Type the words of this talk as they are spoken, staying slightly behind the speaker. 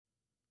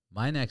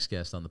My next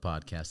guest on the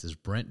podcast is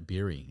Brent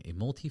Beery, a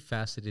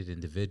multifaceted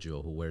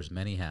individual who wears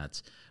many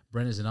hats.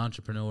 Brent is an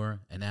entrepreneur,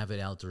 an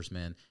avid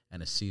outdoorsman,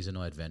 and a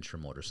seasonal adventure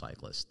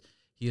motorcyclist.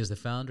 He is the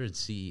founder and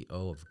CEO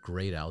of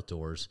Great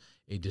Outdoors,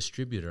 a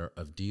distributor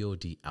of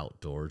DoD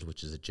Outdoors,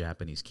 which is a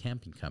Japanese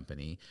camping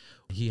company.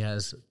 He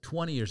has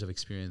 20 years of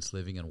experience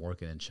living and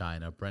working in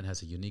China. Brent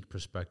has a unique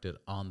perspective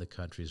on the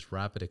country's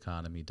rapid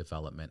economy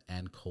development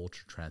and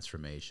culture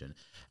transformation.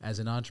 As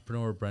an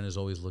entrepreneur, Brent is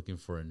always looking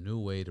for a new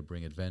way to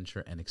bring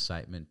adventure and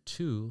excitement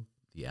to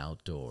the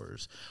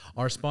outdoors.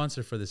 Our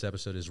sponsor for this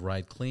episode is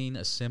Ride Clean,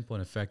 a simple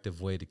and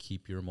effective way to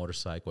keep your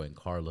motorcycle and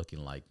car looking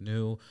like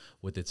new.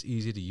 With its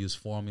easy-to-use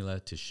formula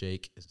to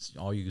shake,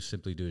 all you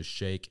simply do is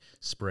shake,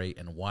 spray,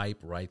 and wipe.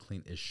 Ride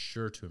Clean is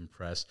sure to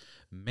impress.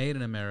 Made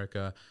in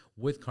America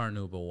with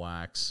Carnauba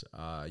wax,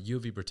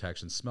 UV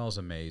protection, smells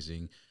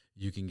amazing.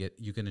 You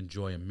can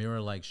enjoy a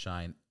mirror-like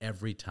shine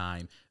every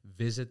time.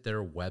 Visit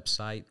their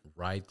website,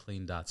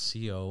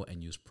 rideclean.co,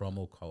 and use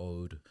promo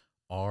code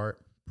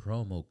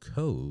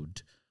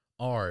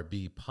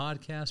RB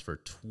Podcast for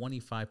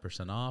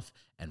 25% off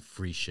and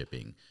free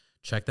shipping.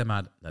 Check them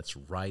out. That's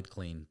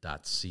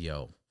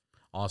rideclean.co.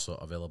 Also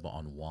available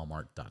on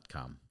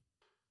walmart.com.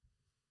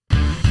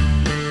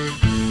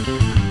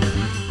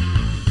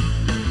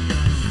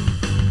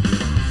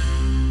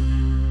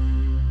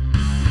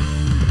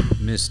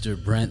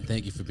 Mr. Brent,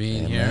 thank you for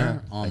being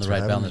here on the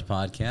Right Balance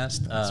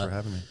Podcast. Thanks for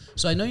having me.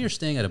 So I know you're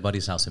staying at a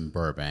buddy's house in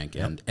Burbank,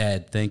 and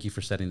Ed, thank you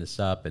for setting this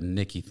up, and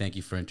Nikki, thank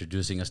you for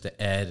introducing us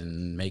to Ed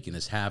and making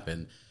this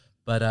happen.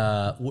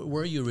 But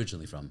where are you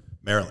originally from?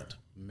 Maryland.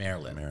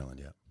 Maryland,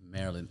 yeah.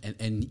 Maryland.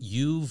 And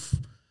you've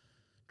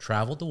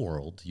traveled the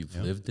world. You've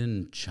lived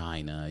in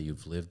China.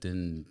 You've lived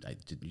in,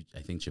 I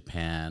think,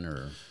 Japan,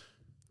 or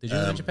did you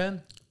live in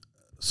Japan?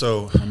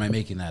 So, or am I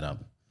making that up?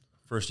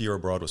 First year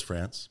abroad was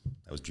France.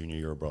 That was junior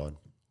year abroad,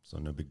 so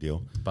no big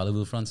deal.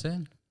 Parlez-vous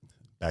français?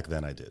 Back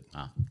then I did.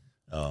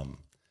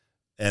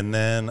 And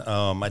then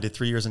I did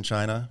 3 years in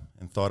China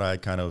and thought I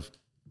kind of,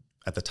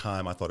 at the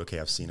time, I thought, okay,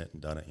 I've seen it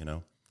and done it, you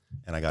know.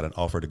 And I got an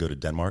offer to go to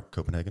Denmark,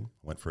 Copenhagen.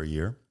 Went for a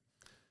year.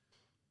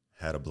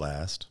 Had a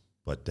blast.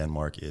 But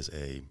Denmark is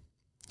I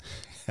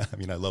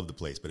mean, I love the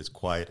place, but it's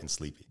quiet and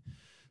sleepy.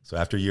 So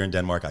after a year in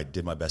Denmark, I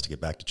did my best to get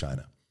back to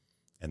China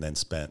and then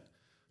spent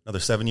another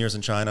 7 years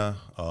in China.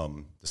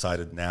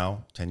 Decided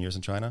now, 10 years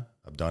in China.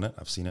 I've done it.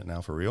 I've seen it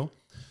now for real.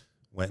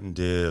 Went and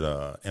did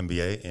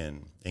MBA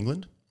in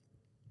England.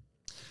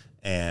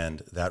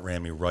 And that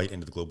ran me right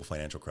into the global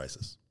financial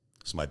crisis.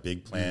 So my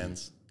big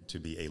plans to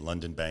be a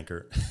London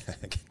banker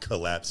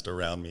collapsed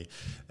around me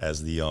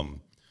as the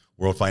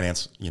world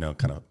finance,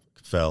 kind of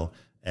fell.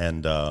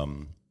 And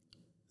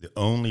the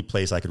only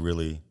place I could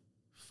really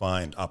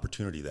find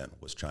opportunity then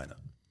was China.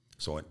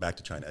 So I went back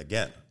to China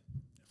again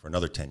for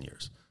another 10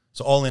 years.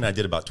 So all in, I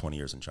did about 20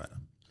 years in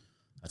China.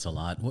 That's a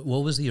lot.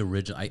 What was the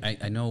original?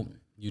 I know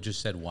you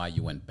just said why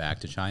you went back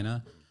to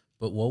China,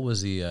 but what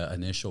was the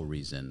initial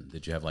reason?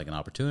 Did you have like an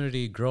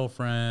opportunity,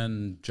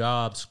 girlfriend,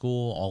 job,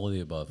 school, all of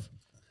the above?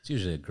 It's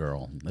usually a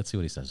girl. Let's see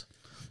what he says.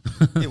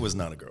 It was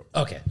not a girl.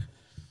 Okay.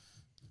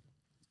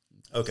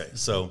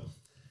 So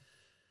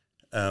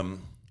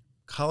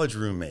college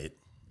roommate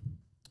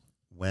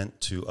went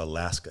to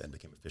Alaska and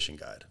became a fishing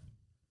guide.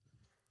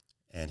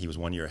 And he was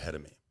 1 year ahead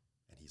of me.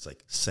 And he's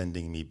like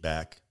sending me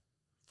back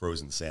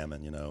frozen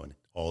salmon, and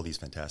all these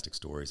fantastic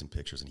stories and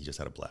pictures. And he just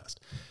had a blast.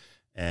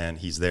 And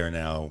he's there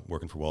now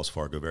working for Wells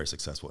Fargo, very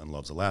successful, and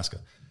loves Alaska.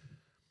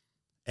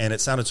 And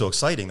it sounded so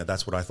exciting that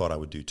that's what I thought I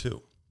would do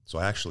too. So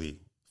actually,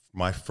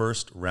 my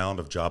first round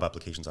of job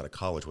applications out of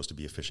college was to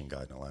be a fishing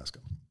guide in Alaska.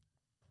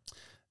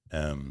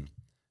 And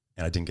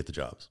I didn't get the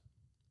jobs.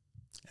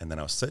 And then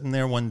I was sitting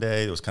there one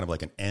day. It was kind of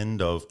like an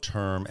end of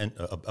term, and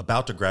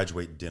about to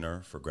graduate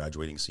dinner for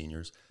graduating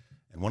seniors.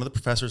 And one of the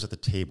professors at the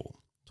table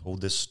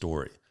told this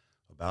story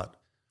about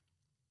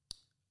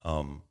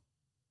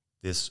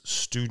this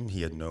student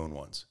he had known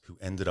once who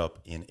ended up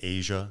in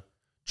Asia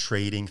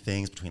trading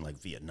things between like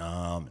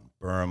Vietnam and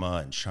Burma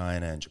and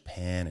China and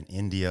Japan and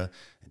India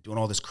and doing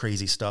all this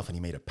crazy stuff. And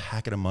he made a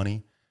packet of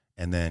money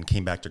and then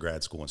came back to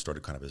grad school and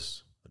started kind of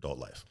his adult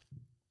life.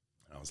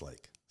 And I was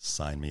like,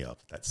 sign me up.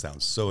 That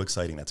sounds so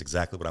exciting. That's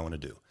exactly what I want to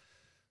do.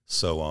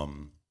 So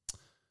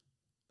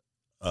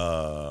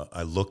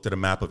I looked at a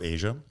map of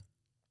Asia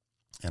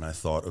and I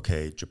thought,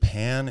 okay,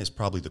 Japan is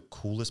probably the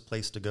coolest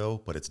place to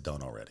go, but it's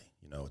done already.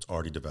 It's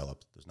already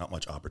developed. There's not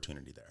much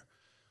opportunity there.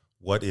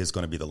 What is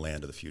going to be the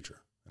land of the future?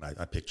 And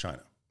I picked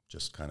China,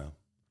 just kind of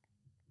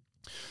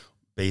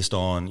based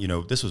on,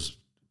 this was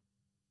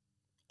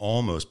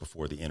almost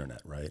before the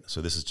internet, right?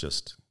 So this is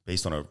just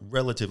based on a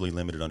relatively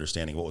limited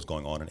understanding of what was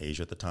going on in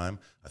Asia at the time.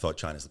 I thought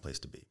China's the place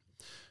to be.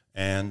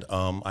 And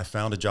I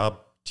found a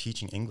job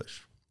teaching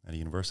English at a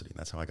university. And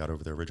that's how I got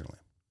over there originally.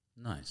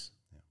 Nice.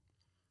 Yeah.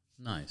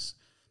 Nice.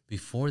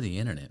 Before the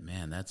internet,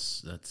 man,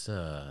 that's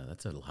a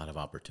lot of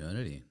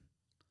opportunity.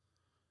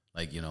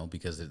 Like,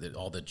 because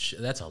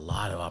that's a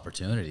lot of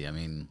opportunity. I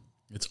mean,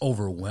 it's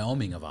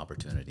overwhelming of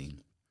opportunity.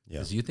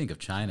 Because you think of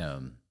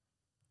China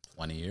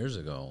 20 years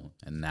ago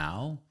and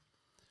now.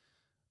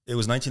 It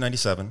was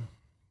 1997,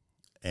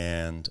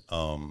 and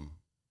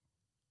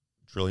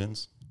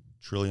trillions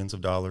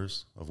of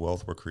dollars of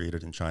wealth were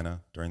created in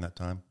China during that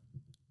time.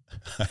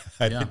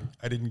 I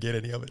didn't get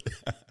any of it.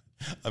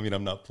 I mean,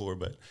 I'm not poor,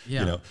 but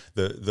you know,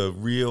 the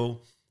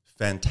real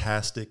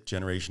fantastic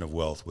generation of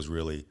wealth was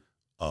really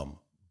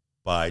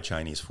by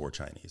Chinese for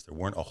Chinese. There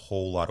weren't a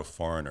whole lot of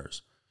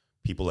foreigners,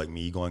 people like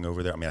me going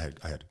over there. I mean,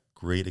 I had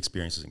great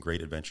experiences and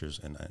great adventures,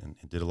 and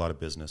did a lot of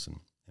business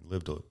and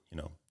lived a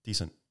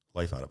decent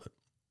life out of it.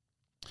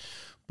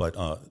 But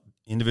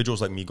individuals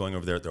like me going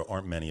over there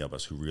aren't many of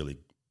us who really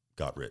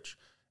got rich.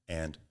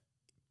 And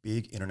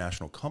big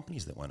international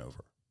companies that went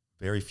over,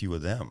 very few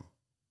of them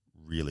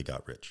really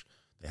got rich.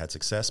 They had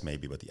success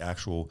maybe, but the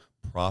actual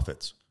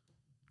profits,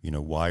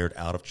 wired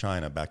out of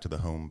China back to the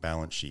home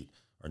balance sheet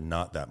are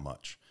not that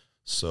much.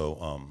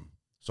 So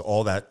so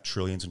all that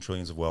trillions and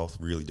trillions of wealth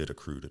really did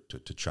accrue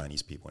to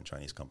Chinese people and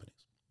Chinese companies.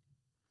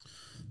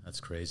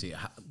 That's crazy.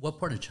 What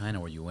part of China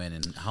were you in,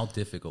 and how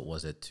difficult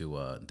was it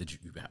to,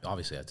 you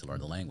obviously had to learn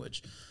the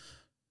language,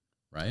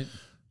 right?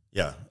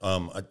 Yeah.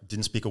 I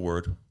didn't speak a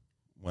word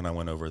when I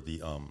went over.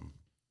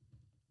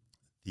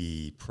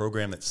 The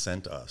program that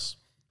sent us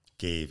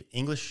gave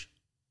English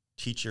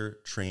teacher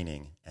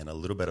training and a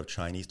little bit of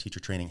Chinese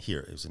teacher training here.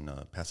 It was in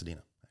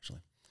Pasadena,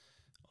 actually,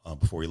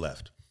 before we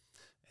left.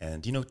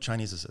 And do you know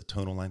Chinese is a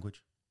tonal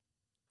language?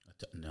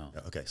 No.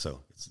 Okay,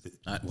 so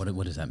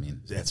what does that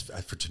mean?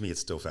 To me,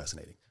 it's still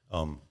fascinating.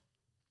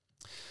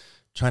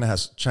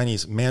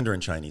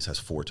 Mandarin Chinese has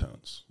 4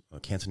 tones.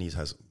 Cantonese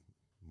has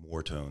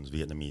more tones.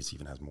 Vietnamese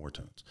even has more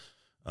tones.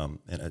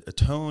 And a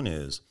tone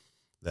is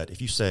that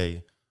if you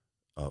say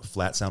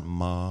flat sound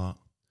ma,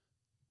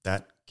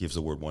 that gives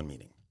the word one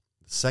meaning.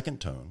 The second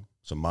tone,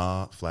 so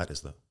ma, flat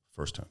is the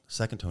first tone. The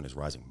second tone is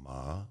rising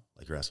ma,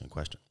 like you're asking a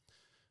question.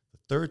 The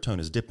third tone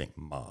is dipping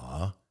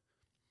ma,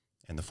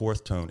 and the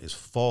fourth tone is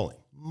falling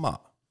ma.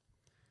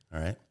 All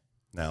right?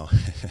 Now,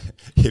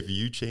 if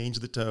you change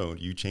the tone,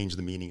 you change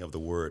the meaning of the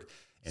word.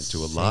 And to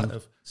a lot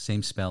of...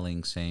 Same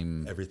spelling,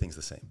 same... Everything's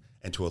the same.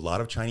 And to a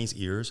lot of Chinese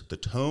ears, the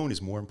tone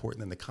is more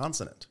important than the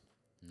consonant.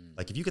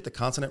 Like if you get the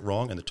consonant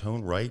wrong and the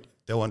tone right,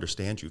 they'll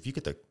understand you. If you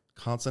get the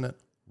consonant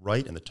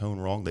right and the tone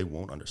wrong, they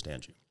won't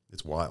understand you.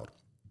 It's wild.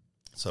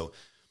 So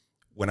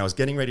when I was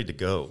getting ready to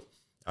go,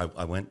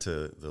 I went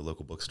to the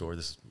local bookstore.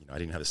 I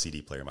didn't have a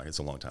CD player. It's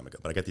a long time ago,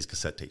 but I got these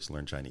cassette tapes to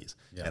learn Chinese.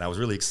 Yeah. And I was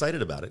really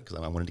excited about it because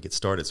I wanted to get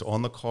started. So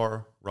on the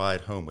car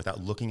ride home,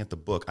 without looking at the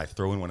book, I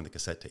throw in one of the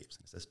cassette tapes.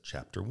 And it says,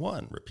 Chapter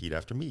 1, repeat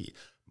after me.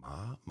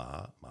 Ma,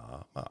 ma,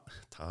 ma, ma,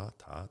 ta,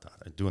 ta, ta.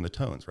 Doing the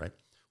tones, right?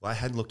 Well, I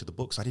hadn't looked at the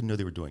book, so I didn't know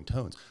they were doing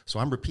tones. So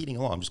I'm repeating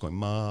along. I'm just going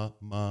ma,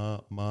 ma,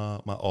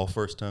 ma, ma, all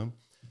first tone.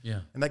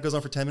 Yeah. And that goes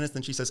on for 10 minutes.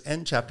 Then she says,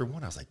 end chapter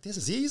 1. I was like, this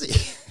is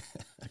easy.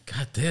 I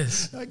got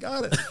this. I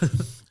got it.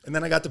 And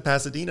then I got to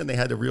Pasadena, and they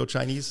had a real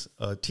Chinese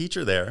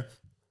teacher there.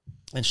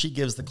 And she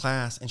gives the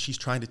class, and she's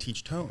trying to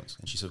teach tones.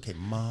 And she said, okay,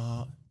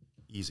 ma,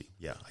 easy.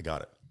 Yeah, I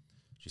got it.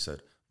 She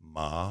said,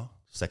 ma,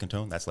 second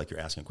tone. That's like you're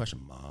asking a question.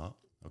 Ma.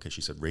 Okay,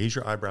 she said, raise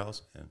your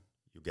eyebrows, and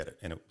you'll get it.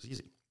 And it was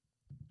easy.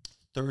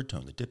 Third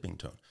tone, the dipping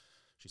tone.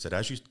 She said,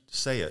 as you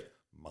say it,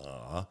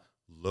 ma,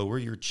 lower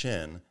your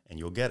chin, and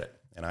you'll get it.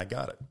 And I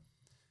got it.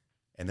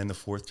 And then the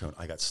fourth tone,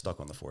 I got stuck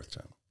on the fourth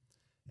tone.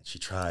 And she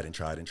tried and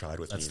tried and tried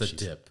with me. That's the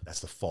dip. That's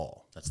the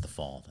fall. That's the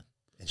fall.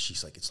 And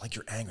she's like, it's like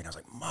you're angry. And I was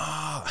like,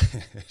 ma.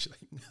 She's like,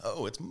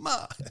 no, it's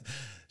ma.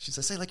 She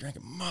said, say like you're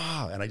angry,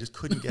 ma. And I just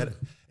couldn't get it.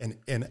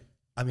 And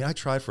I mean, I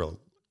tried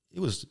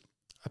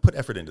I put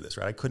effort into this,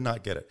 right? I could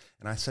not get it.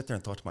 And I sat there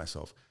and thought to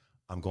myself,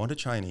 I'm going to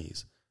China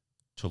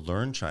to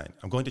learn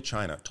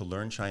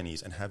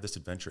Chinese and have this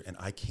adventure, and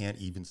I can't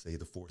even say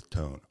the fourth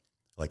tone.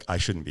 Like, I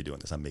shouldn't be doing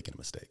this. I'm making a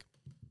mistake.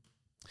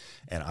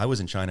 And I was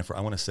in China for,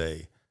 I want to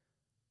say,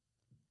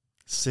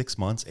 8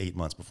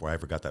 months before I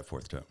ever got that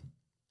fourth tone.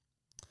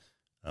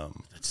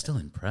 That's still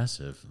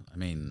impressive. I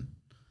mean,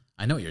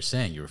 I know what you're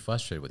saying. You were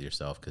frustrated with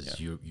yourself because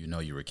you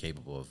were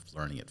capable of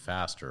learning it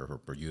faster,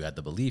 or you had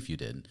the belief you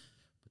did.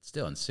 But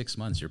still, in 6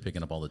 months, you're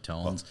picking up all the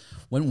tones.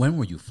 When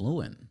were you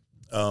fluent?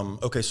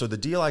 Okay, so the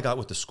deal I got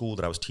with the school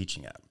that I was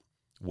teaching at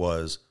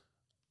was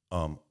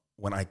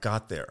when I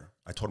got there,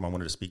 I told them I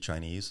wanted to speak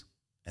Chinese,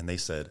 and they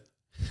said,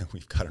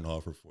 we've got an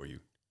offer for you.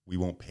 We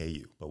won't pay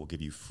you, but we'll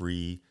give you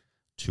free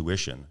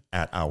tuition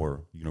at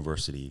our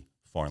university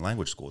foreign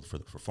language school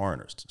for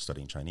foreigners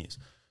studying Chinese.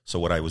 So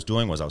what I was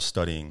doing was I was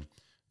studying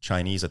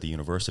Chinese at the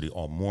university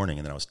all morning,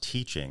 and then I was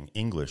teaching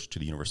English to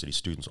the university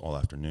students all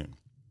afternoon.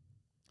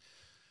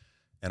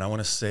 And I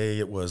want to say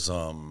it was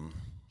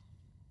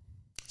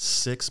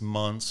 6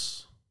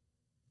 months,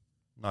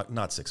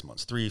 not 6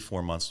 months,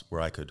 3-4 months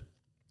where I could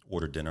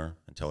order dinner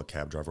and tell a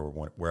cab driver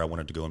where I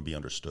wanted to go and be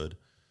understood.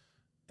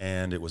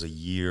 And it was a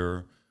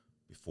year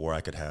before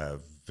I could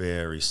have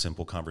very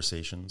simple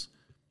conversations.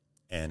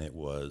 And it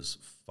was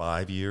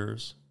 5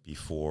 years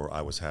before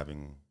I was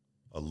having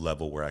a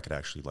level where I could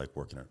actually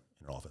work in an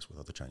office with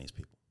other Chinese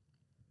people.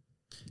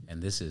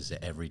 And this is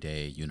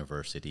everyday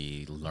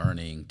university,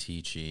 learning,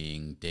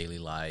 teaching, daily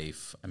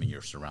life. I mean,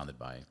 you're surrounded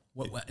by...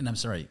 And I'm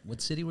sorry, what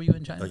city were you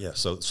in China?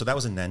 So that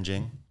was in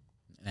Nanjing.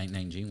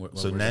 Nanjing?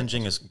 So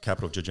Nanjing is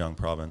capital of Zhejiang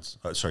province.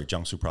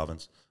 Jiangsu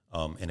province,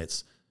 and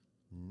it's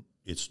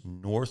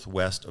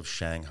northwest of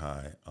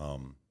Shanghai.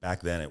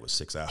 Back then, it was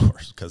 6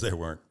 hours because there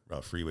weren't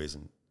freeways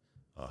and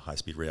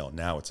high-speed rail.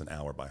 Now it's an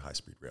hour by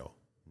high-speed rail,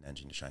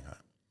 Nanjing to Shanghai.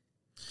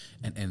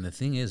 And the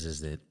thing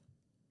is that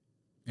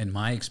in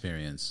my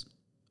experience,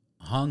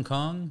 Hong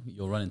Kong,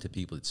 you'll run into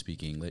people that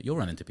speak English. You'll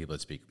run into people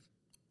that speak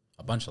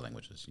a bunch of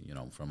languages,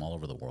 from all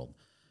over the world.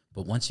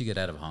 But once you get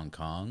out of Hong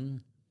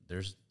Kong,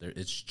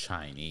 it's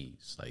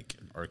Chinese,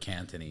 or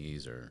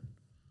Cantonese, or.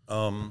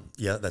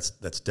 Yeah,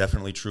 that's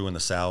definitely true in the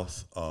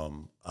South.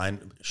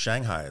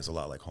 Shanghai is a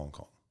lot like Hong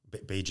Kong.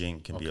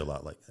 Beijing can be a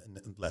lot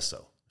less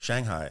so.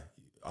 Shanghai,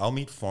 I'll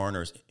meet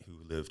foreigners who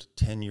lived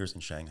 10 years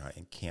in Shanghai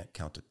and can't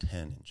count to 10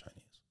 in Chinese.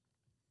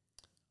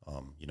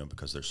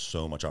 Because there's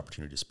so much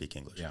opportunity to speak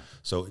English. Yeah.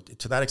 So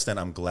to that extent,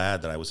 I'm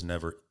glad that I was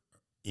never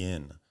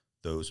in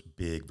those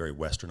big, very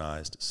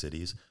westernized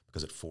cities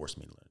because it forced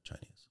me to learn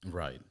Chinese.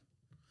 Right.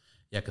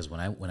 Yeah, because when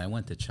I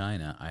went to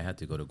China, I had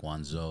to go to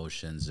Guangzhou,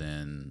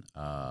 Shenzhen,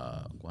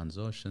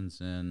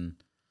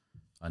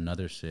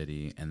 another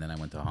city, and then I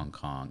went to Hong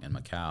Kong and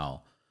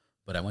Macau.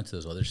 But I went to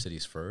those other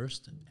cities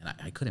first, and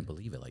I couldn't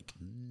believe it.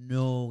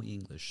 No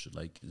English,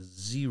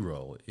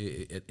 zero.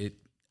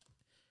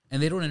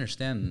 And they don't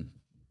understand.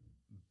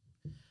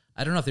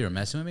 I don't know if they were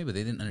messing with me, but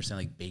they didn't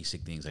understand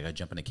basic things. I'd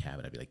jump in a cab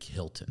and I'd be like,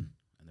 Hilton.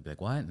 And they'd be like,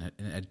 what?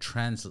 And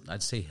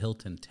I'd say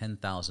Hilton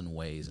 10,000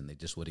 ways, and they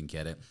just wouldn't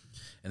get it.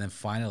 And then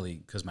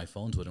finally, because my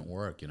phones wouldn't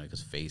work,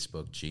 because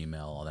Facebook,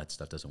 Gmail, all that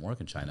stuff doesn't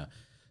work in China.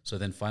 So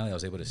then finally I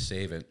was able to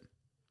save it.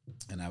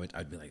 And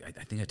I'd be like,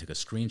 I think I took a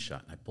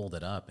screenshot, and I pulled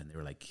it up, and they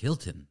were like,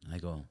 Hilton. And I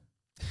go,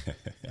 yeah,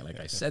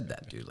 I said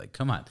that, dude.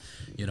 Come on.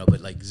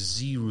 But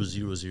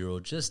 000,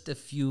 just a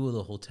few of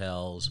the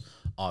hotels,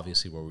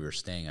 obviously, where we were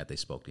staying at, they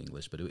spoke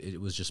English, but it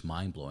was just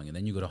mind-blowing. And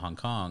then you go to Hong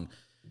Kong,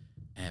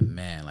 and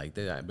man, I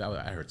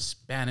heard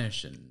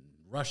Spanish and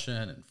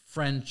Russian and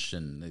French,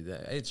 and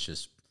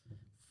it's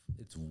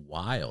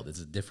wild. It's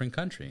a different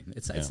country.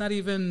 It's not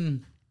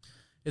even,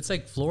 it's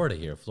like Florida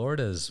here.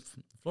 Florida's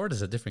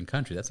a different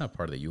country. That's not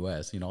part of the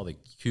U.S. All the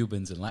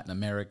Cubans and Latin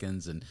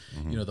Americans and,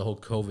 the whole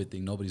COVID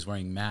thing, nobody's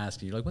wearing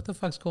masks. And you're like, what the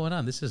fuck's going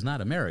on? This is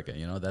not America.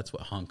 That's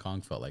what Hong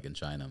Kong felt like in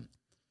China.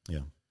 Yeah.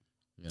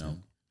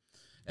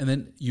 And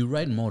then you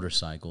ride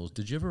motorcycles.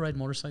 Did you ever ride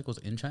motorcycles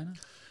in China?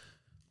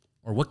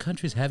 Or what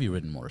countries have you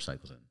ridden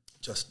motorcycles in?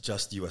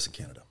 Just U.S. and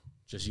Canada.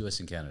 Just U.S.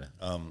 and Canada.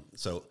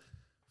 So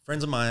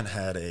friends of mine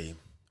had a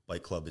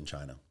bike club in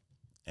China.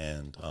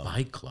 And a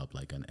bike club,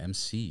 like an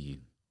MC.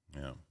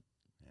 Yeah.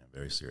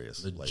 Very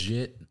serious.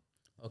 Legit.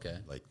 Okay.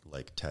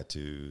 Like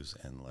tattoos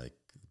and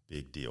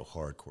big deal,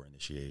 hardcore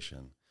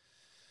initiation.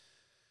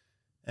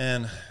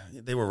 And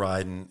they were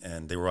riding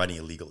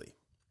illegally.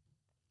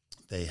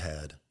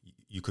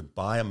 You could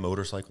buy a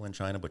motorcycle in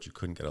China, but you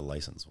couldn't get a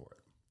license for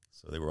it.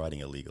 So they were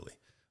riding illegally.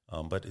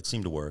 But it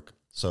seemed to work.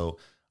 So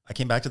I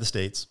came back to the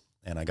States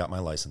and I got my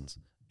license.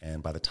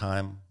 And by the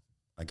time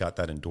I got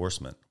that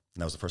endorsement,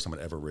 and that was the first time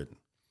I'd ever ridden,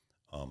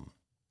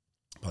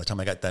 by the time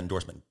I got that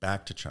endorsement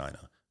back to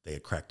China, they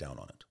had cracked down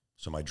on it.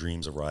 So my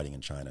dreams of riding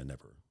in China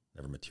never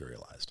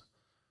materialized.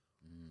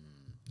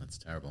 That's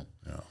terrible.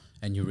 Yeah.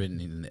 And you've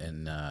ridden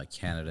in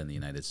Canada and the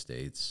United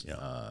States,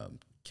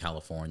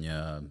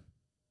 California.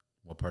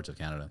 What parts of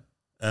Canada?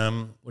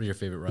 What are your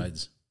favorite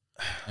rides?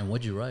 And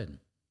what'd you ride?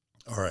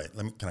 All right.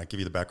 Can I give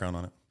you the background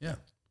on it? Yeah.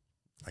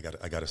 I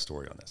got a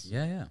story on this.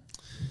 Yeah.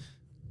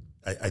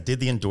 I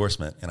did the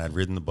endorsement, and I'd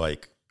ridden the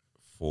bike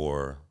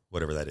for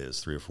whatever that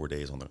is, 3 or 4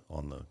 days on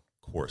the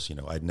course.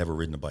 I'd never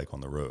ridden a bike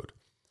on the road.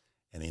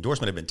 And the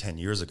endorsement had been 10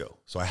 years ago.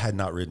 So I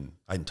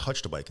hadn't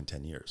touched a bike in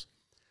 10 years.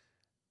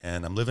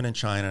 And I'm living in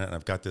China, and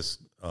I've got this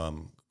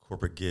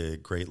corporate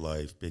gig, great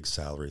life, big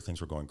salary.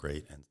 Things were going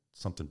great. And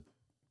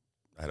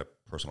I had a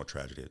personal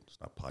tragedy. It's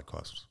not a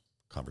podcast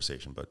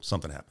conversation, but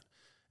something happened.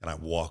 And I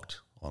walked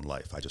on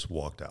life. I just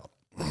walked out.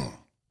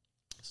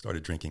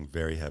 Started drinking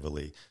very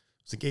heavily.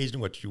 Was engaged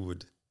in what you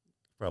would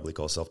probably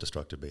call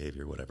self-destructive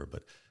behavior or whatever.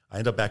 But I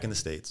end up back in the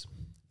States,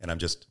 and I'm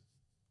just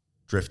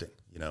drifting,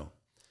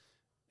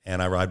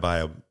 And I ride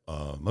by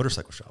a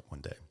motorcycle shop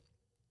one day.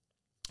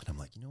 And I'm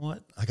like, you know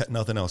what? I got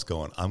nothing else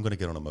going. I'm going to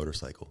get on a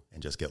motorcycle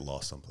and just get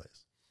lost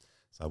someplace.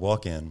 So I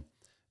walk in,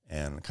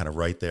 and kind of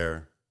right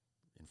there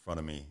in front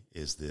of me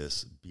is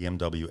this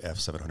BMW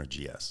F700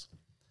 GS.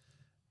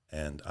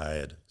 And I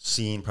had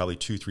seen probably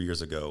 2-3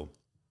 years ago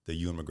the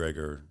Ewan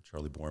McGregor,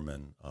 Charlie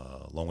Borman,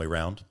 Long Way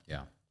Round.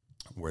 Yeah.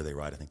 Where they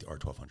ride, I think, the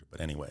R1200. But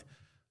anyway,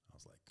 I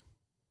was like,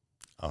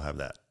 I'll have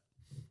that.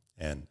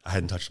 And I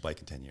hadn't touched a bike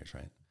in 10 years,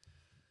 right?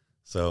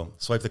 So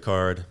swipe the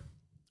card.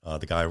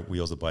 The guy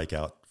wheels the bike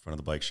out in front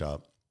of the bike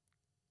shop.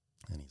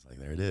 And he's like,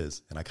 there it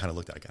is. And I kind of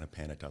looked at it. I kind of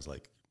panicked. I was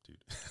like, dude,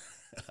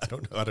 I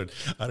don't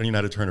even know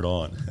how to turn it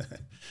on.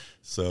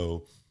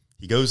 So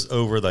he goes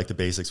over the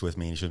basics with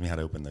me. And he shows me how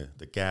to open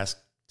the gas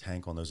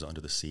tank on those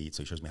under the seat.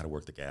 So he shows me how to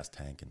work the gas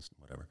tank and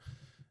whatever.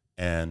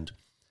 And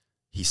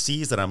he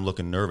sees that I'm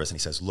looking nervous. And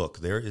he says, look,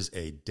 there is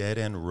a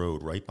dead-end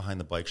road right behind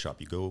the bike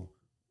shop. You go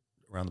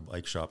around the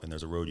bike shop, and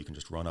there's a road you can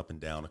just run up and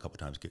down a couple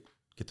times,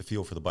 get the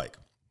feel for the bike.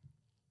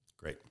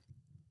 Great.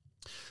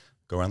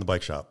 Go around the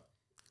bike shop,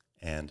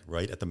 and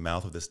right at the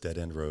mouth of this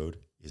dead-end road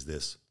is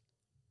this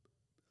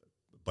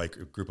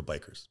group of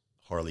bikers.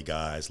 Harley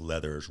guys,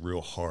 leathers,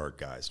 real hard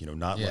guys.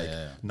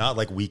 Not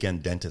like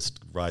weekend dentists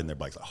riding their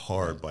bikes, like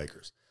hard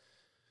bikers.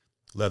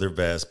 Leather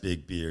vests,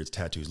 big beards,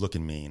 tattoos,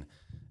 looking mean.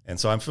 And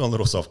so I'm feeling a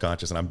little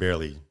self-conscious, and I'm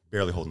barely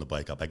holding the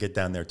bike up. I get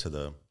down there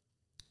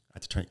I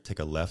have to take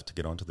a left to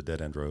get onto the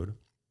dead-end road.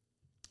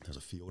 There's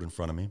a field in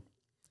front of me,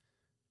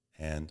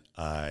 and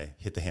I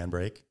hit the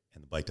handbrake,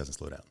 and the bike doesn't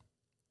slow down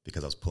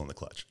because I was pulling the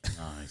clutch.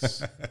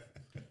 Nice. Of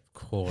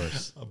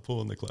course. I'm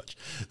pulling the clutch.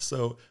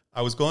 So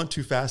I was going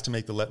too fast to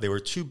make the left. There were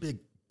two big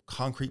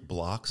concrete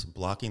blocks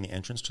blocking the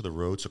entrance to the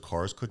road so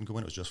cars couldn't go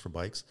in. It was just for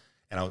bikes.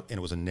 And it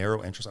was a narrow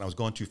entrance, and I was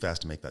going too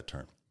fast to make that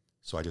turn.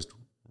 So I just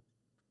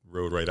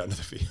rode right out into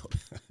the field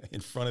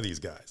in front of these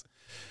guys.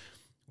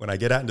 When I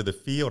get out into the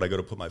field, I go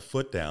to put my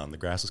foot down. The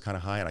grass was kind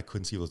of high, and I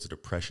couldn't see there was a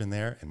depression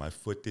there, and my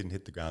foot didn't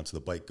hit the ground, so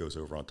the bike goes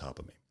over on top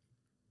of me.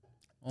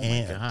 Oh,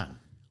 my God.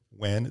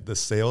 When the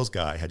sales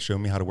guy had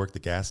shown me how to work the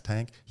gas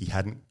tank, he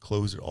hadn't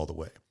closed it all the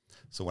way.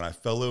 So when I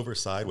fell over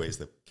sideways,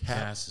 the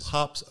cap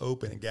pops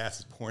open, and gas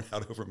is pouring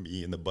out over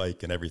me and the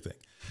bike and everything.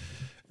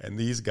 And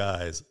these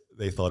guys,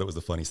 they thought it was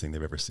the funniest thing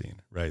they've ever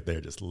seen, right?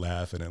 They're just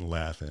laughing and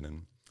laughing.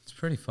 And it's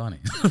pretty funny.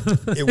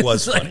 It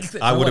was funny.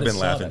 Like, I would have been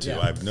laughing too. Yeah.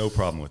 I have no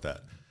problem with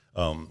that.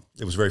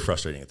 It was very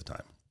frustrating at the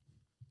time.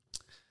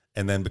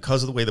 And then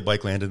because of the way the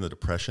bike landed in the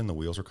depression, the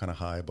wheels were kind of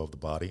high above the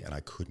body, and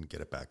I couldn't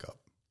get it back up.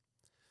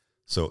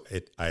 So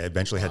I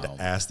eventually had to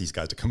ask these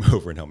guys to come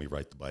over and help me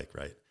ride the bike,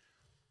 right?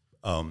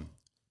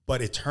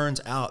 But it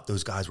turns out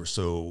those guys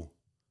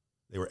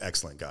they were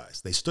excellent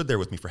guys. They stood there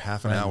with me for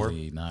half an hour.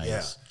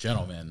 Nice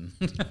gentlemen.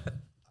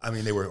 I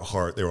mean, they were a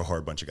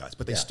hard bunch of guys,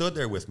 but they stood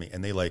there with me,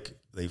 and they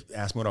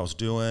asked me what I was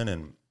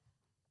doing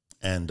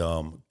and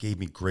gave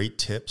me great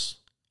tips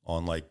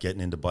on like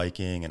getting into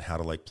biking and how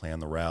to like plan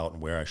the route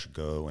and where I should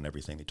go and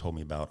everything. They told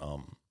me about,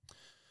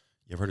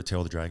 you ever heard of Tail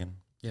of the Dragon?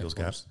 Yeah, Feels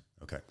Gaps?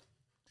 Okay.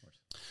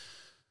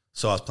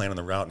 So I was planning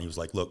the route, and he was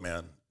like, look,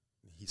 man,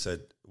 he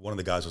said, one of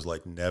the guys was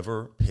like,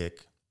 never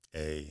pick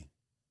a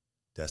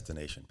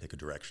destination, pick a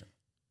direction.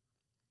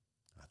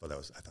 I thought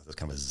that was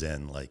kind of a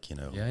Zen,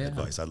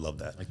 advice. I love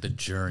that. Like the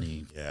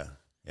journey. Yeah.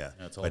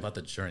 It's all about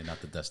the journey, not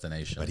the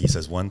destination. But he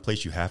says one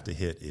place you have to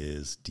hit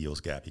is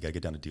Deal's Gap. You got to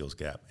get down to Deal's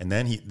Gap. And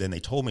then they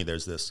told me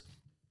there's this,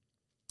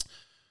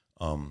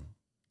 he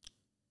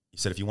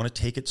said, if you want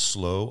to take it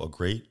slow, a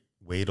great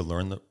way to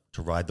learn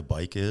to ride the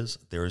bike is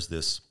there's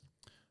this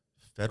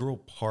federal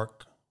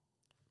park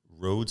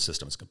road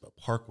system. It's a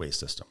parkway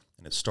system.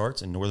 And it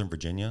starts in Northern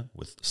Virginia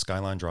with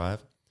Skyline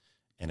Drive.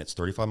 And it's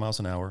 35 miles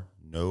an hour,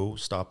 no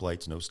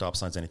stoplights, no stop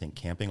signs, anything,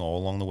 camping all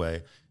along the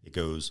way. It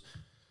goes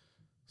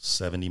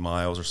 70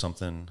 miles or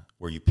something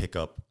where you pick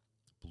up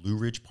Blue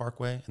Ridge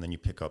Parkway, and then you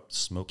pick up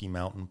Smoky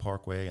Mountain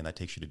Parkway, and that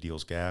takes you to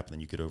Deal's Gap. And then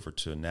you get over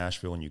to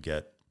Nashville, and you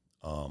get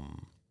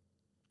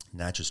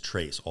Natchez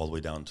Trace all the way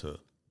down to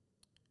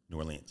New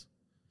Orleans.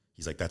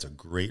 He's like, that's a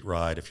great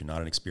ride. If you're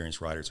not an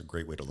experienced rider, it's a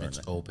great way to learn that.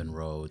 It's open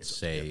roads,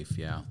 safe,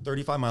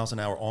 35 miles an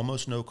hour,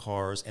 almost no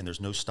cars, and there's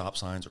no stop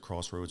signs or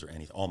crossroads or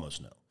anything,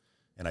 almost no.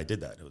 And I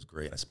did that. It was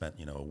great. I spent,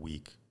 a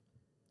week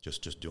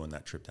just doing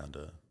that trip down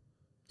to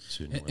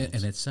New Orleans.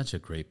 And it's such a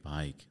great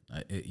bike.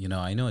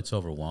 I know it's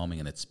overwhelming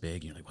and it's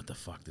big. You're like, what the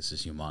fuck? This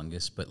is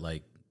humongous. But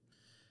like,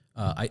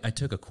 I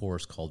took a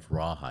course called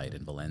Rawhide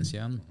in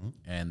Valencia,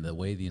 and the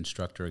way the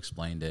instructor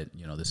explained it,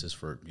 this is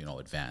for,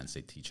 advanced.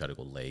 They teach how to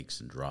go lakes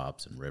and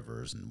drops and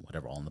rivers and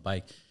whatever all on the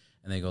bike.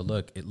 And they go,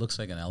 look, it looks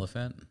like an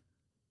elephant.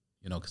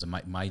 Because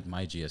my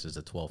GS is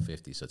a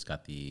 1250, so it's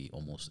got a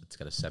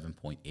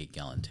 7.8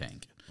 gallon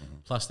tank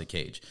plus the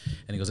cage.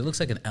 And he goes, it looks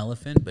like an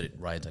elephant, but it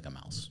rides like a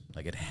mouse.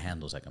 Like it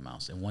handles like a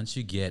mouse. And once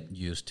you get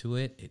used to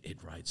it, it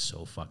rides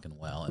so fucking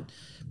well. And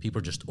people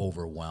are just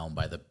overwhelmed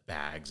by the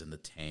bags and the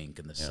tank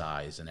and the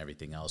size and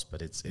everything else.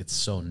 But it's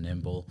so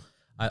nimble.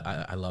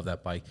 I love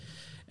that bike.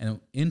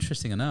 And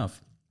interesting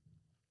enough,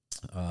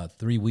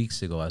 3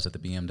 weeks ago, I was at the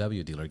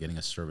BMW dealer getting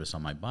a service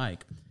on my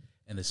bike.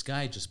 And this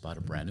guy just bought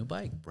a brand new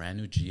bike, brand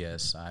new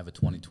GS. I have a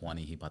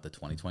 2020. He bought the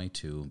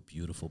 2022.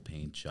 Beautiful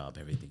paint job,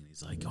 everything. And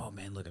he's like, oh,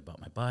 man, look, I bought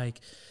my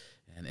bike.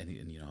 And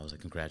I was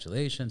like,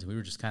 congratulations. And we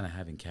were just kind of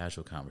having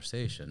casual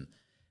conversation.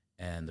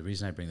 And the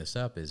reason I bring this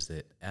up is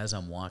that as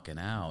I'm walking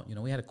out,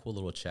 we had a cool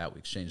little chat. We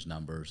exchanged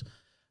numbers.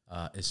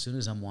 As soon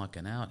as I'm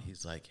walking out,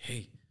 he's like,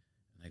 hey.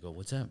 And I go,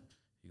 what's up?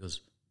 He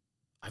goes,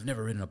 I've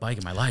never ridden a bike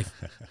in my life.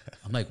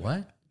 I'm like,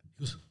 what?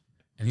 He goes,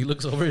 and he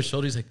looks over his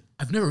shoulder. He's like,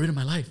 I've never ridden in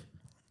my life.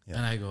 Yeah.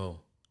 And I go,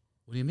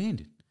 what do you mean,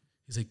 dude?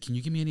 He's like, can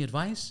you give me any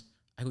advice?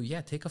 I go,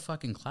 yeah, take a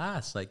fucking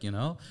class,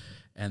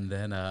 And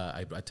then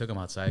I took him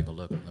outside. I go,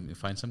 look, let me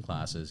find some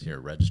classes here.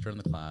 Register in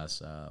the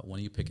class. When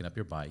are you picking up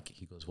your bike?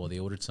 He goes, well, they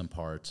ordered some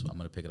parts. I'm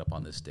going to pick it up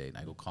on this date. And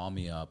I go, call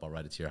me up. I'll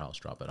ride it to your house,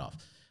 drop it off.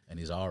 And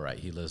he's all right.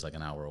 He lives like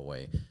an hour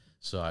away.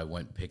 So I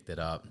went, picked it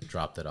up,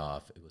 dropped it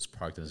off. It was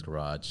parked in his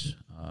garage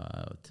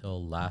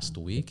till last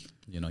week.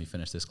 He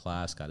finished his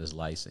class, got his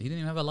license. He didn't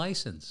even have a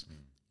license.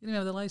 He didn't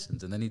have the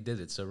license, and then he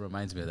did it. So it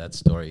reminds me of that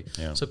story.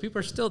 Yeah. So people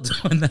are still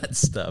doing that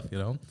stuff,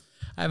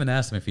 I haven't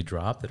asked him if he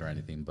dropped it or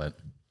anything, but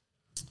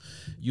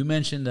you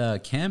mentioned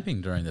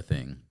camping during the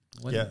thing.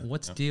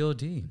 What's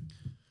DOD?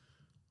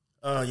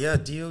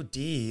 DOD.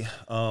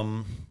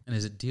 And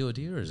is it DOD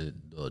or is it?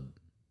 No,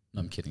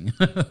 I'm kidding.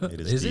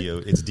 It is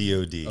It's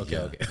DOD.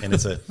 Okay. And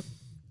it's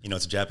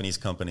it's a Japanese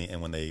company,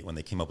 and when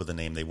they came up with the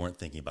name, they weren't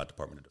thinking about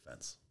Department of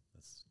Defense.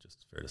 That's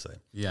just fair to say.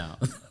 Yeah.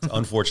 It's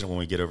unfortunate when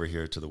we get over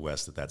here to the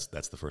West that's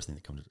the first thing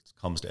that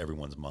comes to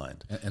everyone's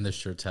mind. And the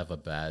shirts have a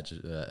badge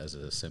as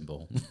a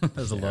symbol,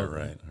 as a logo.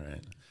 Right.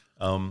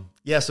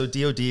 So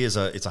DOD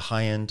it's a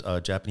high-end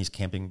Japanese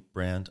camping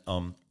brand.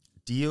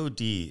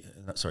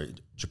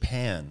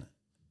 Japan,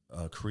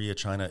 Korea,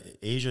 China,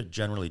 Asia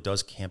generally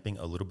does camping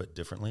a little bit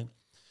differently.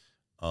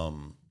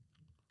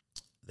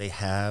 They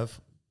have,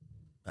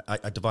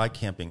 I divide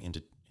camping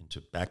into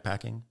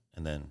backpacking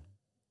and then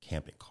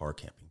car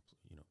camping,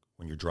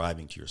 when you're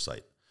driving to your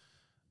site.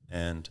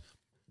 And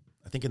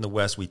I think in the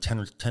West, we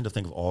tend to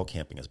think of all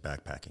camping as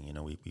backpacking.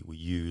 We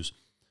use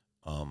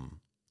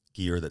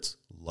gear that's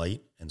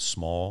light and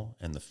small,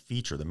 and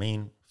the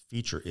main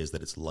feature is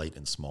that it's light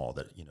and small,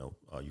 that,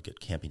 you get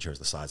camping chairs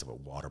the size of a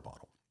water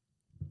bottle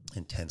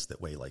and tents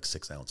that weigh like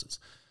 6 ounces.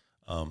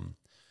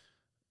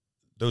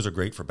 Those are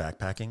great for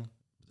backpacking.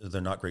 They're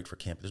not great for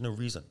camping. There's no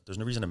reason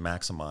to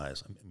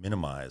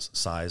minimize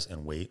size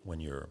and weight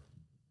when you're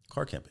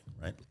car camping,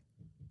 right?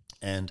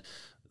 And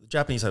the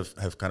Japanese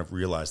have kind of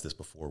realized this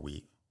before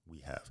we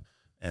have.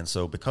 And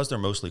so because they're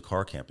mostly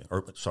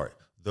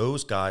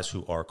those guys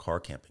who are car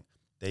camping,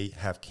 they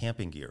have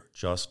camping gear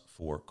just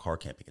for car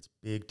camping. It's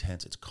big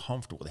tents. It's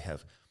comfortable. They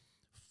have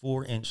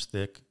 4-inch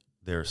thick.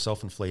 They're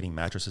self-inflating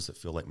mattresses that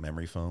feel like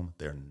memory foam.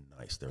 They're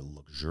nice. They're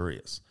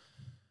luxurious.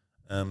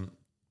 And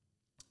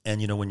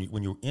when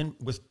you're in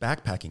with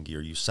backpacking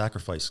gear, you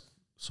sacrifice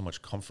so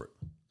much comfort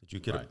that you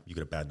get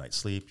a bad night's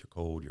sleep. You're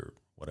cold. You're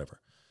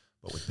whatever.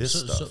 But with this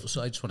stuff,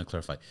 so I just want to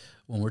clarify.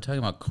 When we're talking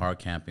about car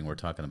camping, we're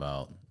talking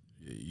about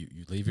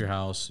you leave your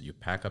house, you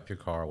pack up your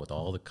car with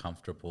all the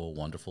comfortable,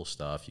 wonderful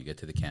stuff. You get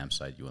to the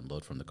campsite, you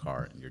unload from the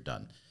car, and you're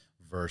done.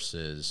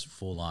 Versus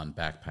full-on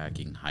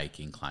backpacking,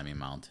 hiking, climbing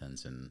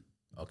mountains, and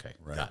got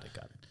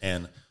it.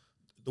 And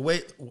the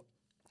way,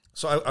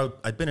 so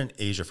I've been in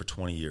Asia for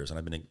 20 years, and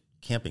I've been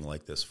camping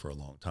like this for a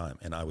long time.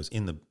 And I was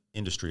in the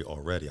industry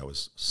already. I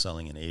was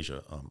selling in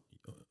Asia,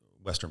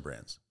 Western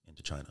brands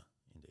into China,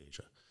 into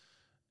Asia.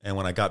 And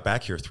when I got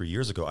back here 3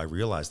 years ago, I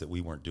realized that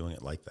we weren't doing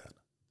it like that.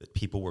 That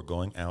people were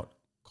going out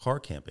car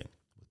camping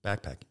with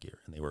backpacking gear,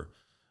 and they were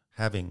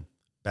having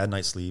bad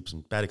night sleeps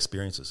and bad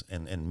experiences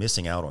and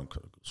missing out on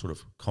sort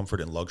of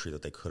comfort and luxury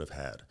that they could have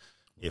had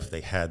if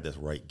they had the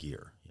right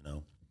gear,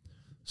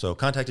 So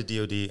contacted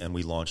DOD, and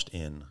we launched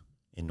in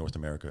North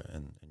America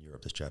and in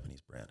Europe, this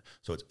Japanese brand.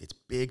 So it's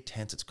big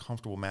tents, it's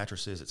comfortable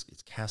mattresses,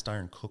 it's cast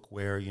iron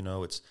cookware,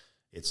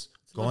 it's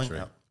going luxury.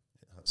 out.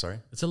 Sorry?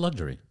 It's a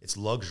luxury. It's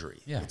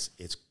luxury. Yeah.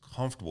 It's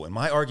comfortable. And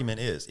my argument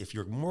is, if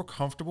you're more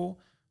comfortable,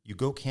 you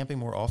go camping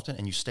more often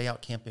and you stay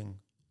out camping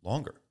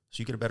longer,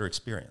 so you get a better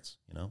experience,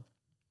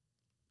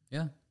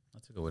 Yeah,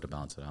 that's a good way to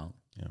balance it out.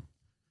 Yeah.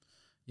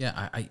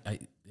 Yeah, I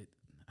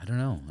don't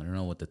know. I don't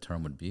know what the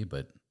term would be,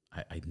 but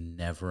I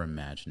never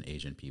imagined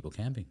Asian people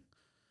camping.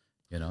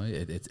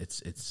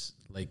 It's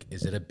like,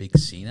 is it a big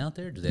scene out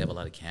there? Do they have a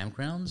lot of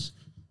campgrounds?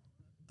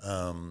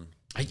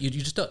 You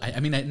just don't. I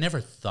mean, I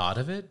never thought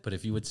of it, but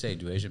if you would say,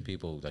 do Asian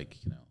people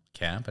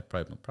camp? I'd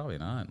probably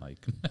not.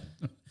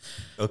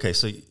 Okay,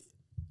 so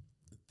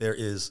there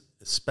is,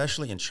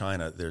 especially in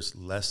China, there's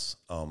less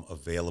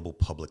available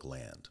public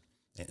land.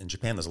 In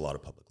Japan, there's a lot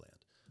of public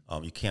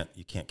land. You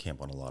can't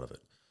camp on a lot of it.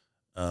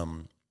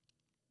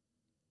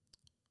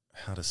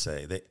 How to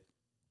say,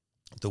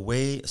 the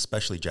way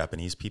especially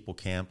Japanese people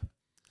camp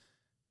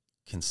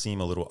can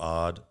seem a little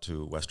odd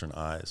to Western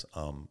eyes.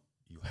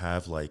 You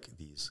have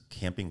these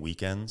camping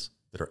weekends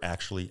that are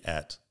actually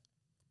at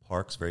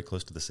parks very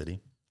close to the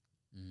city,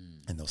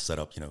 and they'll set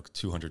up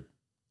 200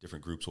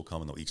 different groups will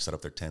come, and they'll each set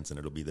up their tents, and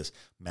it'll be this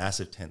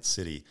massive tent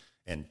city,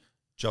 and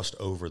just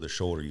over the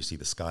shoulder you see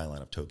the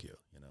skyline of Tokyo.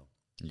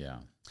 Yeah.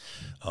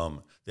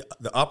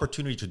 The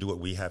opportunity to do what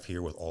we have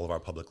here with all of our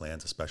public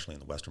lands, especially in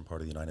the western part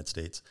of the United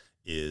States,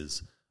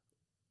 is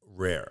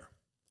rare.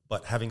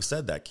 But having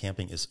said that,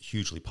 camping is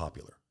hugely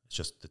popular. It's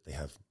just that they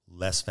have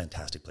less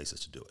fantastic places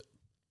to do it.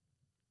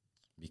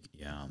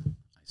 Yeah,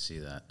 I see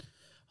that.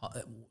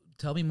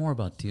 Tell me more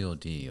about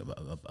DOD,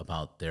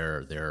 about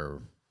their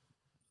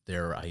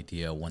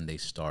idea when they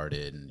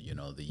started, and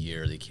the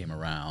year they came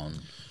around.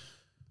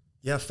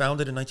 Yeah,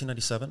 founded in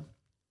 1997.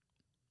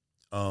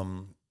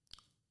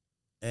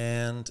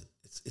 And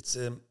it's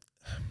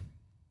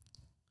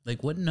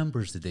what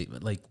numbers did they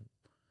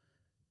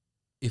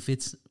if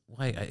it's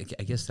why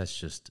I guess that's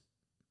just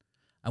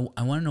I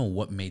want to know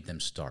what made them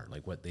start.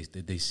 What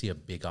did they see a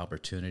big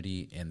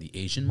opportunity in the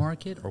Asian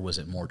market, or was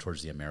it more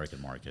towards the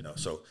American market? No,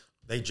 so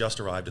they just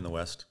arrived in the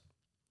West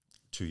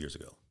 2 years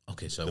ago.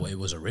 Okay, so it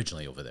was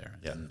originally over there.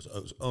 Yeah,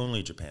 it was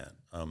only Japan.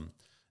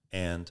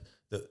 And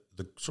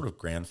the sort of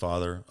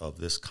grandfather of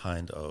this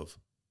kind of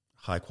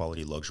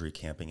high-quality luxury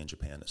camping in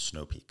Japan is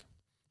Snow Peak.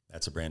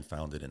 That's a brand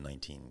founded in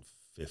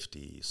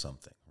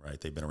 1950-something,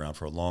 right? They've been around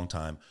for a long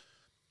time.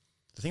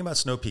 The thing about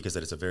Snow Peak is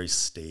that it's a very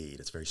staid,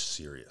 it's very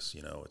serious,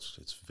 you know,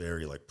 it's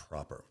very like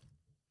proper.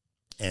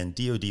 And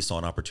DoD saw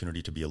an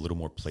opportunity to be a little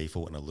more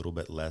playful and a little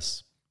bit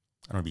less,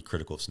 I don't want to be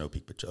critical of Snow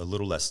Peak, but a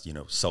little less, you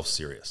know,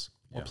 self-serious,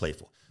 more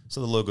playful.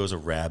 So the logo's a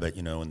rabbit,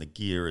 you know, and the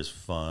gear is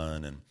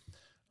fun. And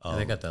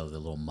they got the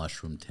little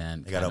mushroom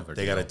tent. They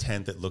got a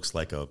tent that looks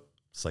like a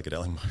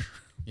psychedelic mushroom.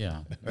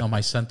 Yeah. No,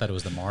 my son thought it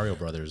was the Mario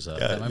Brothers.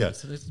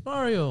 It's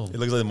Mario. It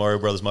looks like the Mario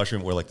Brothers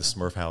mushroom or like the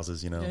Smurf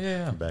houses, you know,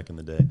 from back in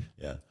the day.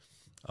 Yeah.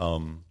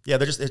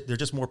 They're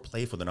just more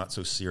playful. They're not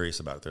so serious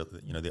about it.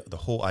 You know, the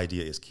whole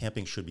idea is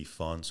camping should be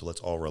fun. So let's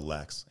all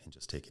relax and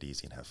just take it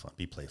easy and have fun.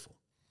 Be playful.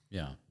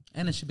 Yeah.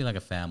 And it should be like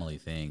a family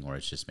thing where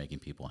it's just making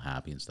people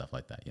happy and stuff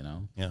like that, you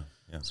know? Yeah.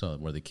 So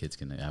where the kids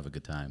can have a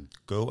good time.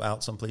 Go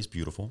out someplace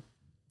beautiful,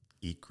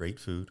 eat great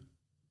food,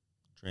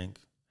 drink,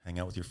 hang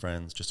out with your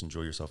friends, just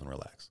enjoy yourself and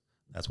relax.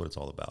 That's what it's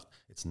all about.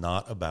 It's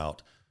not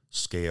about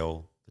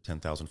scale the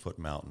 10,000-foot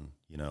mountain,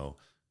 you know,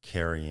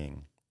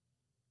 carrying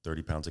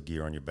 30 pounds of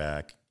gear on your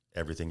back,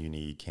 everything you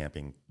need,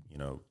 camping, you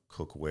know,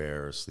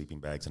 cookware, sleeping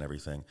bags and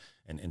everything,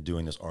 and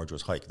doing this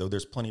arduous hike. Though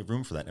there's plenty of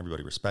room for that and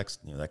everybody respects,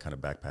 you know, that kind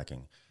of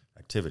backpacking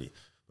activity.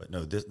 But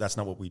no, that's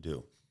not what we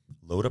do.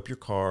 Load up your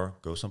car,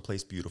 go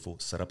someplace beautiful,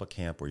 set up a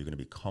camp where you're going to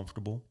be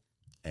comfortable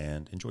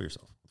and enjoy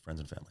yourself with friends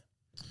and family.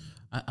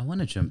 I want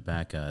to jump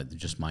back,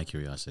 just my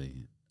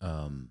curiosity.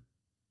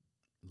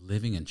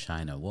 Living in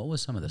China, what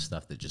was some of the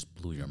stuff that just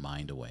blew your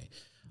mind away?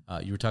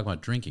 You were talking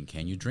about drinking.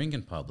 Can you drink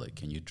in public?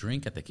 Can you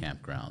drink at the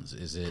campgrounds?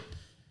 Is it,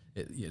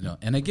 you know,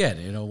 and again,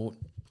 you know,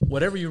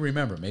 whatever you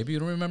remember, maybe you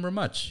don't remember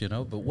much, you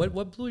know, but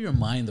what blew your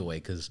mind away?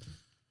 Because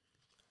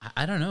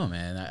I don't know,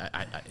 man.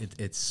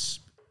 It's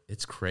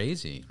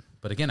crazy.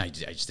 But again, I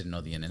just didn't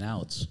know the in and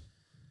outs.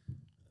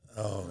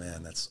 Oh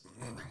man,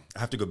 I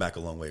have to go back a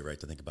long way, right,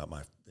 to think about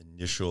my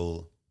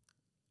initial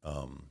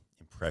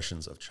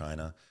impressions of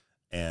China.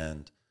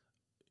 And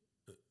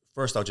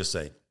first, I'll just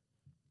say,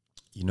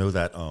 you know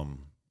that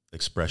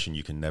expression,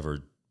 you can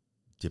never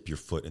dip your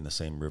foot in the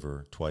same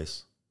river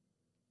twice?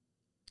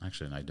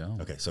 Actually, I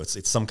don't. Okay, so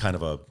it's some kind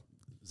of a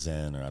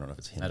Zen, or I don't know if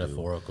it's Hindu.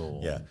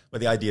 Metaphorical. Yeah,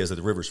 but the idea is that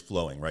the river's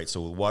flowing, right?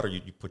 So the water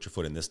you put your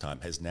foot in this time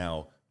is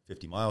now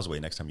 50 miles away.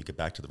 Next time you get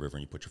back to the river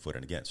and you put your foot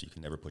in again. So you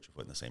can never put your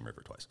foot in the same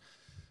river twice.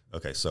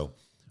 Okay, so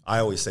I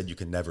always said you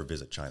can never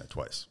visit China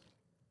twice.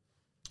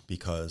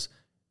 Because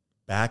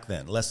back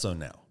then, less so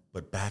now,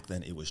 but back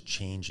then it was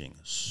changing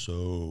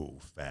so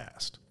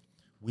fast.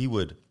 We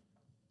would,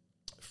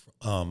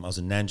 I was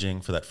in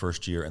Nanjing for that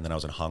first year, and then I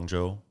was in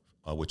Hangzhou,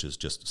 which is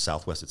just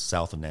southwest. It's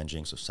south of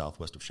Nanjing, so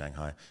southwest of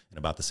Shanghai, and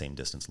about the same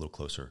distance, a little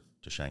closer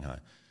to Shanghai.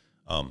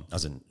 I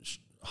was in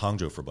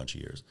Hangzhou for a bunch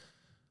of years.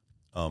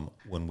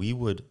 When we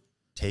would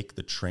take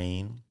the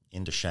train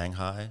into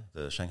Shanghai,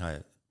 the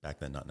Shanghai back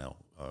then, not now,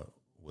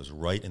 was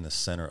right in the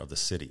center of the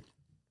city.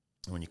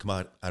 And when you come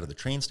out of the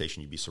train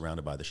station, you'd be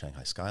surrounded by the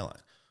Shanghai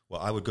skyline.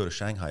 Well, I would go to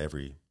Shanghai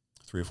every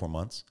 3 or 4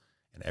 months,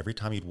 and every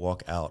time you'd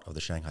walk out of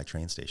the Shanghai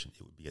train station,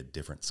 it would be a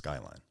different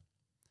skyline.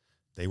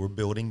 They were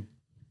building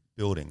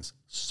buildings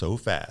so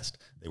fast.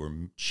 They were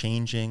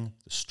changing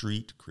the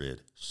street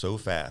grid so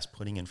fast,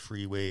 putting in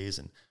freeways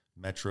and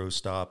metro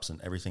stops and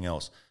everything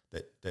else,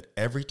 that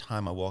every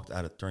time I walked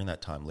out during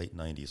that time, late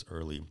 90s,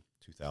 early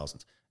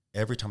 2000s,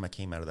 every time I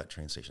came out of that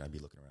train station, I'd be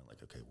looking around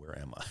like, okay, where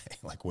am I?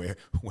 Like, where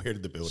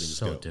did the buildings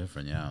go? So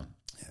different, yeah.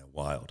 Yeah,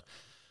 wild.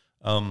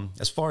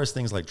 As far as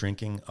things like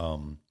drinking,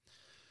 how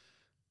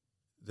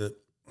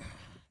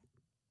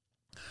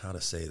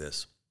to say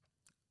this?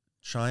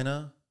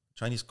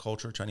 Chinese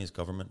culture, Chinese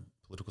government,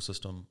 political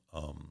system,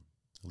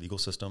 legal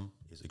system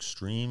is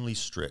extremely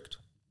strict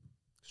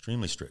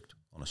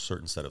on a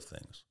certain set of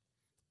things.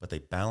 But they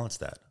balance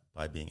that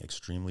by being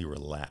extremely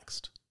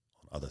relaxed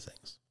on other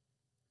things.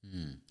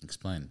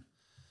 Explain.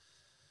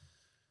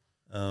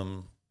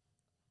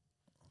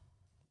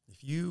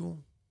 If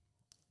you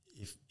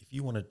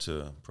wanted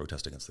to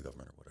protest against the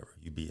government or whatever,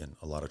 you'd be in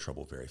a lot of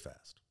trouble very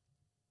fast.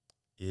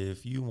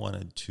 If you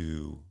wanted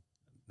to,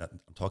 I'm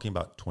talking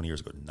about 20 years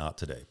ago, not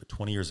today, but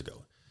 20 years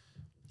ago,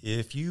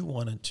 if you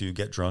wanted to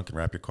get drunk and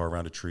wrap your car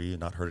around a tree and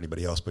not hurt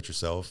anybody else but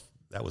yourself,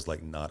 that was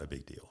like not a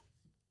big deal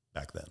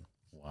back then.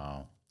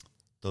 Wow.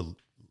 The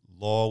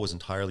law was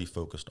entirely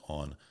focused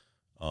on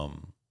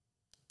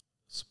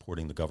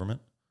supporting the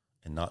government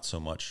and not so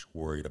much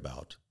worried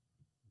about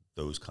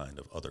those kind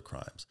of other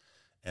crimes.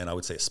 And I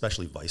would say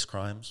especially vice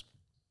crimes,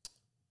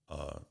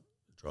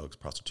 drugs,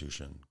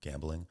 prostitution,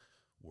 gambling,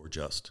 were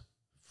just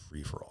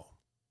free for all,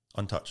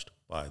 untouched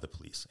by the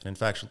police. And in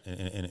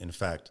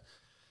fact,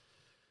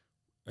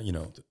 you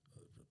know,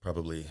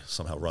 probably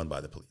somehow run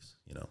by the police,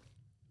 you know.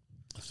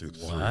 Through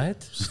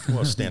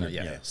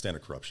standard,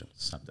 standard corruption.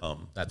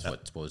 Something. That's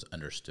what was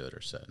understood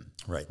or said.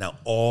 Right. Now,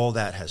 all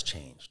that has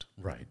changed.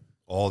 Right.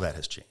 All that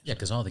has changed. Yeah,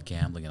 because all the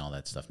gambling and all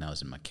that stuff now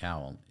is in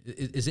Macau.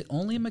 Is it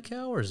only in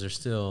Macau, or is there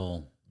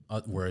still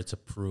where it's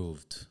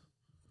approved?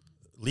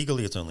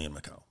 Legally, it's only in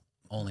Macau.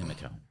 Only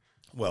Macau.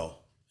 Well,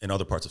 in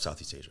other parts of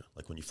Southeast Asia,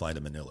 like when you fly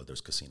into Manila,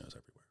 there's casinos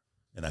everywhere,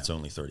 and that's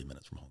only 30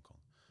 minutes from Hong Kong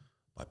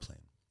by plane.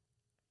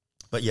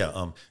 But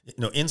yeah,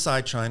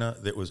 inside China,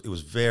 it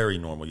was very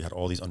normal. You had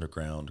all these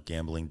underground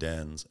gambling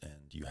dens,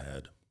 and you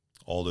had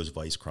all those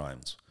vice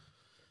crimes.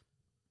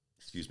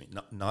 Excuse me,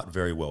 not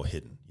very well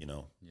hidden.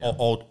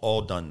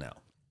 All done now.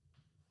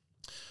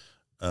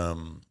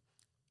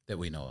 That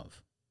we know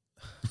of.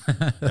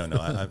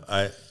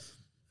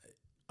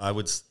 I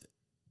would.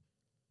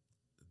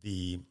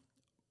 The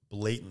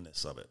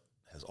blatantness of it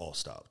has all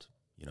stopped.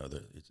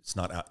 It's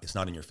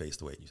not in your face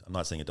the way it used. I'm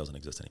not saying it doesn't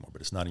exist anymore,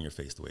 but it's not in your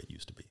face the way it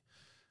used to be.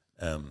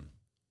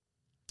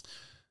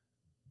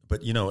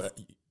 But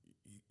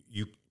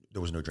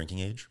there was no drinking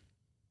age.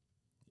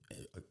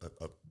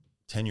 A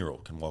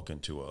 10-year-old can walk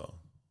into a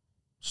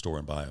store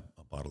and buy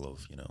a bottle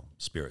of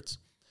spirits,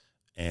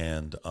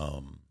 and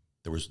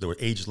there were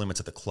age limits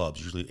at the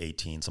clubs. Usually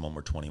 18. Some of them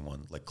were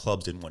 21. Like,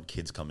 clubs didn't want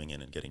kids coming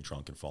in and getting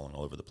drunk and falling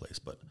all over the place,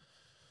 but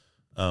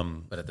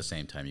at the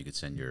same time, you could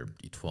send your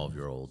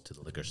 12-year-old to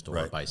the liquor store,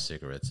 right, buy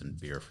cigarettes and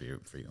beer for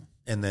you.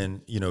 And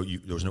then,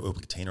 there was no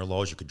open container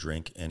laws. You could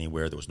drink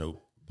anywhere. There was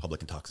no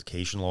public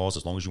intoxication laws.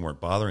 As long as you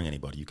weren't bothering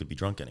anybody, you could be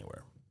drunk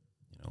anywhere.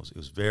 It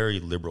was very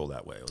liberal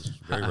that way. It was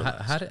very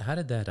relaxed. How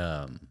did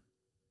that,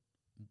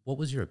 what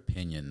was your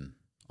opinion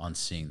on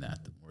seeing that?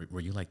 Were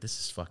you like, this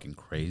is fucking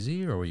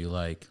crazy? Or were you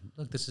like,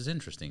 look, this is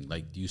interesting?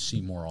 Like, do you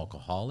see more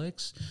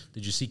alcoholics?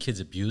 Did you see kids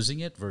abusing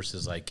it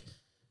versus like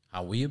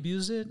how we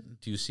abuse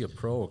it? Do you see a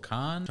pro or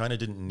con? China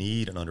didn't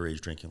need an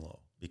underage drinking law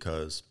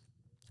because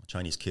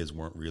Chinese kids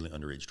weren't really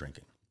underage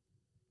drinking.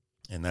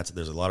 And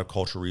there's a lot of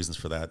cultural reasons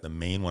for that. The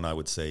main one I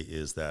would say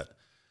is that,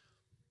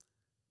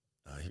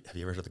 have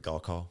you ever heard of the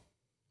Gaokao?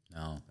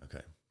 No.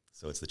 Okay.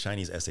 So it's the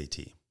Chinese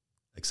SAT,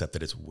 except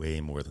that it's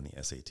way more than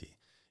the SAT.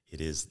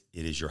 It is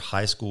your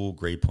high school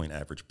grade point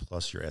average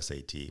plus your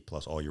SAT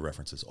plus all your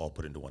references all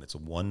put into one. It's a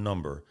one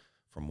number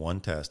from one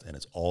test, and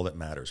it's all that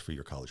matters for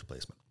your college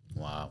placement.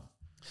 Wow.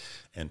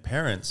 And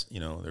parents,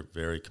 they're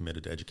very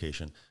committed to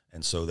education,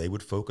 and so they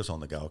would focus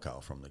on the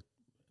Gaokao from the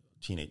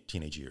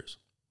teenage years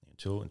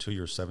until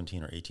you're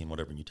 17 or 18,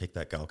 whatever, and you take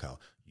that Gaokao,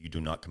 you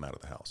do not come out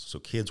of the house. So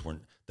kids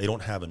they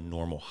don't have a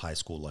normal high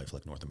school life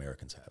like North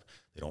Americans have.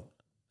 They don't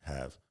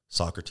have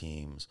soccer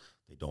teams.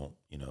 They don't,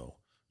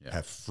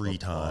 have free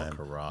time.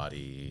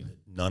 Karate.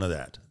 None of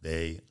that.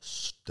 They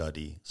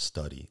study.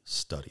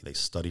 They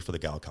study for the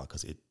Gaokao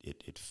because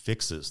it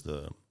fixes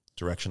the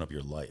direction of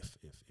your life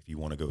if you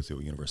want to go through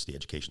a university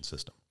education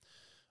system.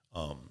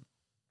 So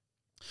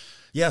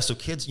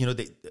kids,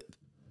 they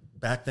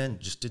back then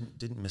just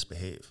didn't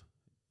misbehave.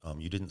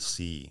 You didn't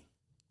see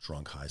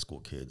drunk high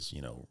school kids,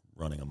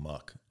 running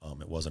amok.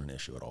 It wasn't an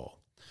issue at all.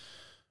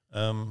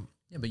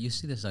 Yeah, but you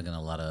see this like in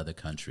a lot of other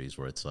countries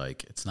where it's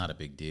like it's not a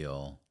big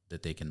deal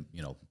that they can,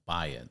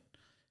 buy it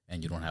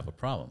and you don't have a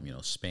problem.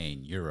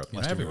 Spain, Europe,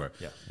 everywhere.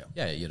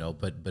 Yeah.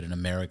 But in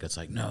America it's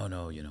like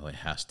no, it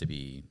has to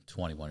be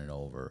 21 and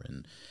over,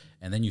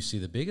 and then you see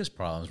the biggest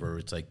problems where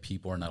it's like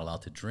people are not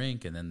allowed to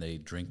drink, and then they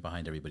drink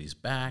behind everybody's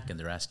back, and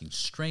they're asking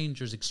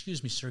strangers,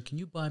 "Excuse me, sir, can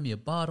you buy me a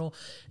bottle?"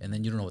 And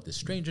then you don't know what the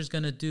stranger's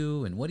gonna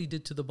do and what he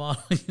did to the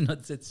bottle.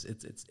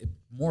 It's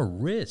more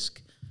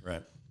risk.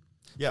 Right.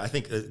 Yeah, I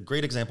think a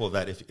great example of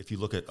that, if you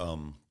look at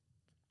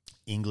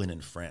England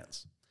and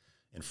France.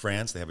 In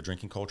France, they have a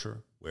drinking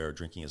culture where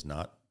drinking is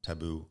not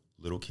taboo.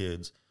 Little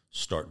kids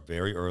start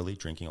very early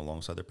drinking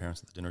alongside their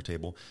parents at the dinner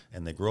table,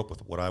 and they grow up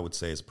with what I would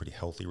say is a pretty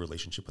healthy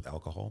relationship with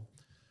alcohol.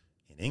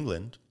 In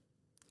England,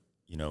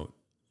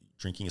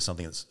 drinking is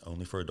something that's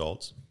only for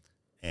adults,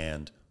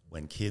 and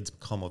when kids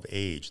come of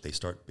age, they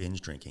start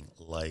binge drinking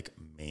like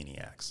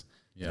maniacs.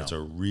 Yeah. And it's a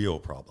real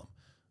problem.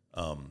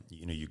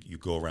 You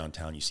go around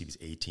town, you see these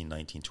 18,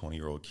 19,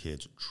 20-year-old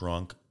kids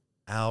drunk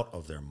out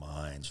of their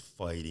minds,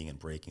 fighting and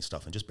breaking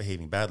stuff and just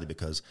behaving badly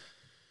because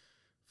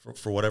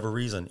for whatever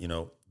reason,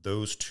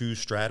 those two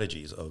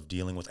strategies of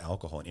dealing with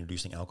alcohol and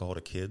introducing alcohol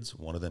to kids,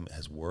 one of them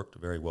has worked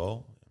very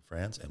well in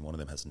France and one of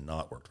them has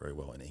not worked very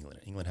well in England.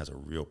 England has a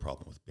real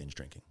problem with binge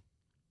drinking.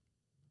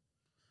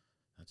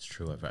 That's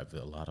true. I've had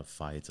a lot of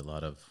fights, a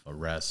lot of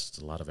arrests,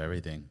 a lot of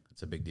everything.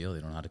 It's a big deal.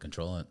 They don't know how to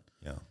control it.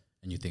 Yeah.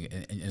 And you think,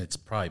 and it's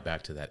probably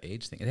back to that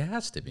age thing. It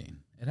has to be.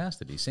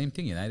 Same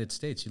thing, United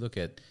States. You look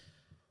at,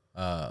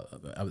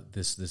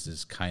 this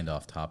is kind of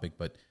off topic,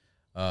 but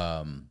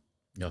I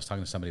was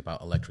talking to somebody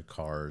about electric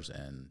cars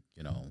and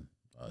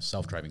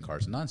self-driving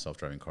cars and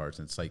non-self-driving cars,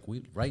 and it's like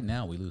right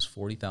now we lose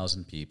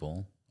 40,000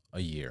 people a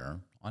year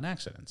on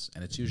accidents,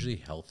 and it's usually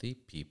healthy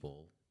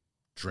people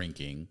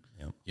drinking.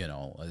 Yep.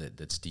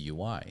 That's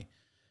DUI.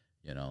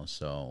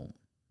 So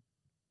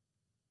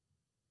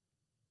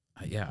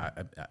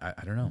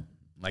I don't know.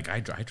 Like I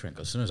drank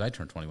as soon as I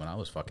turned 21, I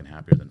was fucking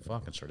happier than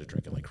fuck and started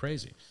drinking like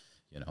crazy.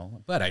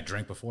 But I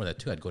drank before that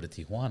too. I'd go to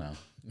Tijuana,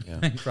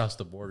 cross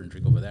the border and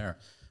drink over there.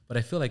 But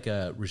I feel like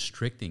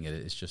restricting it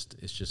is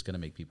just going to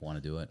make people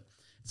want to do it.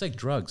 It's like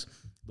drugs,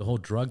 the whole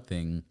drug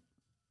thing,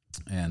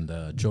 and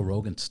Joe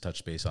Rogan's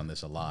touched base on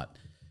this a lot.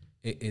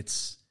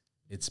 It's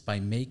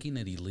by making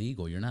it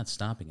illegal, you're not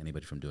stopping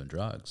anybody from doing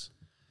drugs.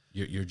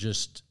 You're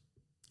just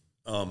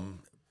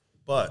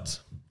But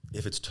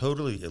if it's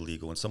totally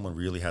illegal and someone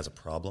really has a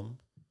problem,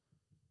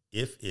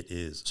 if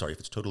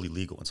it's totally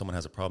legal and someone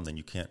has a problem, then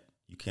you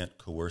can't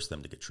coerce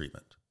them to get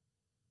treatment,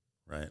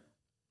 right?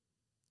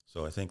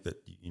 So I think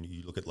that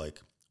you look at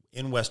like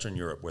in Western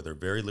Europe where they're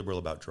very liberal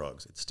about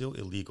drugs, it's still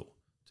illegal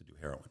to do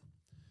heroin.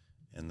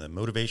 And the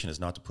motivation is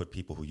not to put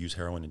people who use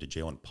heroin into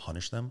jail and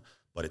punish them,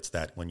 but it's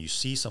that when you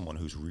see someone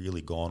who's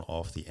really gone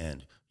off the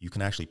end, you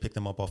can actually pick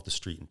them up off the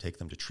street and take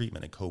them to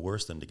treatment and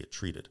coerce them to get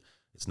treated.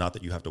 It's not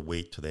that you have to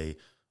wait till they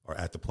are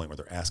at the point where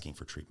they're asking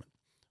for treatment.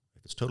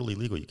 If it's totally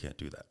legal, you can't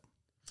do that.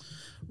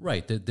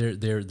 Right.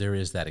 There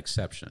is that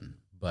exception.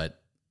 But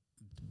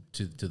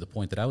to the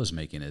point that I was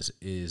making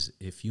is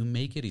if you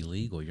make it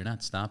illegal, you're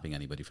not stopping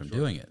anybody from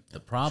doing it. The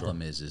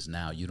problem is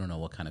now you don't know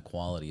what kind of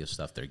quality of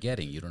stuff they're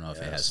getting. You don't know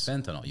if it has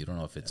fentanyl. You don't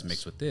know if it's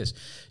mixed with this.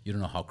 You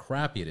don't know how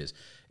crappy it is.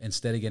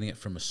 Instead of getting it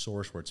from a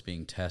source where it's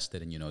being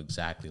tested and you know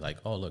exactly like,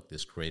 oh, look,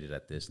 this graded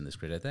at this and this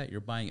graded at that, you're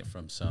buying it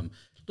from some,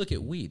 look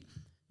at weed.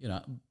 You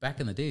know,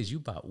 back in the days, you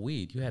bought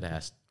weed. You had to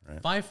ask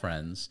 5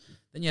 friends.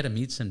 Then you had to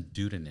meet some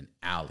dude in an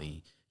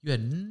alley. You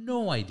had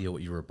no idea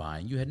what you were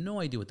buying. You had no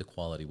idea what the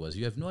quality was.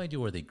 You have no idea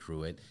where they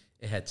grew it.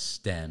 It had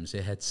stems.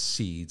 It had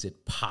seeds.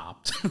 It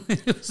popped.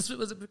 it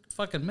was a big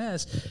fucking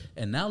mess.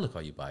 And now look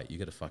how you buy it. You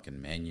get a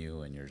fucking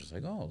menu, and you're just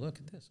like, oh, look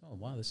at this. Oh,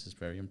 wow, this is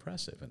very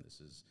impressive, and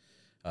this is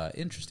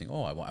interesting.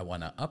 Oh, I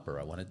want an upper.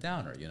 I want a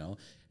downer, you know?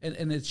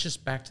 And it's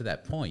just back to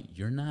that point.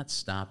 You're not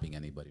stopping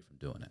anybody from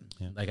doing it.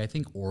 Yeah. Like, I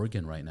think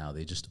Oregon right now,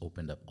 they just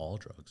opened up all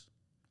drugs.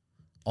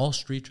 All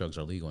street drugs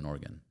are legal in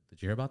Oregon.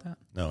 Did you hear about that?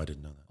 No, I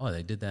didn't know that. Oh,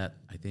 they did that,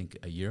 I think,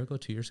 a year ago,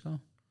 2 years ago.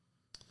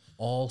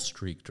 All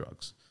street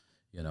drugs,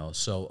 you know.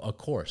 So, of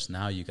course,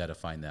 now you got to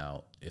find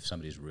out if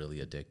somebody's really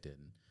addicted,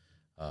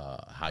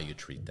 how you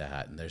treat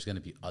that. And there's going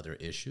to be other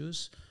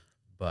issues.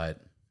 But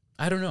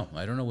I don't know.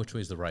 I don't know which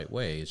way is the right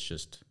way. It's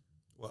just...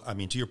 Well, I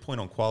mean, to your point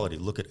on quality,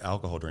 look at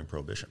alcohol during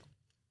Prohibition.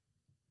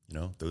 You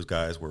know, those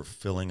guys were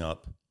filling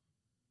up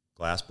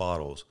glass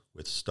bottles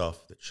with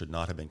stuff that should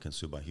not have been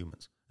consumed by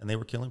humans. And they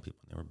were killing people.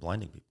 They were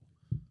blinding people.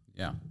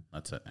 Yeah,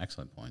 that's an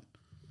excellent point.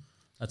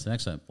 That's an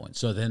excellent point.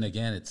 So then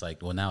again, it's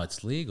like, well, now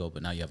it's legal,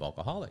 but now you have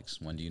alcoholics.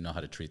 When do you know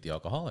how to treat the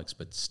alcoholics?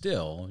 But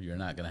still, you're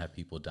not going to have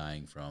people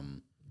dying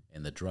from,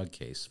 in the drug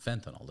case,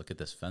 fentanyl. Look at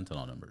this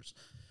fentanyl numbers,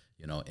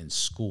 you know, in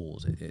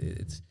schools.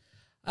 It's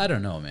I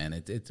don't know,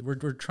 man.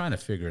 We're trying to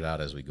figure it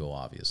out as we go,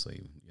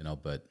 obviously, you know,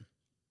 but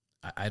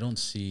I don't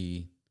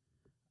see...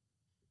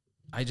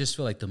 I just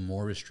feel like the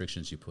more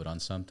restrictions you put on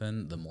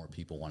something, the more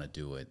people want to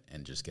do it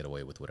and just get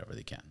away with whatever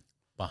they can.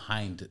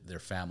 Behind their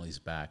family's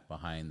back,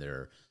 behind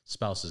their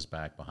spouse's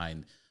back,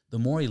 behind... The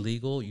more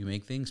illegal you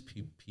make things,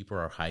 people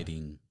are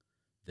hiding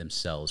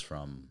themselves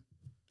from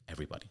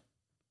everybody.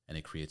 And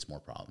it creates more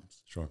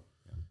problems. Sure.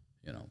 Yeah.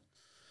 You know.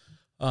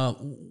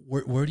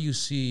 Where do you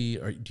see...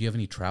 do you have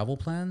any travel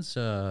plans?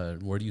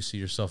 Where do you see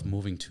yourself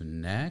moving to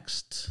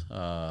next?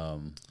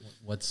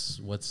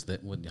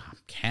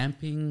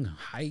 Camping,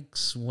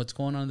 hikes? What's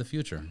going on in the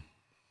future?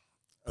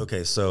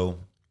 Okay, so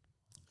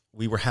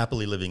we were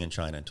happily living in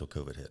China until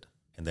COVID hit.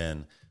 And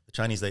then the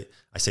Chinese, I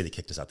say they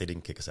kicked us out. They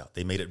didn't kick us out.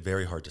 They made it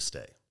very hard to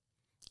stay.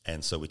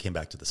 And so we came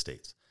back to the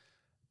States.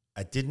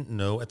 I didn't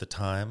know at the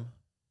time,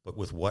 but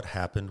with what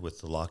happened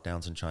with the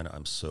lockdowns in China,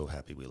 I'm so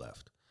happy we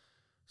left.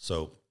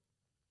 So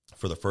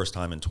for the first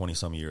time in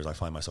 20-some years, I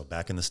find myself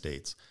back in the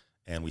States,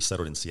 and we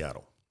settled in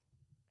Seattle,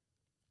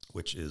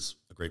 which is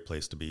a great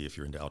place to be if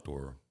you're into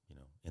outdoor, you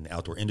know, in the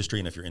outdoor industry,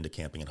 and if you're into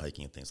camping and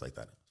hiking and things like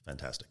that.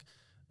 Fantastic.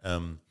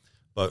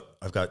 But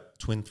I've got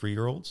twin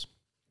 3-year-olds,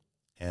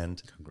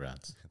 and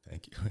congrats.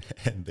 Thank you.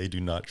 And they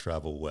do not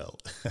travel well.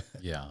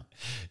 Yeah.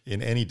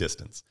 In any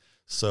distance.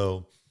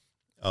 So,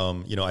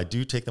 you know, I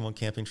do take them on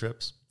camping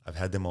trips. I've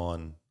had them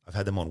on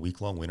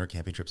week-long winter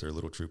camping trips. They're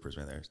little troopers,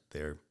 man.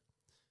 They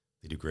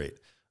do great.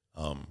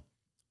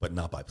 But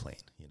not by plane.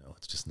 You know,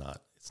 it's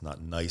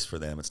not nice for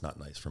them. It's not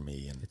nice for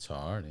me. And it's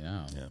hard.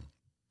 Yeah. Yeah.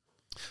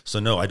 So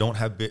no, I don't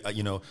have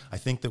you know, I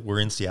think that we're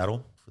in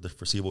Seattle for the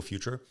foreseeable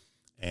future.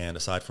 And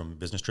aside from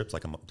business trips,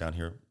 like I'm down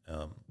here,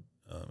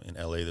 in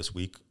LA this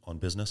week on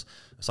business,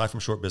 aside from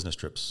short business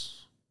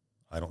trips,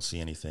 I don't see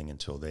anything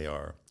until they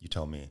are, you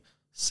tell me,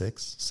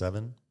 6,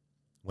 7?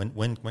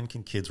 When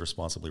can kids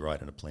responsibly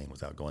ride in a plane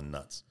without going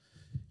nuts?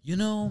 You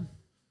know,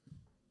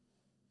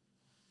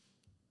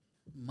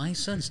 my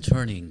son's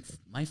turning,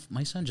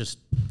 my son just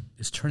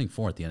is turning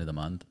 4 at the end of the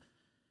month.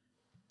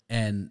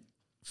 And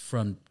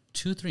from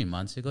 2-3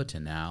 months ago to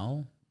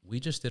now, we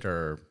just did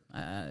our,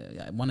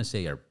 I want to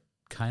say our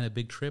kind of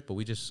big trip, but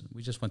we just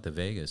went to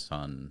Vegas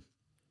on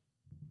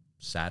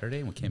Saturday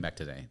and we came back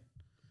today.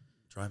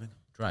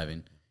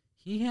 Driving.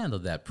 He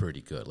handled that pretty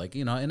good. Like,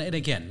 you know, and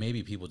again,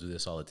 maybe people do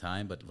this all the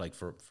time, but like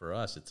for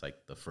us, it's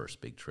like the first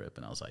big trip.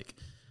 And I was like,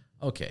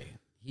 okay,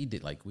 he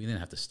did, like, we didn't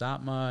have to stop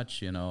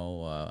much, you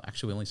know.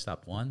 Actually, we only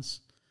stopped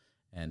once,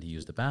 and he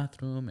used the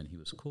bathroom, and he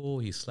was cool.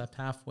 He slept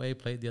halfway,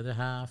 played the other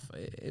half.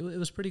 It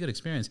was a pretty good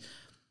experience.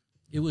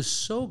 It was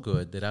so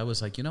good that I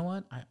was like, you know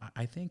what?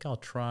 I think I'll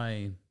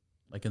try,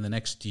 like, in the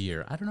next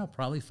year, I don't know,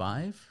 probably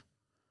 5.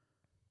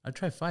 I'd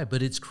try 5,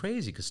 but it's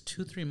crazy because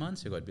 2-3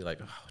 months ago I'd be like,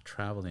 oh,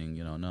 traveling,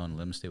 no,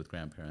 let me stay with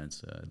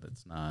grandparents.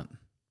 That's not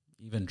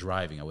even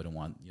driving. I wouldn't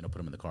want put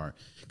them in the car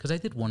because I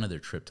did one other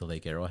trip to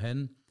Lake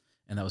Arrowhead,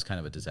 and that was kind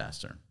of a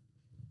disaster.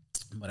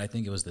 But I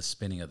think it was the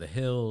spinning of the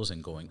hills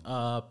and going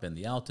up and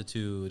the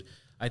altitude.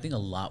 I think a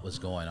lot was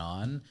going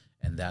on,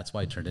 and that's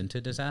why it turned into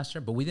a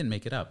disaster. But we didn't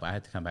make it up. I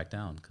had to come back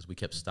down because we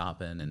kept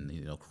stopping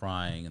and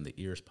crying and the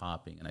ears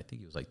popping. And I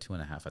think it was like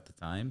 2.5 at the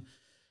time.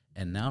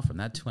 And now from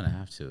that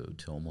 2.5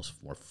 to almost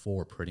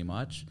 4 pretty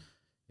much,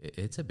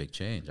 it's a big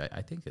change.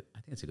 I think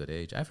it's a good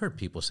age. I've heard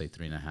people say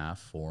 3.5,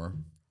 4.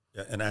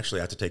 Yeah, and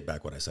actually, I have to take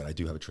back what I said. I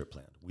do have a trip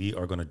planned. We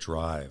are going to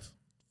drive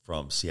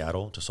from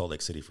Seattle to Salt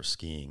Lake City for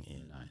skiing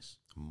in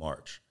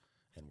March.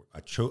 And I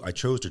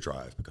chose to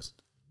drive because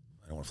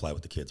I don't want to fly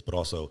with the kids, but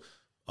also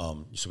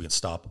so we can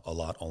stop a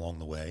lot along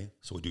the way.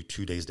 So we do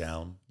 2 days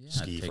down,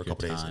 ski for a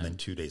couple days, and then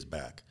 2 days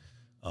back.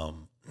 I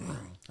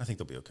think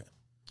they'll be okay.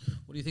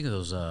 What do you think of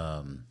those,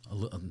 a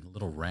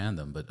little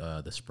random, but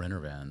the Sprinter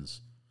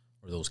vans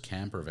or those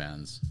camper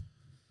vans?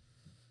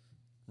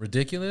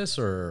 Ridiculous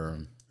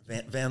or?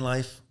 Van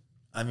life?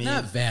 I mean.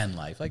 Not van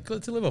life. Like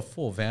to live a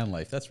full van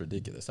life, that's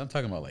ridiculous. I'm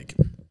talking about like,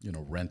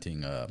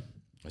 renting a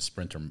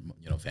Sprinter,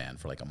 van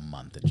for like a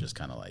month and just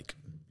kind of like,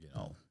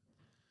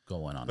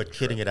 going on. But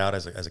kitting it out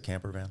as a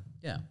camper van?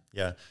 Yeah.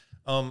 Yeah.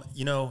 I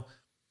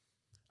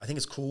think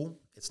it's cool.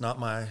 It's not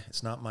my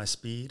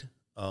speed.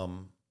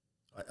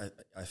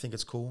 I think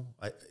it's cool.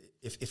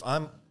 If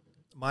I'm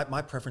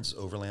my preference is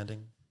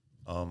overlanding.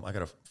 I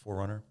got a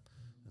 4Runner,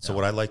 so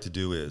what I like to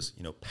do is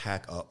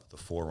pack up the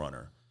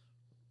 4Runner,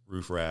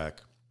 roof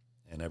rack,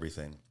 and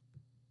everything,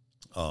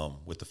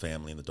 with the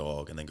family and the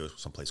dog, and then go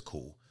someplace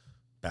cool,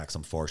 back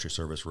some Forestry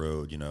Service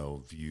road.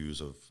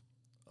 Views of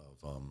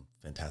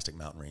fantastic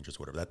mountain ranges,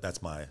 whatever.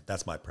 That's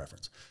my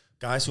preference.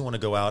 Guys who want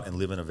to go out and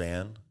live in a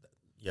van,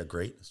 yeah,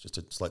 great. It's just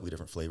a slightly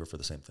different flavor for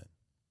the same thing.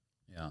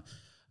 Yeah.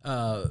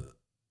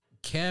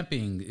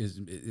 Camping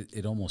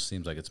it almost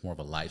seems like it's more of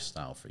a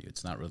lifestyle for you.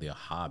 It's not really a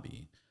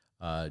hobby.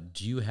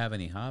 Do you have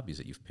any hobbies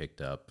that you've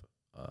picked up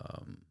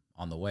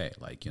on the way?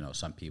 Like,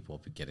 some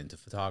people get into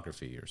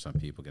photography, or some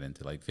people get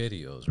into like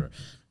videos, or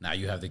now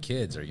you have the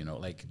kids, or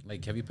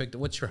like have you picked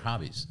up, what's your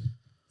hobbies?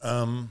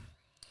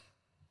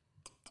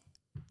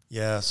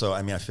 Yeah, so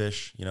I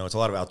fish. It's a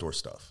lot of outdoor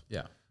stuff.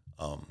 Yeah.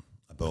 I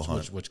bow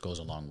hunt, which goes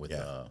along with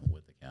the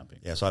camping.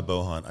 Yeah, so I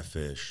bow hunt, I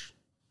fish,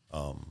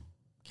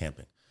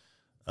 camping.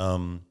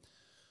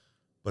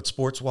 But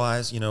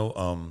sports-wise,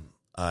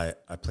 I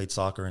played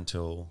soccer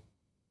until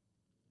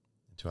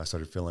I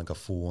started feeling like a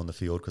fool on the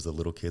field because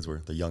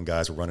the young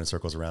guys were running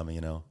circles around me,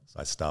 So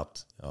I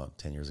stopped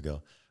 10 years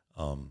ago.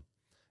 And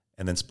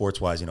then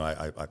sports-wise,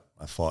 I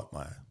fought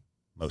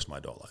most of my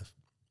adult life.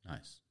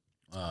 Nice.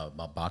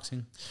 About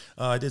boxing?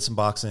 I did some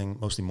boxing,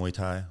 mostly Muay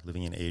Thai,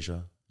 living in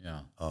Asia. Yeah.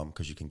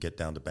 Because you can get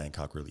down to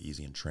Bangkok really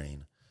easy and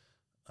train.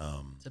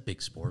 It's a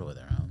big sport over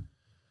there, huh?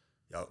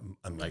 Yeah,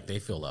 like they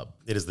fill up.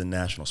 It is the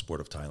national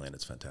sport of Thailand.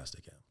 It's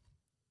fantastic. Yeah.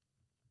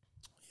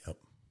 Yep.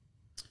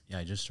 Yeah,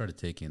 I just started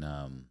taking,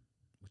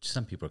 which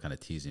some people are kind of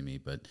teasing me,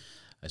 but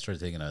I started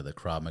taking the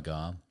Krav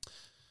Maga.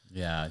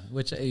 Yeah,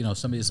 which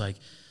somebody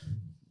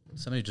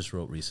just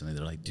wrote recently.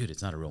 They're like, dude,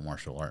 it's not a real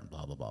martial art.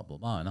 Blah blah blah blah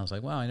blah. And I was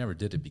like, wow, I never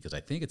did it because I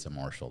think it's a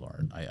martial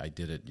art. I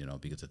did it,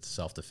 because it's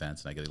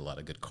self-defense and I get a lot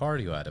of good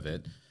cardio out of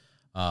it.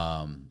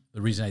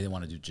 The reason I didn't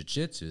want to do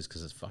jiu-jitsu is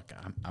because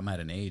I'm at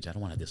an age I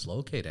don't want to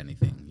dislocate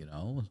anything,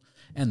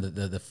 and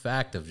the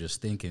fact of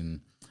just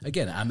thinking,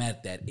 again, I'm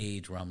at that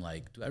age where I'm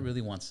like, do I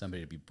really want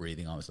somebody to be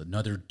breathing on me? So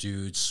another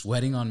dude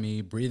sweating on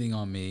me, breathing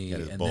on me,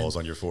 and his balls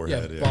on your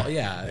forehead,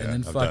 and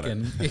then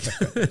fucking,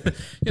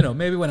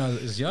 maybe when I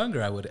was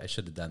younger I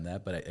should have done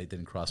that, but it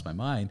didn't cross my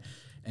mind.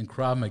 And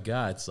Krav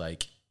Maga, it's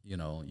like,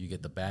 you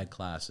get the bad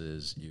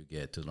classes, you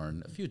get to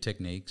learn a few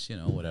techniques,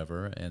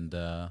 whatever, and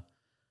I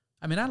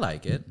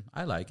like it.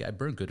 I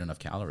burn good enough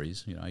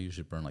calories. I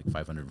usually burn like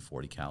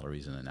 540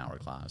 calories in an hour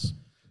class.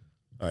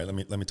 All right,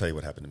 let me tell you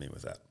what happened to me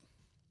with that.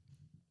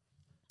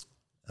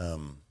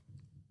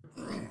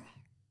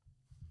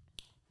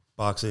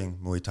 Boxing,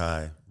 Muay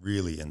Thai,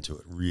 really into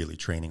it, really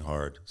training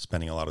hard,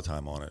 spending a lot of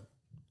time on it,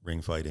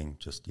 ring fighting,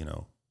 just,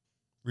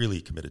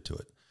 really committed to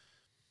it.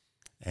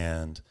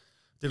 And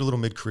did a little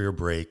mid-career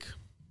break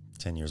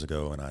 10 years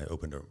ago, and I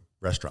opened a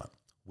restaurant,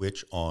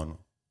 which in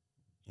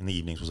the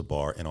evenings was a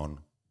bar, and on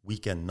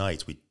weekend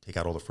nights, we take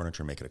out all the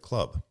furniture and make it a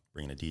club,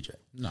 bring in a DJ.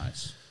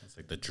 Nice. That's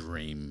like the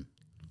dream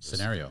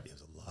scenario. It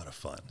was a lot of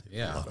fun.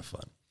 Yeah. A lot of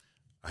fun.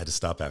 I had to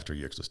stop after a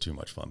year because it was too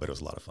much fun, but it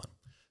was a lot of fun.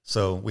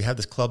 So we had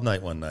this club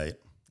night one night,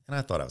 and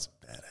I thought I was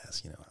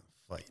badass. I'm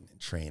fighting and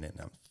training, and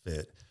I'm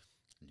fit.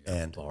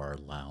 And bar,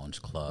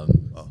 lounge, club.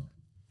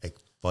 A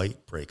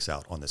fight breaks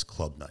out on this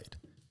club night,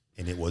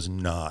 and it was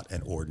not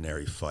an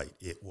ordinary fight.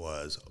 It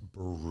was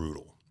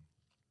brutal.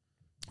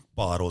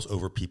 Bottles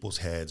over people's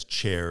heads,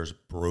 chairs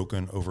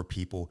broken over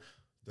people.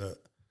 Not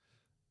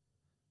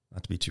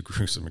to be too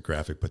gruesome and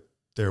graphic, but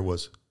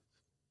the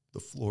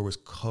floor was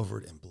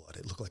covered in blood.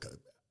 It looked like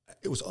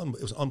it was an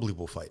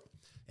unbelievable fight.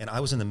 And I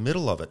was in the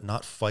middle of it,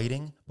 not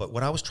fighting. But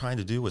what I was trying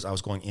to do was I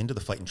was going into the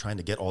fight and trying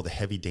to get all the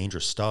heavy,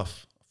 dangerous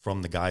stuff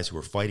from the guys who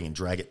were fighting and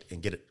drag it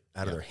and get it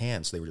out of their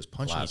hands. So they were just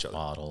punching Glass each other.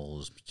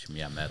 bottles,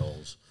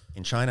 metals.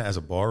 In China, as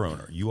a bar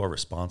owner, you are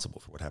responsible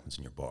for what happens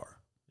in your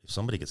bar. If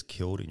somebody gets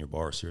killed in your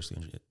bar, seriously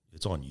injured,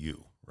 it's on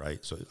you,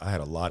 right? So I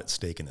had a lot at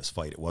stake in this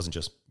fight. It wasn't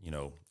just,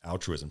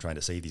 altruism, trying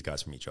to save these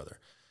guys from each other.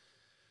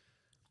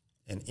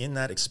 And in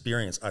that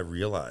experience, I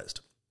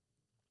realized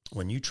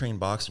when you train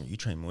boxing, you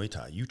train Muay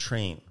Thai, you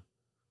train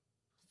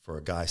for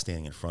a guy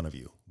standing in front of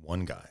you,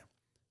 one guy,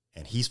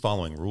 and he's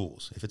following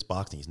rules. If it's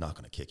boxing, he's not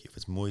going to kick you. If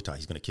it's Muay Thai,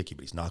 he's going to kick you,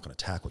 but he's not going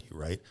to tackle you,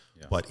 right?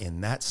 Yeah. But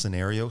in that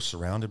scenario,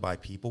 surrounded by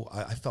people,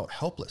 I felt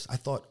helpless. I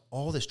thought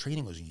all this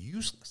training was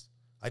useless.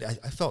 I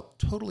felt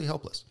totally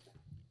helpless.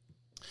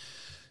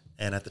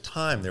 And at the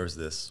time, there was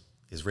this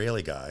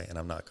Israeli guy, and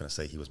I'm not going to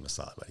say he was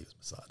Mossad, but he was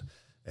Mossad.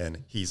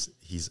 And he's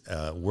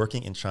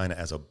working in China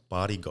as a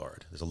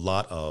bodyguard. There's a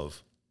lot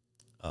of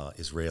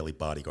Israeli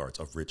bodyguards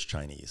of rich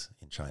Chinese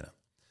in China.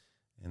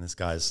 And this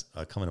guy's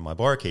coming to my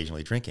bar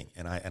occasionally drinking.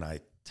 And I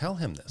tell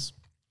him this.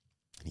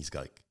 And he's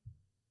like,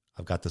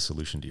 I've got the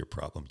solution to your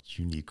problem.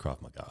 You need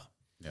Krav Maga.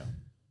 Yeah.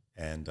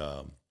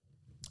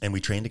 And we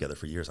trained together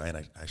for years. I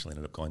actually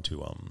ended up going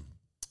to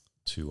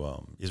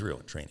Israel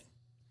and training.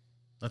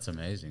 That's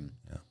amazing.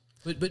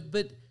 Yeah.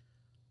 But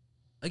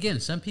again,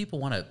 some people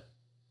want to,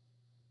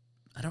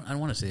 I don't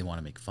want to say they want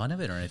to make fun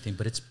of it or anything,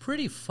 but it's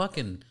pretty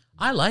fucking,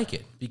 I like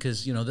it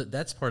because,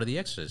 that's part of the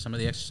exercise. Some of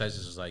the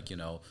exercises is like,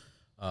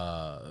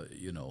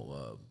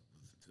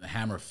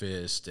 hammer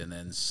fist and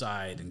then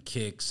side and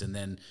kicks. And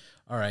then,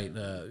 all right,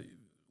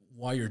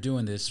 while you're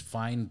doing this,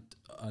 find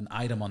an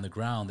item on the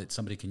ground that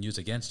somebody can use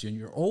against you. And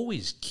you're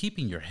always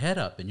keeping your head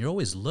up and you're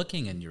always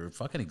looking and you're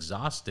fucking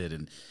exhausted.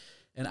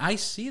 And I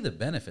see the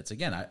benefits.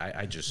 Again,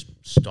 I just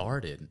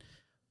started,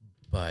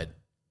 but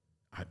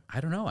I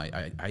don't know.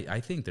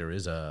 I think there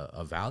is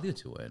a value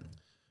to it.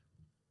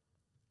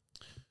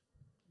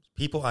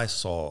 People I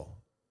saw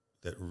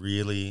that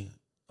really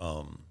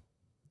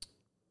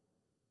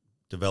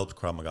developed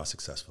Krav Maga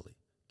successfully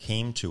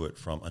came to it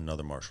from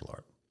another martial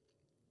art.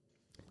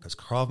 Because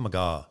Krav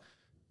Maga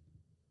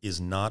is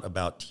not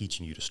about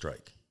teaching you to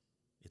strike.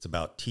 It's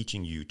about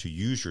teaching you to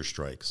use your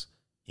strikes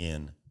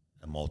in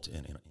a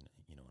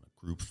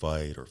group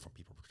fight or from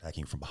people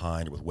attacking you from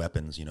behind or with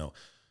weapons,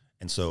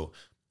 And so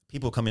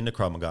people come into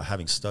Krav Maga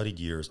having studied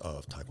years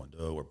of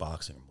Taekwondo or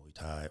boxing or Muay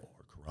Thai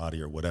or karate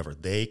or whatever.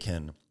 They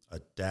can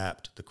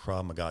adapt the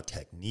Krav Maga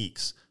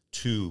techniques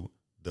to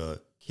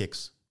the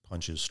kicks,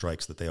 punches,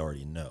 strikes that they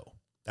already know.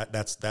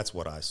 That's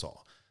what I saw.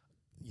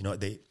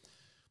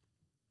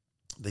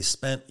 They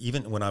spent,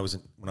 even when I was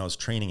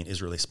training in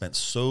Israel, they spent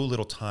so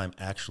little time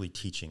actually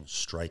teaching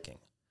striking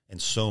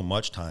and so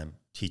much time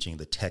teaching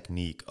the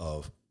technique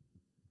of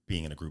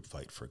being in a group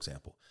fight, for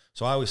example.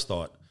 So I always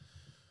thought,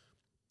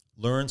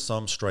 learn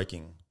some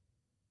striking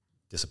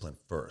discipline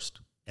first,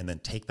 and then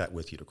take that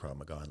with you to Krav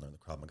Maga and learn the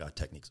Krav Maga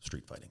techniques of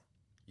street fighting.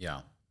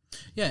 Yeah.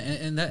 Yeah,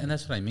 and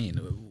that's what I mean.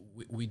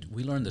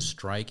 We learn the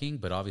striking,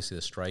 but obviously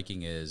the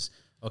striking is,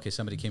 okay,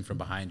 somebody came from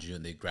behind you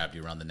and they grabbed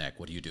you around the neck.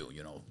 What do?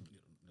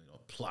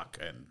 Pluck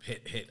and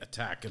hit,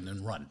 attack, and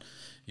then run.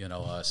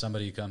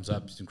 Somebody comes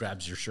up and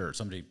grabs your shirt.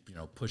 Somebody,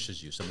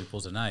 pushes you. Somebody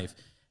pulls a knife.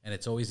 And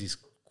it's always these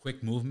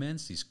quick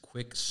movements, these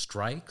quick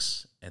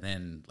strikes, and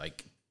then,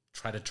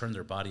 try to turn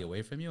their body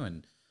away from you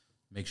and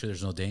make sure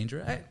there's no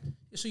danger.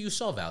 So you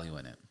saw value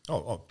in it.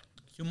 Oh.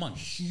 Humongous.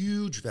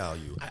 Huge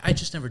value. I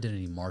just never did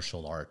any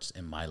martial arts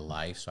in my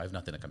life, so I have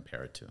nothing to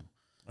compare it to. All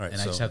right,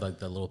 and I just have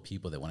the little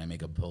people that when I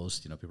make a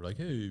post, people are like,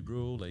 "Hey,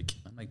 bro,"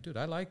 I'm like, "Dude,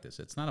 I like this."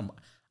 It's not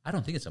I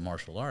don't think it's a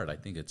martial art. I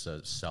think it's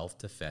a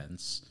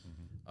self-defense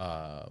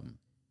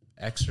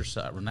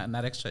exercise. Well,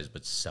 not exercise,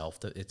 but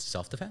it's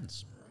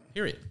self-defense.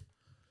 Period.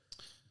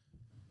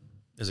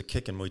 There's a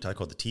kick in Muay Thai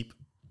called the teep.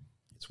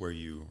 It's where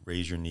you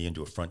raise your knee and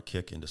do a front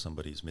kick into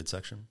somebody's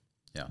midsection.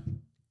 Yeah.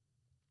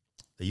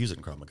 They use it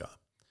in Krav Maga.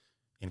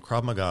 In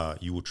Krav Maga,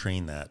 you will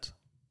train that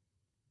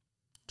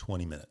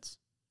 20 minutes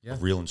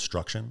of real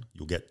instruction.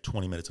 You'll get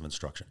 20 minutes of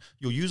instruction.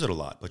 You'll use it a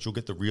lot, but you'll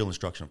get the real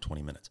instruction of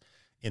 20 minutes.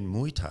 In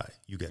Muay Thai,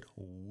 you get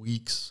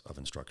weeks of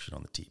instruction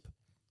on the teep,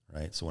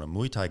 right? So when a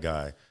Muay Thai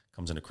guy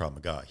comes into Krav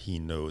Maga, he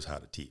knows how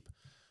to teep.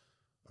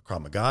 A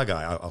Krav Maga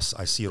guy,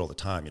 I see it all the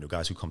time,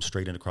 guys who come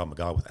straight into Krav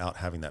Maga without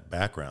having that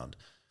background,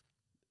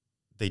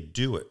 they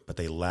do it, but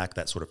they lack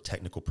that sort of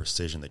technical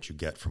precision that you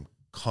get from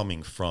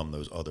coming from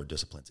those other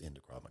disciplines into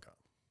Krav Maga.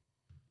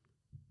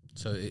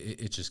 So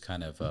it's just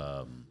kind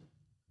of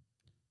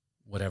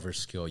whatever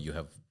skill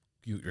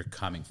you're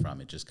coming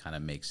from, it just kind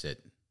of makes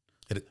it.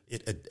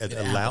 It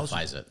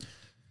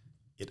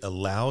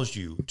allows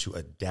you to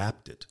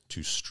adapt it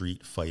to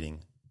street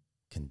fighting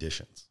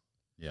conditions.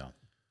 Yeah.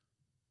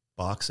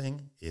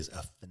 Boxing is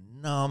a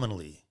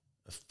phenomenally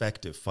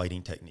effective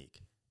fighting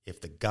technique.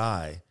 If the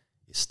guy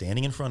is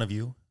standing in front of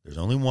you, there's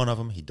only one of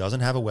them, he doesn't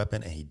have a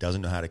weapon, and he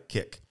doesn't know how to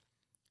kick.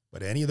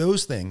 But any of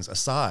those things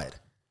aside,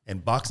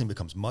 and boxing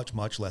becomes much,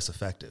 much less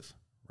effective,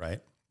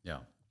 right? Yeah.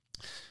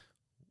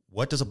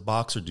 What does a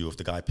boxer do if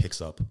the guy picks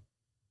up,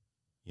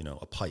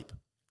 a pipe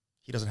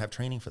He doesn't have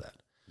training for that.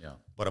 Yeah.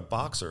 But a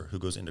boxer who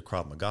goes into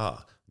Krav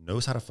Maga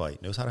knows how to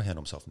fight, knows how to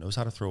handle himself, knows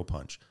how to throw a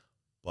punch,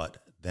 but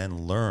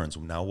then learns,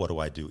 now what do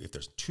I do? If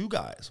there's two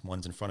guys,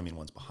 one's in front of me and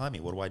one's behind me,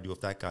 what do I do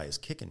if that guy is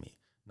kicking me,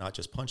 not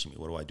just punching me?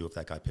 What do I do if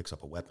that guy picks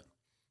up a weapon?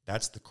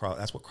 That's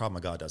what Krav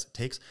Maga does. It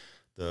takes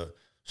the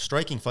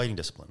striking fighting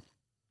discipline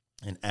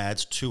and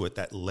adds to it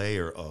that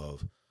layer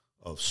of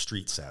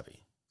street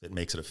savvy that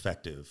makes it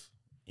effective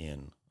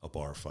in a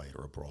bar fight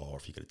or a brawl, or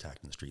if you get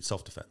attacked in the street,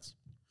 self-defense.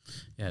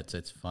 Yeah,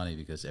 it's funny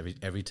because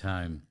every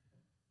time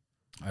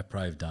I've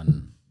probably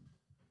done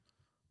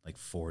like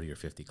 40 or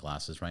 50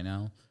 classes right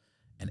now,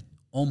 and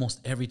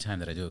almost every time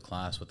that I do a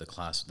class with the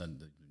class, then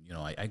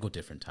I go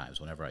different times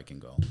whenever I can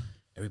go.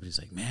 Everybody's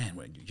like, "Man,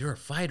 you're a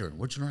fighter.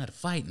 Where'd you learn how to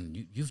fight?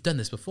 And you've done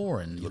this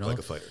before." And you look like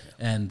a fighter.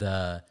 Yeah. And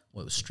it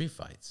was street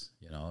fights,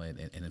 and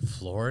in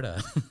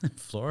Florida,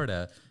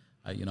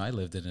 I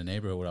lived in a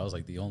neighborhood where I was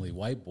like the only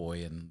white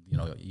boy, and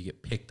you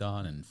get picked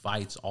on and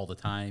fights all the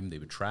time. They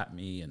would trap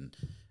me, and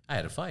I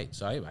had to fight.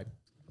 So I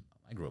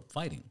grew up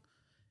fighting.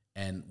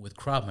 And with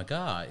Krav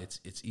Maga,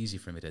 it's easy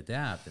for me to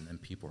adapt. And then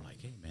people are like,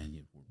 "Hey,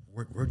 man,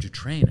 where'd you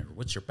train? Or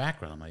what's your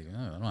background?" I'm like,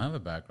 "Oh, I don't have a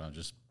background,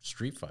 just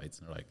street fights."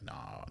 And they're like, "No."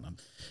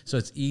 So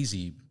it's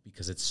easy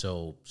because it's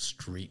so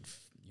street,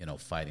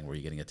 fighting where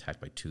you're getting attacked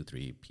by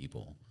 2-3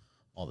 people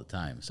all the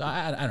time. So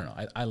I don't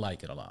know. I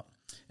like it a lot.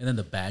 And then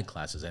the bad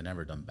classes, I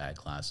never done bad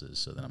classes.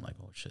 So then I'm like,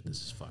 "Oh, shit,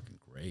 this is fucking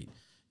great."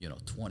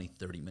 20,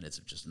 30 minutes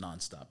of just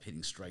nonstop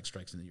hitting strikes,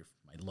 and then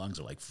my lungs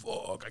are like,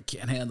 "Fuck, I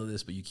can't handle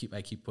this." But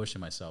I keep pushing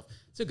myself.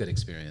 It's a good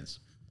experience.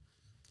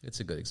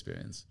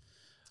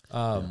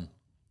 Are you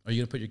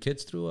going to put your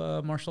kids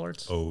through martial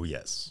arts? Oh,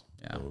 yes.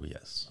 Yeah. Oh,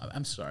 yes.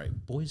 I'm sorry.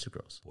 Boys or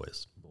girls?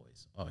 Boys.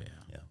 Oh,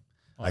 yeah. Yeah.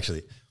 Oh.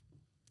 Actually,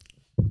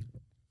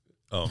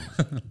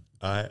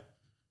 I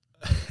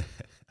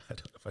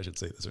don't know if I should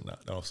say this or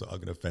not. Also, I'm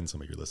going to offend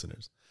some of your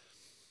listeners.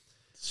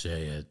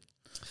 Say it.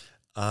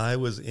 I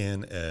was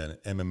in an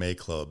MMA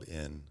club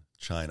in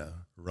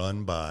China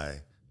run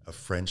by a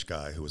French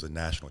guy who was a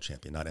national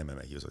champion, not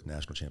MMA. He was a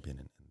national champion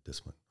in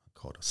discipline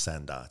called a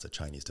Sanda. It's a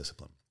Chinese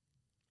discipline,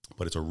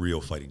 but it's a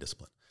real fighting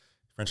discipline.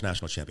 French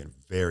national champion,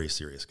 very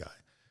serious guy.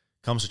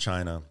 Comes to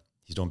China.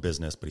 He's doing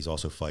business, but he's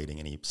also fighting,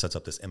 and he sets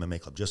up this MMA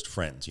club, just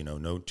friends,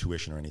 no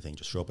tuition or anything.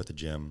 Just show up at the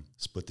gym,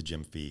 split the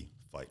gym fee,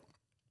 fight.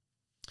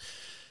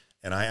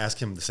 And I asked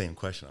him the same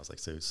question. I was like,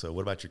 so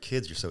what about your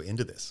kids? You're so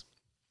into this.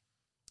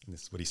 And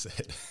this is what he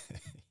said.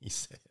 He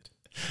said,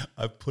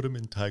 "I put them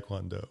in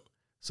Taekwondo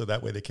so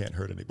that way they can't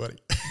hurt anybody."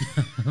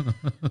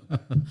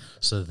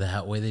 So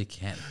that way they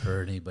can't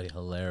hurt anybody.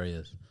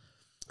 Hilarious.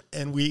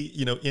 And we,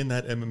 in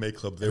that MMA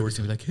club, they were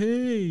like,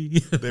 "Hey."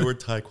 They were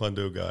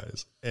Taekwondo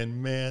guys.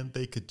 And man,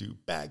 they could do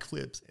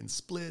backflips and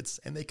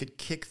splits, and they could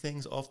kick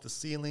things off the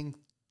ceiling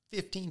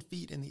 15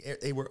 feet in the air.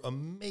 They were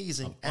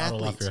amazing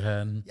athletes. Off your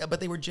head. Yeah,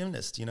 but they were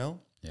gymnasts,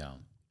 Yeah.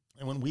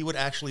 And when we would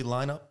actually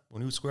line up,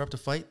 when we would square up to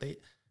fight,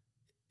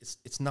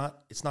 it's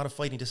not a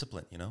fighting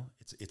discipline,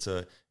 It's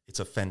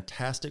a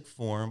fantastic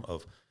form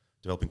of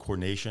developing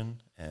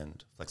coordination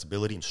and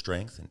flexibility and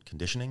strength and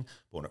conditioning.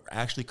 But when it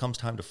actually comes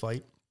time to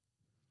fight,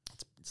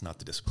 it's not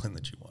the discipline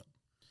that you want.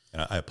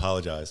 And I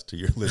apologize to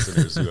your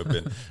listeners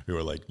who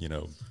are like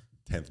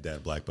 10th dan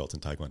black belts in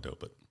Taekwondo,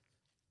 but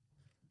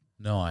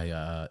no,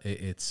 I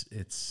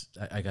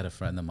got a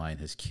friend of mine,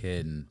 his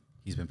kid, and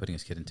he's been putting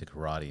his kid into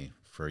karate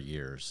for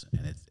years,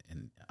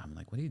 and I'm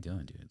like, "What are you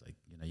doing, dude? Like,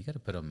 you got to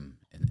put him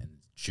in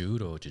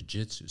judo,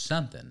 jiu-jitsu,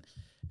 something."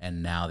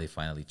 And now they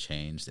finally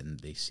changed, and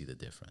they see the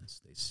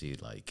difference. They see,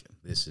 like,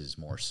 this is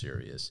more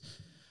serious.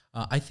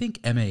 I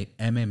think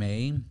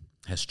MMA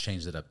has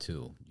changed it up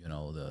too.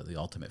 The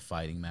ultimate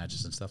fighting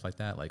matches and stuff like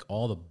that. Like,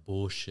 all the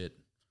bullshit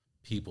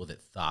people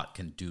that thought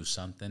can do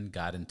something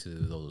got into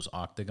those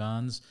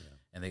octagons,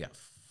 and they got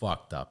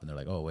fucked up. And they're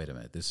like, "Oh, wait a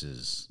minute, this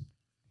is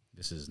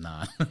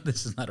not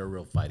this is not a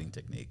real fighting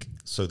technique."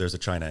 So there's a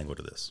China angle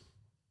to this.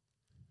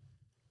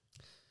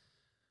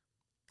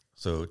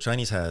 So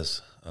Chinese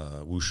has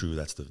wushu.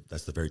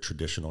 That's the very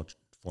traditional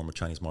form of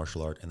Chinese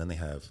martial art, and then they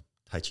have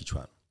Tai Chi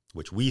Chuan,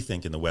 which we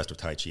think in the West of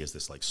Tai Chi is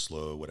this like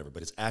slow whatever,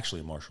 but it's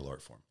actually a martial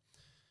art form,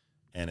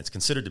 and it's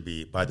considered to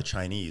be by the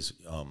Chinese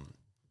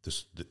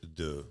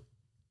the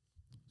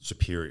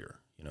superior,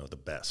 the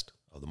best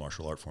of the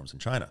martial art forms in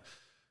China,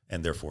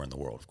 and therefore in the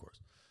world, of course.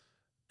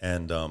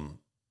 And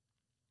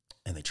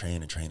they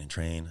train and train and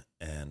train,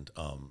 and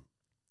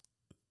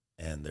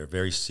they're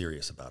very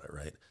serious about it,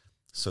 right?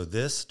 So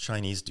this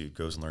Chinese dude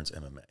goes and learns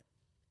MMA,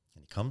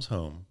 and he comes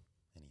home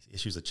and he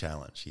issues a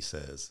challenge. He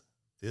says,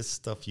 "This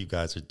stuff you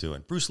guys are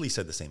doing." Bruce Lee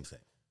said the same thing.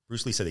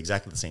 Bruce Lee said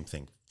exactly the same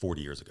thing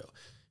 40 years ago.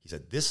 He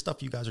said, "This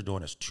stuff you guys are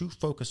doing is too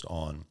focused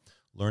on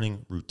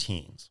learning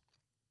routines,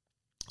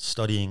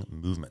 studying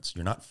movements.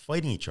 You're not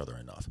fighting each other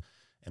enough.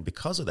 And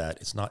because of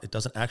that, it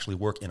doesn't actually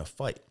work in a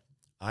fight.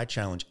 I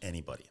challenge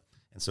anybody."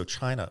 And so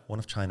China, one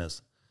of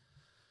China's,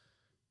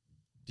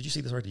 did you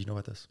see this already? Did you know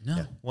about this? No.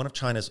 Yeah. One of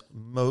China's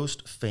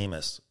most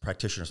famous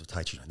practitioners of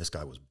Tai Chi Chuan. This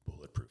guy was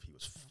bulletproof. He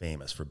was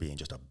famous for being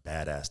just a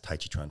badass Tai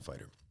Chi Chuan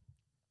fighter.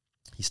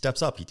 He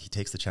steps up. He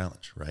takes the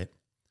challenge, right?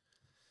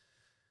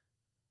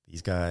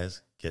 These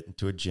guys get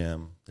into a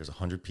gym. There's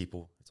 100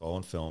 people. It's all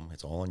on film.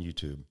 It's all on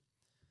YouTube.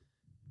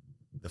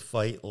 The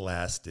fight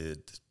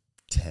lasted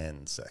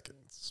 10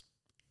 seconds.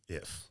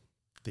 If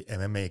the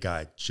MMA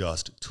guy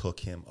just took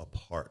him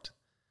apart.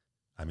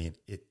 I mean,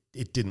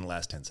 it didn't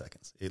last 10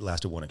 seconds. It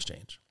lasted one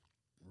exchange.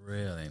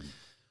 Really?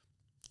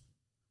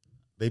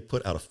 They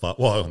put out a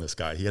firewall on this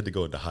guy. He had to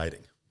go into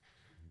hiding.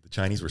 The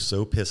Chinese were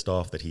so pissed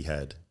off that he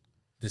had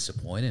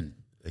disappointed,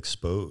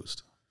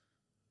 exposed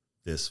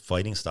this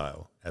fighting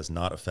style as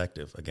not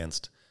effective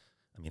against.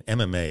 I mean,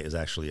 MMA is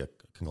actually a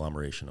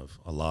conglomeration of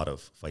a lot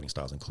of fighting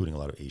styles, including a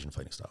lot of Asian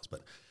fighting styles.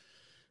 But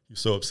he was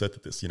so upset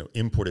that this,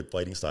 imported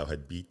fighting style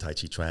had beat Tai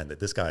Chi Chuan that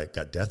this guy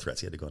got death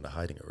threats. He had to go into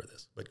hiding over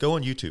this. But go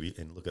on YouTube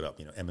and look it up.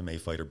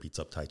 MMA fighter beats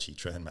up Tai Chi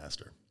Chuan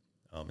master.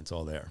 It's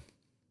all there.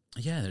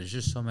 Yeah, there's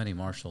just so many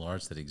martial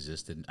arts that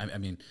existed. I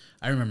mean,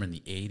 I remember in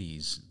the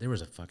 80s, there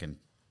was a fucking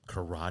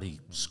karate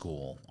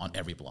school on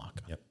every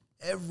block. Yep.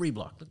 Every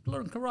block.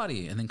 Learn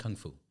karate and then kung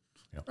fu.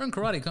 Yep. Learn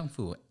karate, kung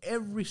fu,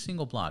 every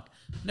single block.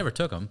 Never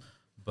took them,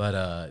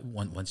 but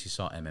once you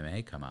saw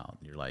MMA come out,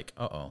 you're like,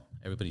 uh-oh,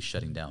 everybody's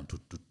shutting down.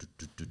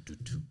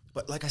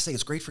 But like I say,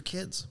 it's great for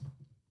kids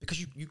because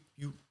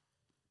you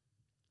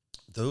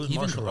those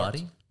even martial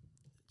karate?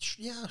 Arts.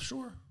 Yeah,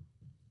 sure.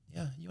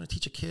 Yeah, you want to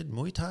teach a kid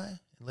Muay Thai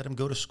and let him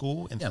go to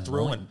school and throw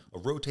throwing a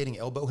rotating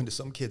elbow into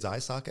some kid's eye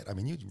socket? I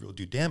mean, you really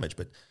do damage,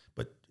 but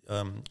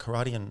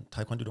karate and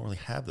taekwondo don't really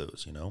have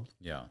those,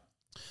 Yeah.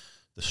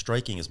 The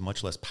striking is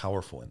much less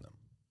powerful in them.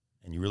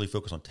 And you really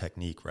focus on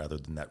technique rather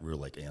than that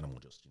real animal,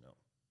 just,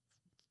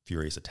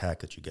 furious attack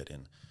that you get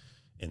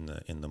in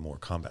the more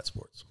combat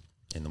sports,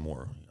 in the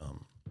more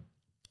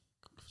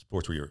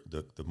sports where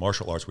the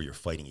martial arts where you're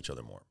fighting each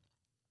other more.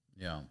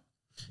 Yeah.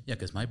 Yeah,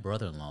 because my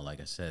brother-in-law, like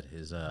I said,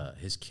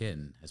 his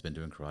kid has been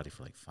doing karate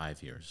for like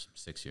 5 years,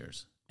 6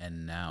 years.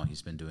 And now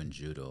he's been doing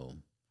judo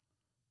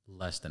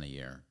less than a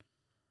year.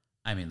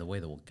 I mean, the way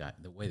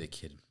the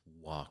kid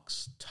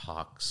walks,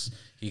 talks,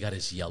 he got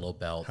his yellow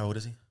belt. How old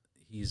is he?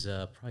 He's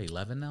probably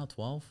 11 now,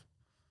 12?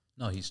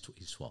 No, he's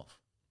 12.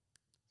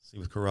 See,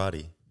 with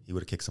karate, he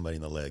would have kicked somebody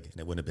in the leg, and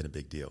it wouldn't have been a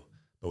big deal.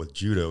 But with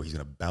judo, he's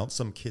going to bounce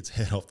some kid's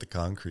head off the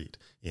concrete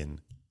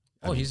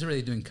He's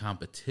already doing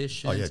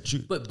competitions. Oh, yeah.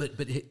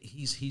 But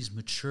he's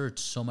matured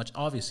so much.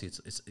 Obviously,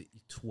 it's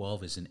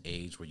 12 is an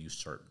age where you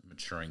start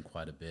maturing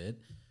quite a bit.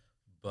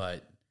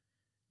 But,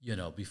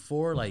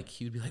 before,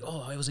 he would be like,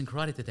 oh, I was in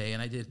karate today,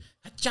 and I did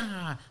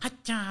ha-cha,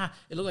 ha-cha.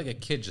 It looked like a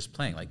kid just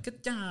playing, like,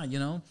 ha-cha,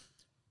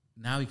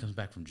 Now he comes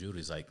back from judo.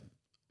 He's like,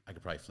 I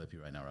could probably flip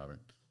you right now, Robert.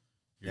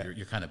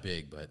 You're kind of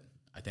big, but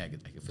I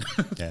think I could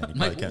flip. Yeah, I'm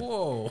like,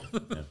 whoa.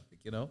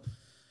 Yeah.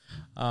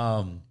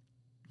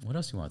 What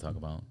else do you want to talk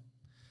about?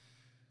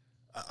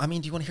 I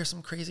mean, do you want to hear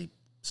some crazy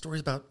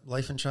stories about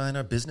life in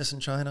China, business in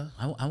China?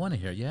 I want to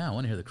hear, I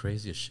want to hear the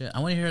craziest shit. I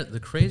want to hear the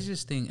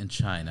craziest thing in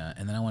China,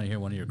 and then I want to hear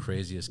one of your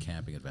craziest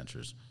camping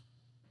adventures.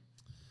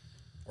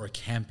 Or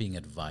camping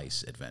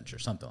advice adventure,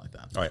 something like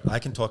that. All right, I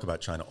can talk about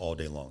China all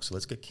day long, so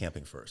let's get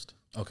camping first.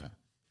 Okay.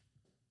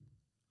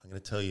 I'm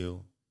going to tell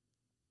you,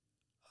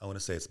 I want to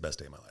say it's the best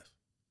day of my life,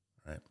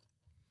 right?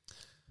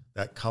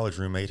 That college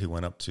roommate who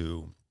went up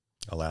to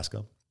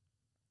Alaska,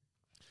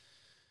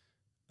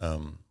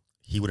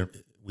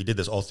 we did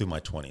this all through my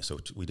 20s, so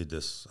we did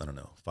this,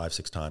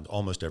 5-6 times,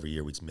 almost every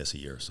year. We'd miss a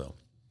year, so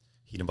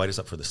he'd invite us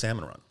up for the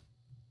salmon run,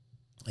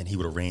 and he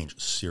would arrange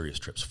serious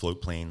trips,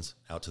 float planes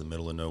out to the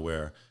middle of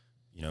nowhere.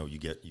 You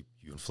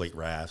inflate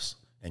rafts,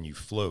 and you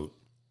float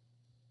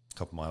a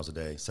couple miles a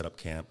day, set up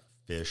camp,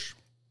 fish,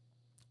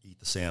 eat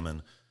the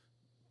salmon,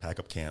 pack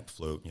up camp,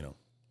 float,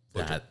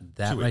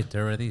 That right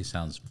there already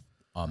sounds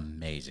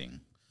amazing.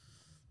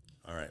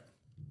 All right.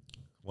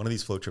 One of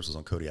these float trips was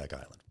on Kodiak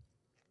Island.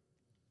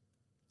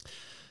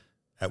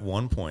 At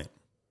one point,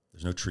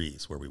 there's no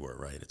trees where we were,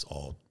 right? It's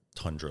all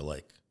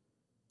tundra-like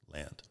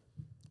land.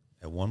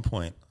 At one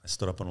point, I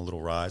stood up on a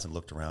little rise and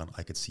looked around.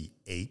 I could see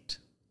 8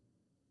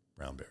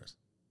 brown bears.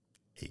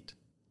 8.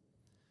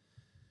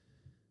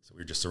 So we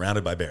were just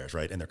surrounded by bears,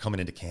 right? And they're coming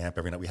into camp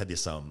every night. We had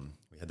this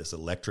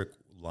electric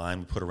line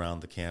we put around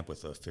the camp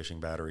with a fishing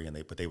battery,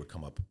 but they would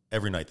come up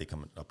every night. They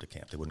come up to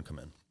camp. They wouldn't come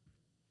in.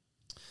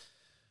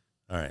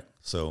 All right,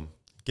 so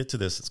get to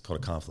this. It's called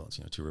a confluence.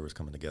 2 rivers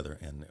coming together,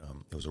 and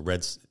it was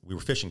we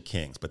were fishing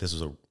kings, but this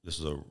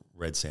was a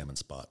red salmon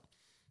spot,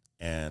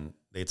 and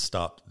they'd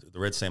stopped. The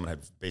red salmon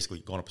had basically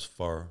gone up as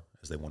far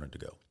as they wanted to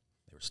go.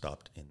 They were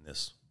stopped in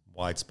this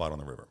wide spot on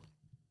the river.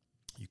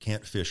 You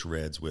can't fish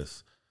reds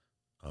with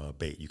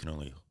bait. You can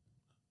only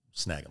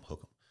snag them,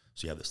 hook them.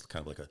 So you have this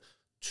kind of like a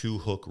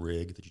 2-hook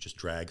rig that you just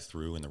drag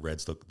through, and the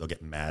reds, they'll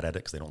get mad at it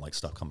because they don't like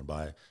stuff coming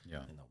by, and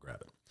they'll grab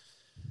it.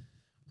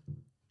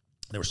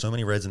 There were so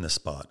many reds in this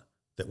spot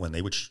that when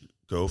they would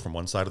go from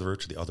one side of the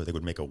river to the other, they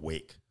would make a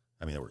wake.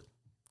 I mean, there were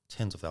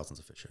tens of thousands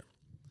of fish here.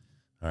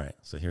 All right,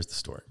 so here's the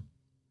story.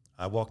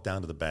 I walked down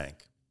to the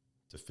bank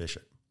to fish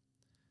it,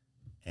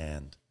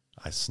 and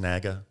I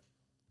snag a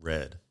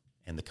red,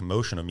 and the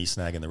commotion of me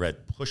snagging the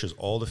red pushes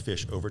all the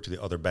fish over to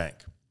the other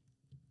bank,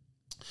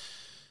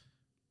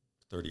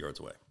 30 yards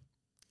away.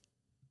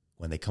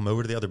 When they come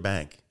over to the other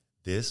bank,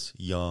 This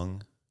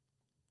young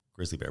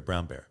grizzly bear,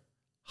 brown bear,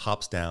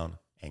 hops down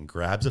and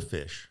grabs a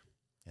fish,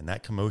 and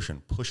that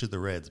commotion pushes the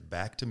reds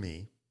back to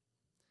me,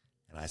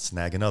 and I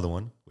snag another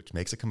one, which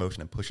makes a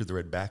commotion and pushes the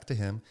red back to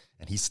him,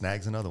 and he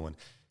snags another one.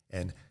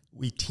 And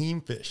we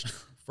team fished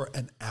for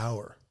an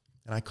hour,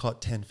 and I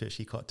caught 10 fish.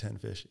 He caught 10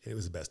 fish. It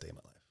was the best day of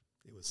my life.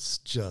 It was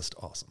just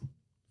awesome.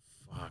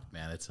 Fuck,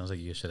 man. It sounds like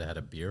you should have had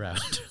a beer out.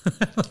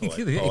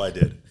 I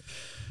did.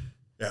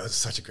 Yeah, it was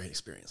such a great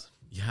experience.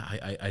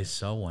 Yeah, I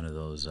saw one of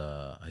those.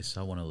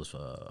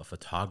 A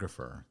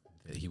photographer.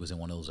 He was in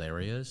one of those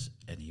areas,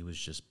 and he was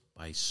just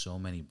by so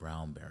many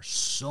brown bears,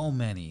 so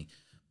many.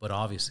 But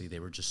obviously, they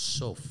were just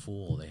so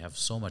full. They have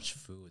so much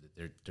food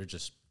that they're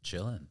just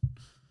chilling.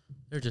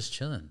 They're just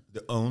chilling.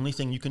 The only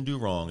thing you can do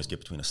wrong is get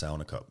between a sow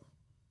and a cub.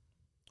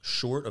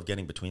 Short of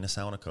getting between a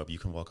sow and a cub, you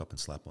can walk up and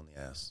slap on the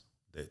ass.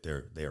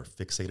 They are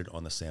fixated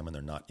on the salmon.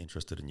 They're not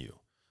interested in you.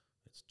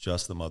 It's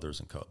just the mothers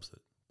and cubs that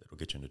will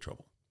get you into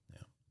trouble. Yeah,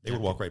 they would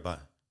walk right by.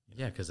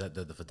 Yeah, because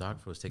the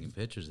photographer was taking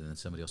pictures, and then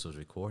somebody else was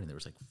recording. There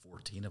was like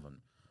 14 of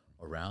them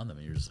around them,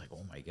 and you're just like,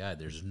 oh my God,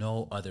 there's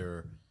no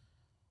other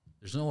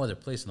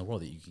place in the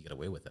world that you can get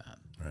away with that,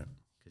 right?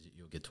 Because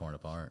you'll get torn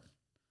apart.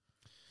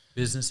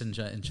 Business in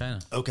China.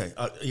 Okay,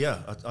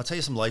 I'll tell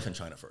you some life in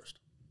China first.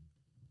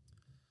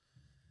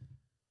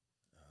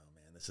 Oh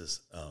man, this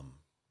is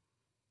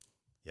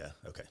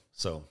okay.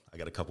 So I've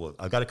got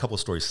a couple of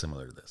stories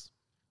similar to this.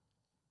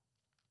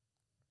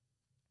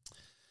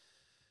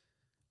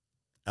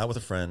 Out with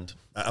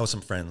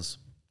some friends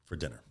for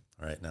dinner.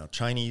 All right. Now,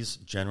 Chinese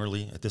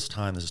generally, at this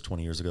time, this is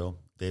 20 years ago,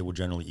 they will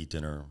generally eat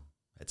dinner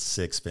at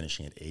 6,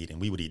 finishing at 8,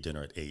 and we would eat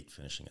dinner at 8,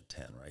 finishing at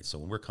 10, right? So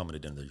when we're coming to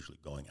dinner, they're usually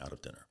going out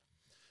of dinner.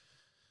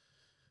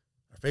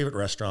 Our favorite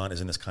restaurant is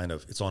in this kind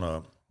of, it's on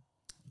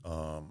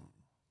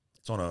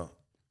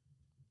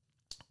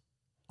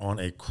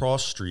a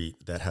cross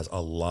street that has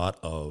a lot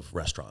of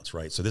restaurants,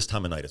 right? So this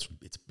time of night,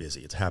 it's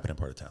busy. It's a happening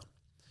part of town.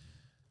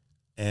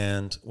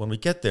 And when we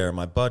get there,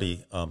 my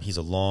buddy, he's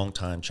a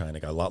long-time China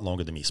guy, a lot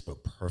longer than me. He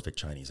spoke perfect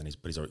Chinese, and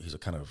he's a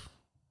kind of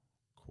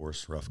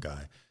coarse, rough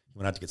guy. He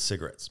went out to get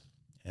cigarettes.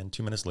 And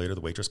 2 minutes later,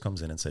 the waitress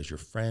comes in and says, your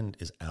friend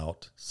is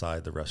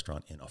outside the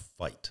restaurant in a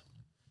fight.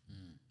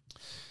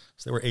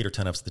 So there were 8 or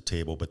 10 of us at the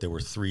table, but there were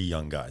 3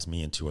 young guys,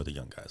 me and 2 other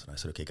young guys. And I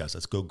said, okay, guys,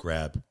 let's go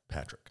grab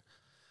Patrick.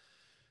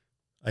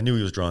 I knew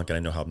he was drunk, and I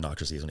know how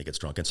obnoxious he is when he gets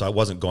drunk. And so I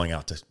wasn't going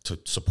out to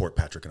support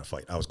Patrick in a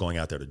fight. I was going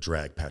out there to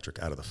drag Patrick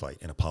out of the fight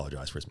and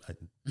apologize for his...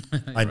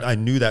 Right. I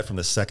knew that from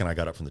the second I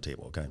got up from the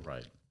table, okay?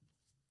 Right.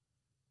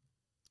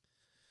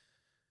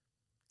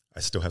 I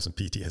still have some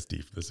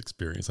PTSD from this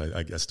experience.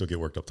 I still get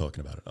worked up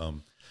talking about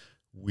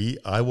it.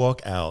 I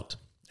walk out,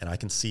 and I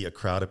can see a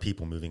crowd of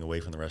people moving away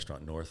from the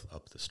restaurant north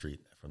up the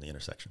street from the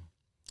intersection.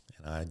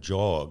 And I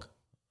jog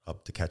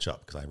up to catch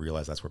up because I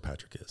realize that's where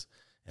Patrick is.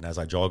 And as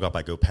I jog up,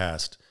 I go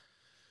past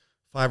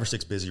 5 or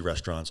 6 busy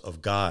restaurants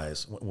of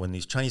guys. When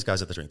these Chinese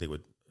guys at the drink, they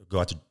would go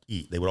out to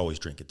eat. They would always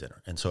drink at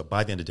dinner. And so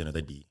by the end of dinner,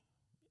 they'd be,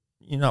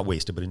 not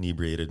wasted, but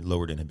inebriated,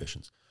 lowered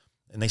inhibitions.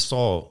 And they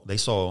saw,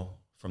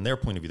 from their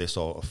point of view, they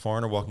saw a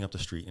foreigner walking up the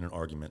street in an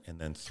argument, and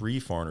then 3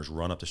 foreigners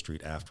run up the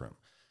street after him.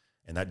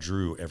 And that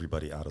drew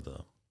everybody out of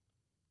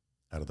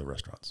the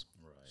restaurants.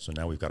 Right. So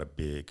now we've got a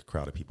big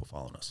crowd of people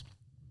following us.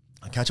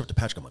 I catch up to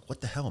Patrick. I'm like,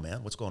 what the hell,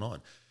 man? What's going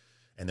on?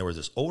 And there was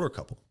this older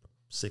couple,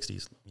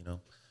 60s,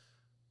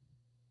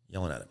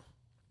 yelling at him.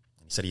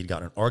 And he said he'd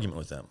gotten an argument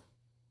with them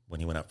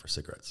when he went out for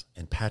cigarettes.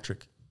 And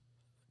Patrick,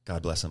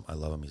 God bless him, I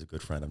love him. He's a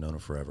good friend. I've known him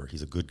forever.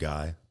 He's a good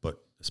guy, but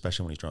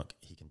especially when he's drunk,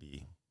 he can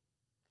be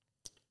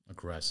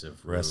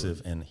aggressive,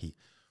 and he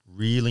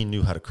really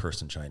knew how to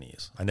curse in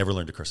Chinese. I never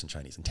learned to curse in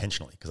Chinese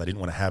intentionally because I didn't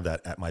want to have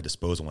that at my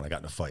disposal when I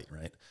got in a fight,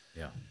 right?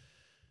 Yeah.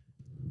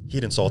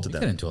 He'd insulted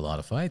them. You get into a lot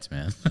of fights,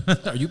 man.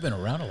 You've been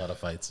around a lot of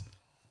fights.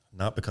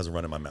 Not because of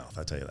running my mouth,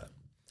 I tell you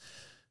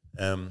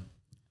that.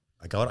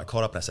 I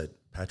caught up and I said,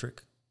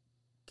 Patrick,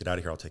 get out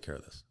of here. I'll take care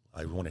of this.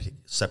 I wanted to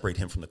separate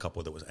him from the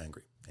couple that was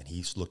angry. And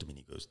he looked at me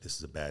and he goes, this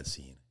is a bad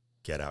scene.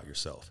 Get out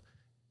yourself.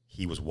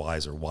 He was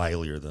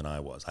wilier than I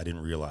was. I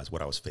didn't realize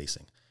what I was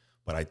facing.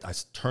 But I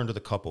turned to the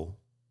couple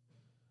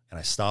and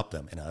I stopped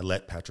them and I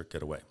let Patrick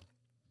get away.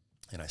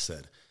 And I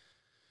said,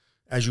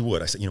 as you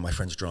would, I said, my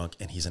friend's drunk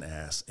and he's an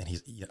ass. And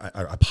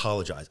I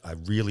apologize. I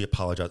really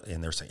apologize.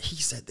 And they're saying, he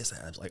said this.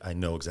 And I was like, I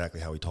know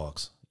exactly how he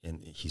talks.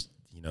 And he's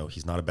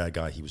not a bad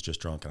guy. He was just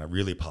drunk. And I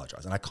really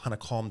apologize. And I kind of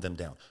calmed them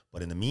down.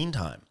 But in the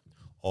meantime,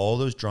 all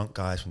those drunk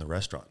guys from the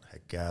restaurant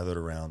had gathered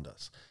around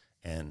us.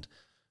 And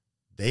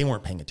they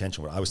weren't paying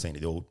attention to what I was saying to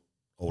the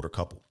older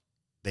couple.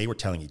 They were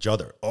telling each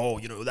other, oh,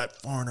 that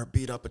foreigner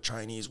beat up a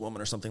Chinese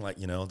woman or something like,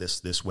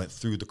 this went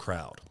through the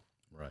crowd.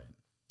 Right.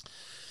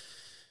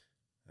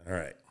 All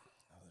right.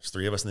 There's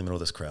 3 of us in the middle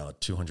of this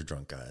crowd, 200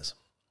 drunk guys.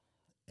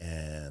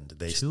 And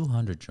they...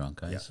 200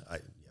 drunk guys? Yeah.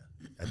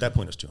 At that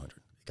point, it was 200.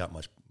 It got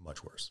much,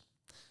 much worse.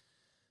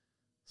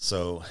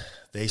 So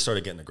they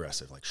started getting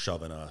aggressive, like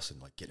shoving us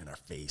and like getting in our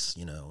face,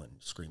 and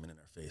screaming in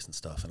our face and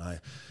stuff. And I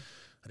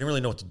didn't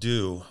really know what to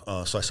do.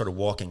 So I started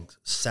walking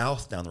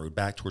south down the road,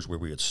 back towards where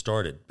we had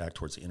started, back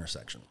towards the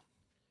intersection.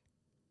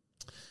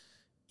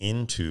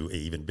 into a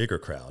even bigger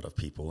crowd of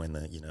people in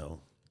the,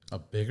 A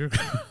bigger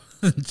crowd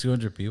than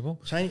 200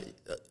 people? Chinese.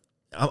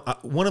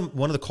 One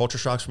of the culture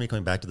shocks for me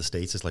coming back to the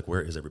States is like,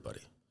 where is everybody?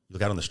 You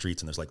look out on the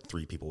streets and there's like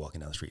 3 people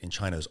walking down the street. In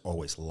China, there's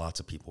always lots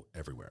of people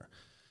everywhere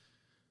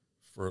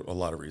for a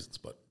lot of reasons.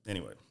 But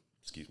anyway,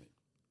 excuse me.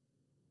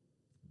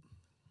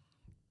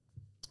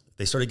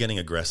 They started getting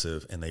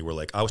aggressive, and they were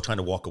like, I was trying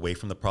to walk away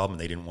from the problem,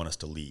 and they didn't want us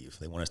to leave.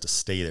 They wanted us to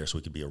stay there so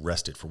we could be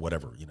arrested for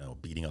whatever,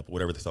 beating up,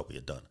 whatever they thought we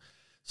had done.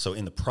 So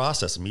in the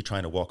process of me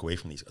trying to walk away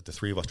from these, the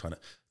 3 of us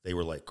they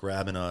were like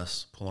grabbing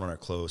us, pulling on our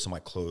clothes. So my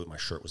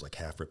shirt was like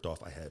half ripped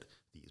off. I had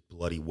these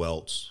bloody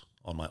welts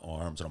on my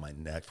arms and on my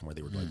neck from where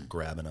they were like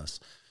grabbing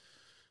us.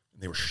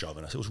 They were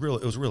shoving us. It was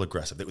real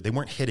aggressive. They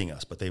weren't hitting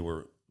us, but they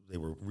were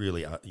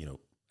really out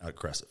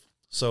aggressive.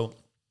 So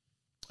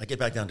I get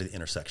back down to the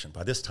intersection.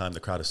 By this time, the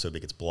crowd is so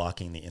big, it's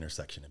blocking the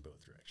intersection in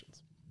both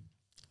directions.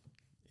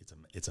 It's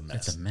a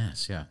mess. It's a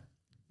mess, yeah.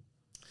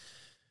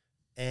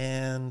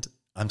 And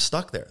I'm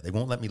stuck there. They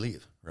won't let me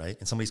leave, right?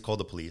 And somebody's called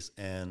the police,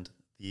 and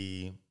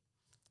the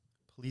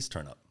police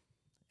turn up.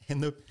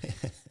 And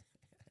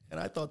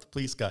I thought the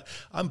police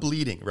I'm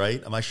bleeding,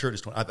 right? My shirt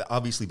is torn. I've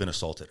obviously been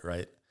assaulted,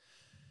 right?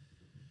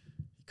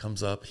 He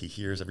comes up, he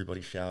hears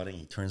everybody shouting,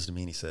 he turns to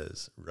me and he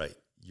says, right,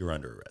 you're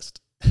under arrest.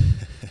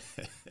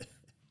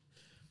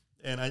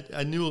 And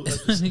I knew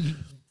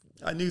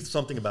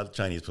something about the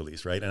Chinese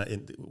police, right?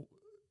 And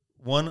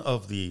one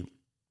of the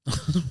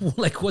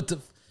like what the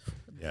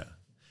yeah,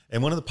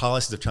 and one of the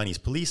policies of Chinese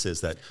police is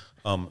that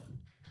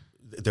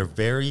they're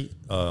very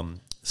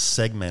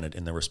segmented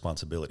in their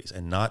responsibilities,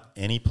 and not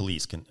any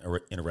police can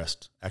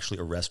actually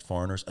arrest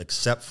foreigners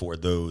except for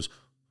those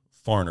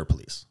foreigner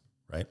police,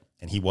 right?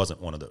 And he wasn't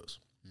one of those,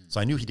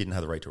 so I knew he didn't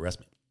have the right to arrest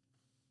me.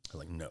 I was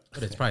like, no.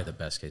 But it's probably the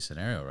best case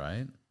scenario,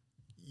 right?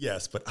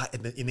 Yes, but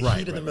in the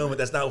heat of the moment,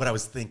 that's not what I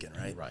was thinking,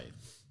 right? Right.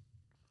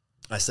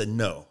 I said,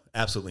 no,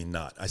 absolutely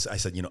not. I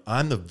said,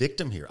 I'm the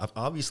victim here. I've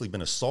obviously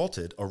been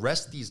assaulted.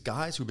 Arrest these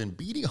guys who've been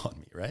beating on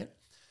me, right?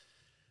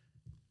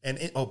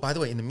 And by the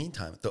way, in the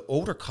meantime, the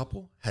older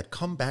couple had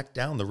come back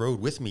down the road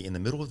with me in the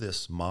middle of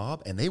this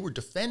mob, and they were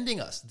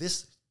defending us.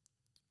 This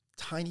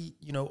tiny,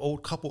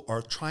 old couple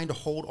are trying to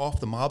hold off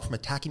the mob from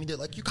attacking me. They're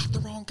like, you got the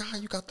wrong guy.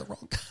 You got the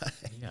wrong guy.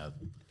 Yeah.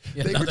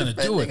 They were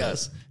defending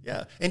us.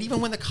 Yeah. And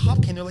even when the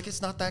cop came, they're like,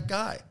 it's not that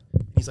guy.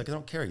 He's like, I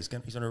don't care. He's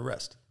under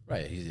arrest.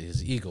 Right.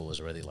 His ego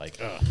was already like,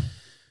 ugh.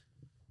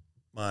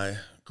 My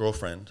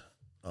girlfriend,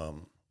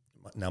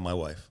 now my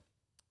wife,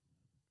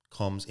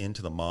 comes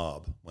into the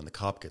mob when the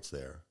cop gets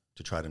there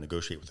to try to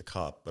negotiate with the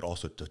cop, but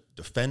also to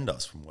defend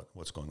us from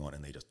what's going on.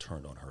 And they just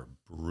turned on her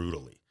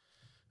brutally.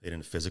 They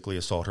didn't physically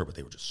assault her, but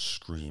they were just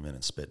screaming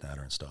and spitting at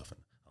her and stuff.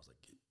 And I was like,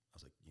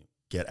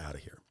 get out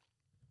of here.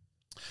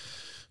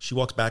 She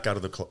walks back out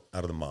of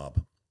the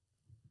mob,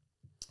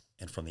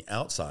 and from the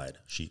outside,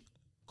 she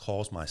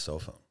calls my cell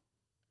phone,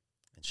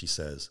 and she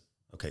says,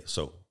 "Okay,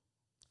 so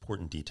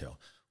important detail: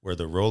 where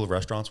the row of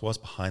restaurants was,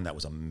 behind that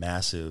was a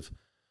massive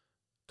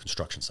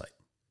construction site,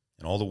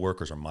 and all the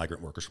workers are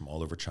migrant workers from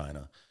all over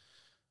China.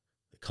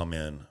 They come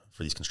in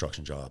for these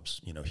construction jobs,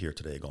 here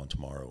today, gone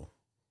tomorrow,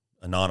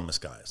 anonymous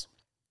guys,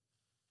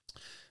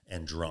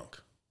 and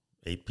drunk.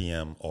 8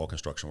 p.m., all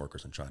construction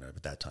workers in China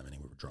at that time,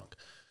 anyway, were drunk."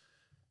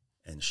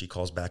 And she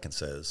calls back and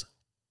says,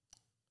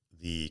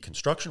 the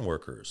construction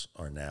workers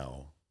are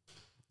now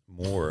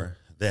more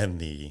than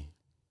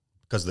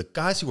because the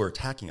guys who were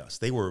attacking us,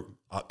 they were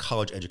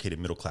college-educated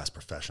middle-class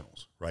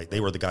professionals, right? They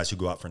were the guys who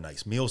go out for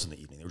nice meals in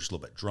the evening. They were just a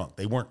little bit drunk.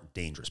 They weren't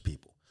dangerous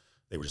people.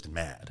 They were just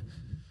mad.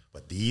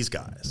 But these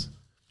guys,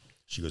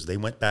 she goes, they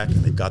went back and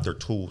they've got their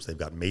tools. They've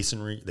got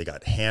masonry. They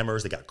got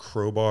hammers. They got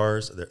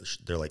crowbars.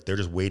 They're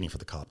just waiting for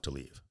the cop to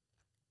leave.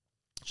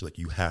 She's like,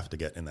 you have to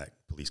get in that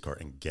police car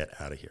and get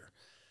out of here.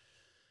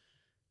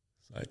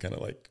 I kind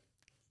of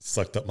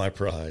sucked up my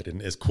pride,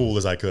 and as cool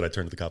as I could, I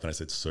turned to the cop and I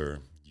said, "Sir,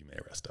 you may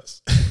arrest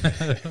us."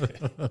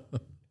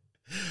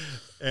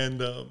 And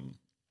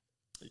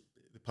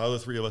they pile the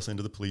 3 of us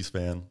into the police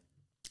van.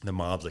 The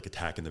mob's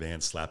attacking the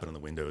van, slapping on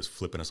the windows,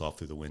 flipping us off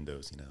through the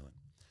windows,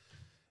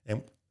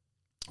 And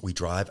we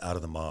drive out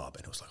of the mob,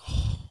 and it was like,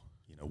 oh,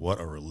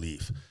 what a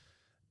relief.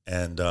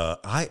 And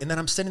then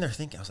I'm sitting there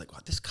thinking, I was like, wow,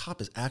 this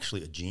cop is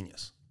actually a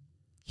genius.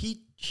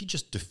 He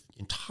just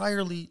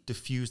entirely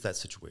diffused that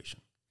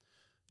situation.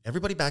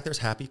 Everybody back there is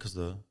happy because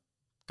the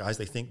guys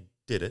they think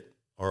did it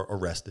are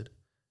arrested.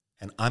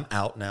 And I'm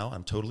out now.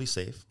 I'm totally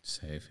safe.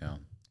 Safe, yeah. I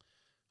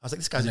was like,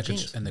 this guy's a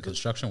genius. And the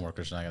construction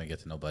workers are not going to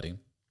get to nobody.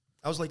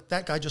 I was like,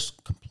 that guy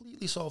just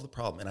completely solved the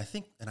problem. And I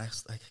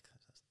was like,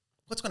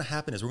 what's going to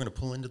happen is we're going to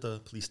pull into the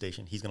police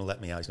station. He's going to let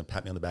me out. He's going to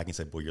pat me on the back and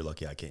say, boy, you're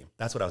lucky I came.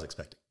 That's what I was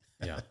expecting.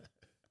 Yeah.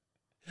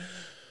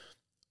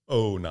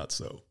 Oh, not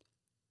so.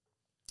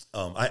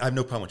 I have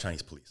no problem with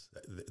Chinese police.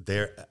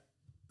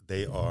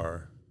 They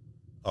are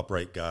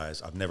upright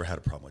guys. I've never had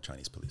a problem with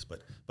Chinese police,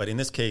 but in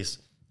this case,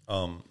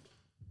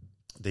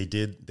 they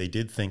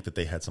did think that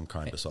they had some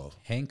crime to solve.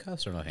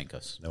 Handcuffs or no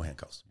handcuffs? No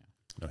handcuffs.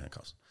 No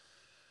handcuffs.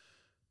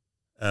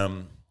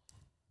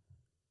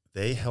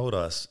 They held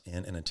us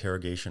in an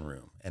interrogation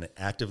room and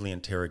actively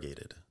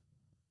interrogated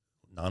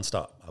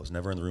nonstop. I was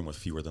never in the room with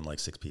fewer than like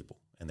 6 people,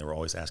 and they were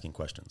always asking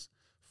questions.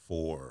 I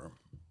want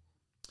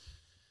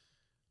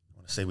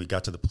to say we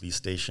got to the police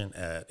station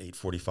at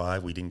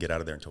 8:45. We didn't get out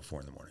of there until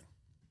 4 a.m.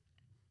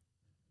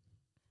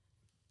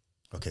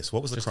 Okay, so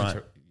what was the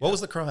crime? What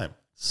was the crime?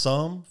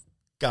 Some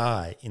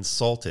guy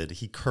insulted,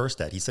 he cursed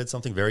at, he said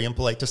something very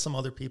impolite to some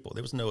other people.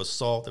 There was no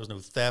assault, there was no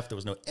theft, there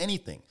was no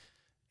anything.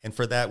 And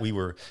for that, we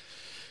were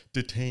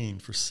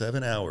detained for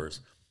 7 hours,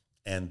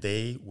 and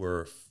they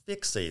were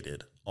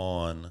fixated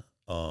on,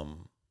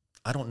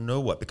 I don't know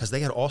what, because they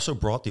had also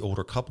brought the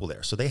older couple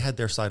there. So they had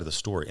their side of the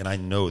story, and I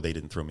know they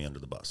didn't throw me under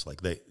the bus.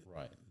 Like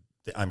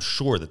I'm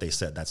sure that they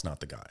said that's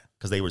not the guy,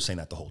 because they were saying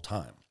that the whole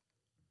time.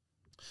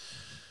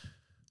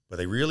 But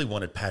they really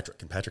wanted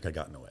Patrick, and Patrick had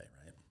gotten away,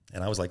 right?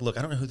 And I was like, look,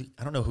 I don't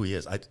know who he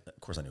is. Of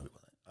course I knew who he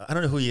was. I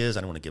don't know who he is.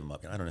 I don't want to give him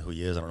up. I don't know who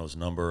he is. I don't know his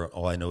number.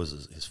 All I know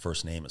is his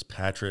first name is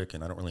Patrick,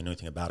 and I don't really know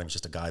anything about him. He's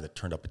just a guy that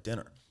turned up at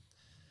dinner.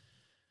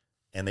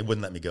 And they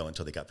wouldn't let me go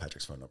until they got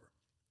Patrick's phone number.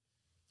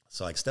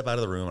 So I step out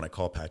of the room, and I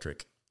call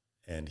Patrick,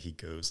 and he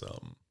goes,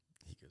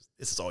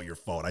 this is all your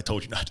fault. I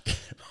told you not to get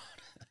him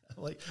on.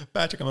 I'm like,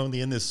 Patrick, I'm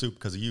only in this soup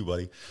because of you,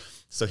 buddy.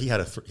 So he had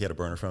a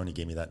burner phone. He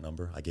gave me that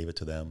number. I gave it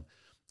to them.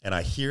 And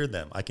I hear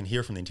them. I can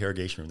hear from the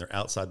interrogation room. They're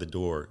outside the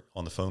door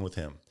on the phone with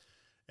him.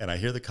 And I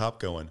hear the cop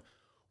going,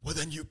 well,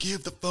 then you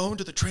give the phone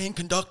to the train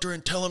conductor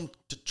and tell him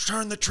to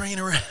turn the train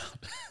around.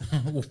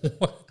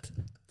 What?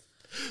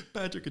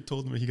 Patrick had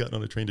told him he got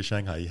on a train to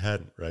Shanghai. He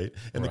hadn't, right?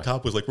 And right. The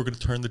cop was like, we're going to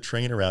turn the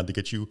train around to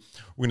get you.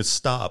 We're going to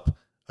stop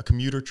a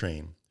commuter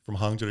train from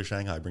Hangzhou to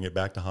Shanghai, bring it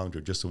back to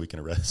Hangzhou just so we can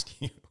arrest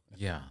you.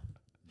 Yeah,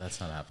 that's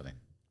not happening.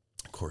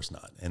 Of course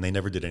not. And they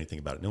never did anything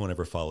about it. No one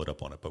ever followed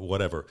up on it. But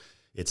whatever.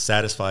 It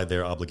satisfied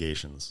their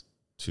obligations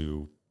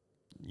to,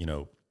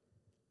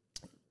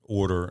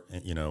 order,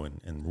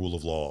 and rule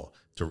of law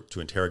to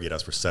interrogate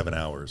us for 7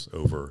 hours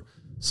over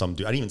some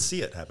dude. I didn't even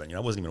see it happen. I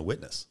wasn't even a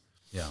witness.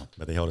 Yeah.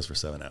 But they held us for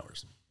 7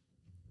 hours.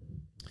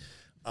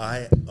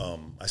 I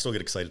still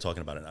get excited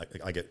talking about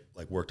it. I get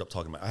like worked up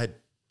talking about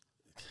it.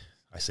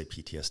 I say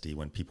PTSD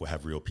when people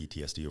have real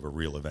PTSD over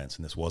real events,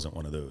 and this wasn't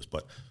one of those.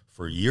 But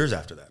for years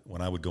after that,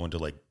 when I would go into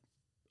like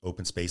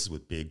open spaces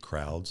with big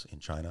crowds in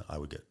China, I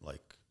would get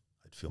like,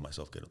 I'd feel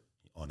myself get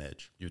on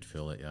edge. You'd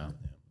feel it, yeah.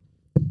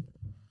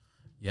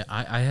 Yeah,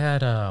 I had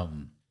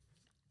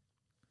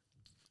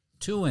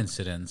 2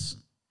 incidents.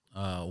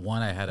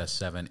 One, I had a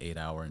 7-8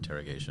 hour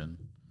interrogation,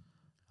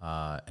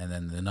 and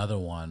then another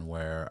one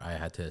where I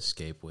had to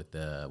escape with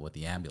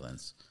the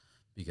ambulance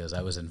because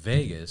I was in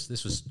Vegas.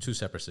 This was 2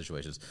 separate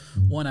situations.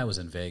 One, I was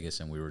in Vegas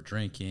and we were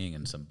drinking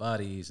and some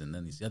buddies, and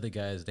then these other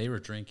guys, they were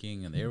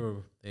drinking and they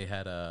were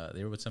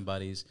with some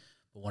buddies.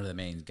 But one of the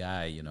main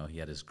guy, he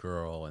had his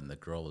girl, and the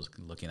girl was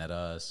looking at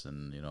us,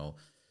 and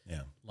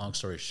yeah. Long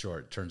story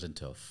short, it turns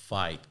into a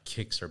fight.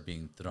 Kicks are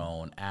being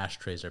thrown,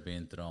 ashtrays are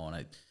being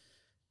thrown.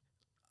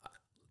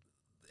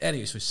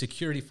 Anyway, so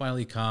security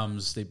finally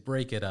comes. They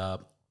break it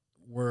up.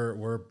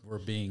 We're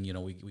being,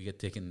 we get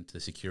taken to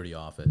the security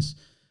office.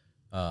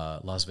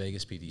 Las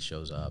Vegas PD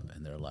shows up,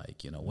 and they're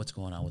like, what's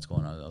going on? What's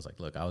going on? I was like,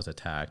 look, I was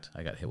attacked.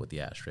 I got hit with the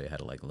ashtray. I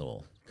had a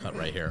little cut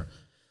right here.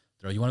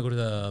 They're like, you want to go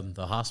to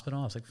the hospital?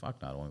 I was like,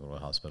 fuck no, I don't want to go to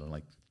the hospital.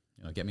 Like,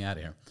 get me out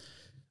of here.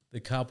 The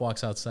cop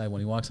walks outside.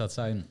 When he walks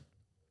outside,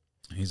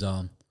 he's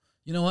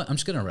you know what? I'm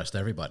just going to arrest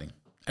everybody.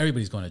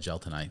 Everybody's going to jail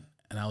tonight.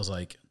 And I was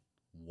like,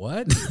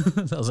 what?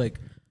 I was like,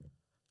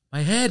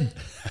 my head.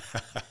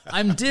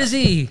 I'm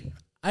dizzy.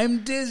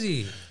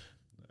 Nice.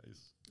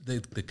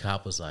 The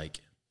cop was like,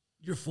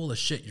 you're full of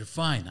shit. You're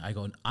fine. I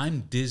go,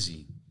 I'm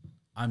dizzy.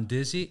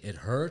 It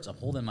hurts. I'm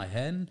holding my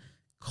head.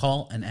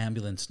 Call an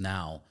ambulance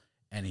now.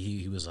 And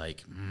he was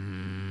like,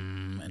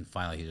 and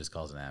finally he just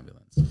calls an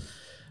ambulance.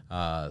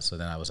 So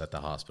then I was at the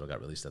hospital,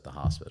 got released at the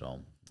hospital.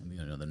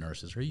 And, the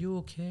nurses, are you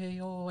okay?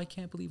 Oh, I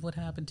can't believe what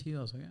happened to you.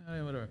 I was like,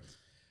 whatever.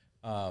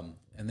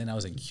 And then I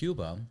was in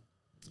Cuba,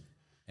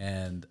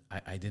 and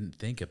I didn't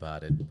think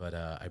about it, but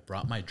I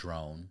brought my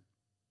drone,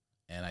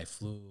 and I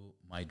flew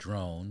my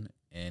drone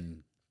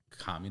in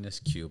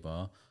communist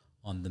Cuba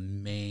on the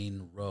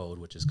main road,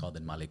 which is called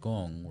the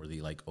Malecón, where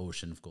the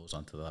ocean goes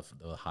onto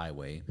the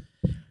highway.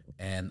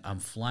 And I'm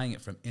flying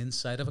it from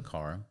inside of a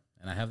car,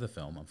 and I have the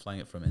film. I'm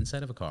flying it from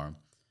inside of a car.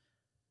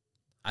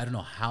 I don't know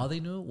how they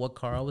knew what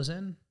car I was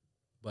in,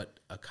 but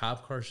a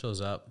cop car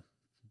shows up,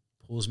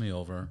 pulls me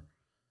over.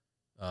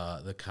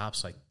 The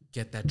cop's like,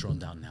 get that drone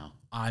down now.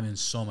 I'm in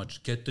so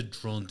much. Get the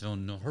drone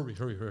down. No,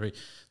 hurry.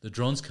 The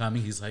drone's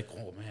coming. He's like,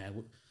 oh,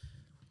 man.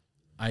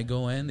 I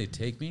go in. They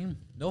take me.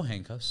 No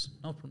handcuffs.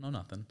 No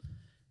nothing.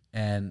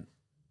 And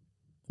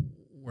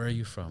where are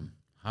you from?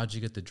 How'd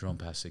you get the drone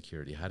past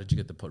security? How did you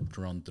get the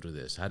drone through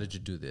this? How did you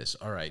do this?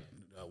 All right,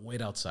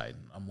 wait outside.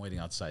 I'm waiting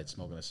outside,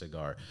 smoking a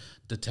cigar.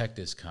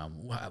 Detectives come.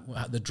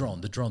 The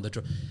drone.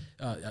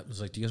 I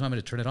was like, do you guys want me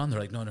to turn it on? They're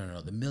like, no.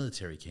 The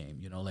military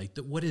came.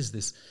 What is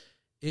this?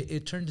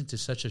 It turned into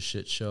such a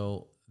shit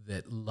show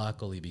that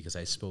luckily, because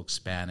I spoke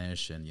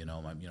Spanish and,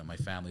 my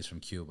family's from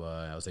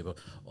Cuba, I was able,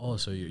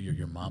 so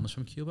your mom was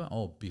from Cuba?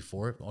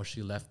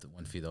 She left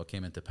when Fidel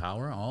came into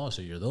power?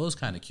 So you're those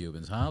kind of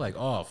Cubans, huh? Like,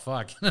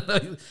 fuck.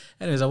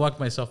 Anyways, I walked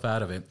myself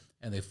out of it,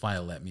 and they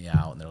finally let me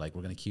out, and they're like,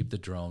 we're going to keep the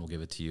drone. We'll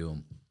give it to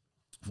you.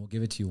 We'll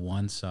give it to you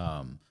once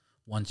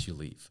you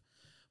leave.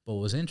 But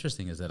what was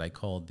interesting is that I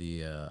called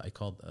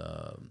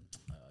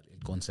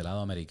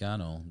Consulado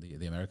Americano,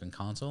 the American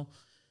consul.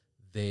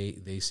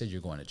 They said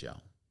you're going to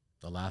jail.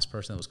 The last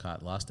person that was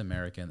caught, last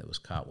American that was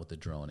caught with the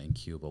drone in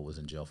Cuba, was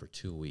in jail for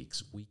 2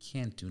 weeks. We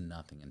can't do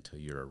nothing until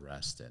you're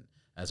arrested.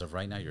 As of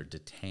right now, you're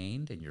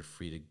detained and you're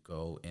free to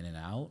go in and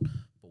out,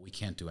 but we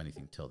can't do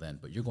anything till then.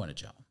 But you're going to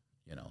jail,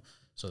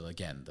 So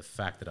again, the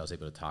fact that I was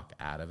able to talk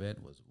out of it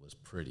was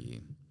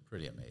pretty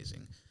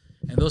amazing.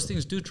 And those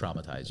things do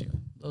traumatize you.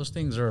 Those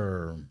things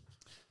are...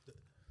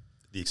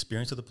 The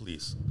experience of the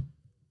police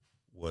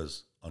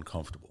was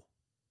uncomfortable.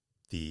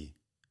 The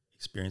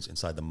experience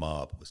inside the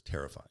mob was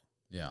terrifying.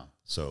 Yeah.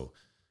 So,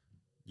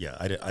 yeah,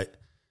 I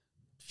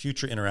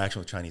future interaction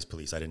with Chinese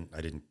police, I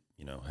didn't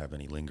have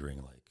any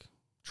lingering like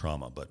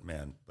trauma. But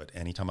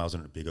anytime I was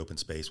in a big open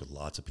space with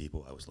lots of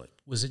people, I was like,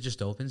 was it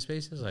just open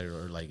spaces,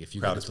 or like if you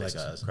crowded get into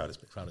spaces,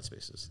 crowded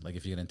spaces, like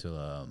if you get into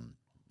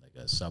like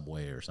a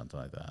subway or something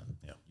like that,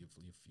 yeah,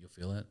 you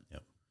feel it.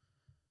 Yep.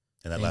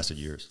 And that lasted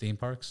years. Theme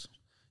parks.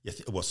 Yeah,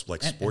 it was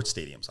like sports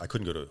stadiums. I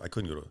couldn't go to.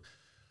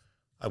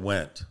 I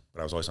went, but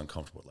I was always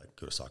uncomfortable. Like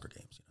go to soccer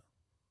games,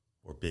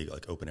 or big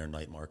like open air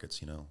night markets,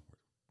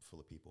 full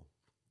of people.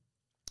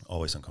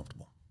 Always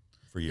uncomfortable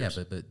for years.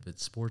 Yeah, but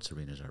sports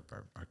arenas are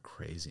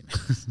crazy, man.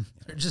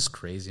 They're just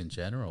crazy in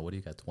general. What do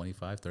you got?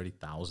 25,000,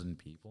 30,000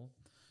 people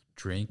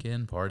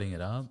drinking, partying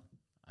it up.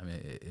 I mean,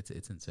 it's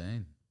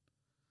insane.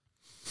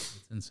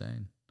 It's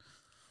insane.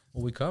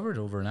 Well, we covered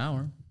over an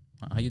hour.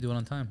 How you doing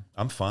on time?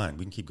 I'm fine.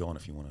 We can keep going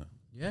if you want to.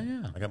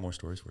 Yeah. I got more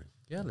stories for you.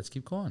 Yeah, let's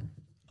keep going.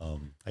 I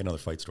have another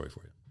fight story for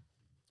you.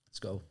 Let's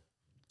go.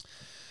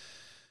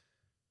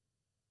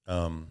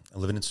 I'm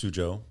living in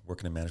Suzhou,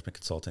 working in management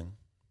consulting.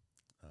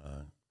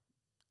 A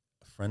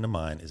friend of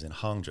mine is in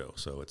Hangzhou,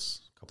 so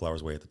it's a couple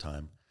hours away at the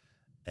time.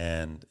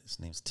 And his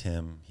name's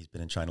Tim. He's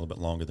been in China a little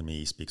bit longer than me.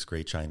 He speaks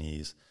great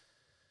Chinese.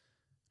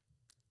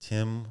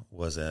 Tim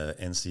was a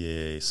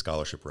NCAA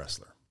scholarship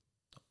wrestler.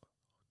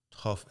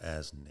 Tough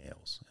as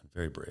nails and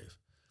very brave.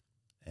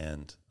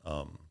 And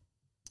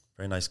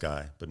very nice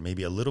guy, but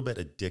maybe a little bit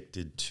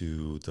addicted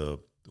to the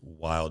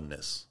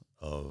wildness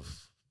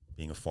of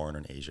being a foreigner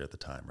in Asia at the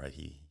time, right?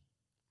 He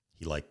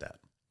liked that.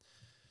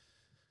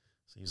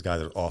 So he was a guy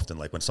that often,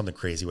 like when something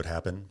crazy would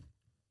happen,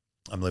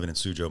 I'm living in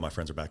Suzhou, my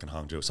friends are back in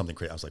Hangzhou, something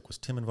crazy, I was like, was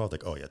Tim involved?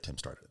 Like, oh yeah, Tim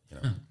started it,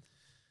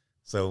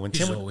 So when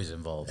He's Tim always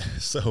involved.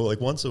 So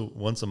like once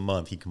a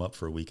month, he'd come up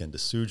for a weekend to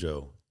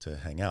Suzhou to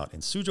hang out.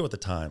 And Suzhou at the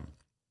time.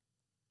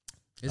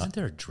 Isn't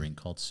there a drink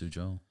called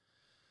Suzhou?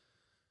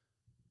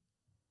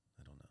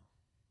 I don't know.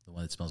 The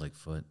one that smells like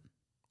foot?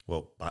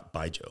 Well,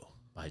 Baijiu.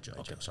 Baijiu.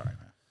 Okay. Sorry.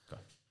 Go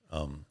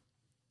ahead.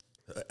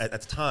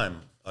 At the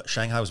time,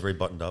 Shanghai was very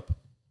buttoned up.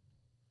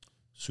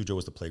 Suzhou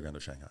was the playground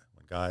of Shanghai.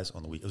 When guys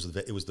on the week,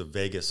 it was the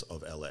Vegas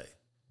of LA,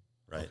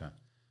 right? Okay.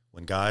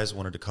 When guys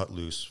wanted to cut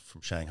loose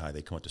from Shanghai,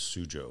 they'd come up to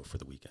Suzhou for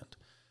the weekend.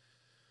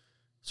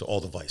 So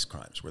all the vice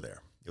crimes were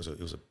there. It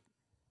was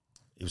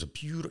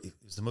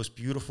the most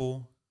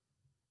beautiful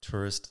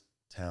tourist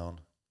town,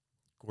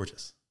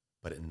 gorgeous.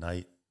 But at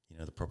night,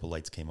 the purple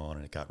lights came on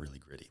and it got really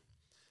gritty.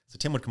 So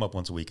Tim would come up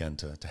once a weekend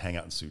to hang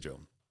out in Suzhou.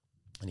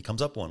 And he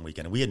comes up one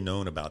weekend, and we had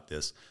known about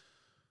this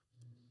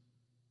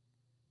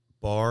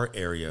bar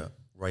area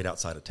right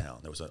outside of town.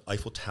 There was an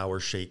Eiffel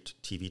Tower-shaped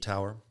TV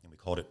tower, and we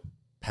called it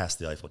Past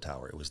the Eiffel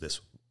Tower. It was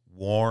this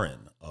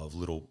warren of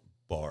little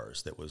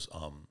bars that was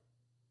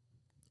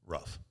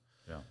rough.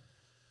 Yeah.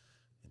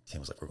 And Tim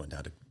was like, we're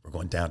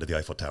going down to the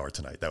Eiffel Tower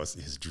tonight. That was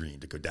his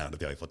dream, to go down to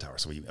the Eiffel Tower.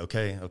 So we,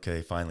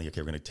 finally,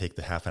 we're going to take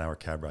the half-an-hour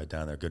cab ride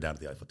down there, go down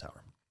to the Eiffel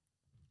Tower.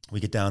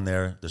 We get down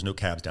there. There's no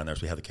cabs down there,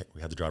 so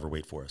we have the driver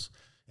wait for us.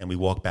 And we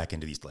walk back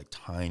into these like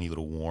tiny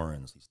little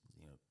warrens,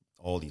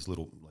 all these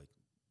little like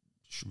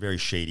very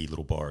shady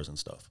little bars and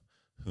stuff.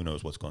 Who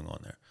knows what's going on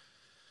there?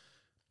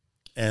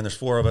 And there's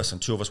 4 of us, and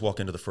 2 of us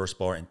walk into the first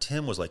bar. And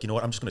Tim was like, you know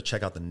what? I'm just going to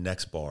check out the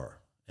next bar,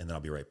 and then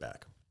I'll be right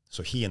back.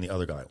 So he and the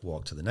other guy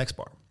walk to the next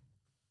bar.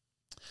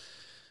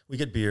 We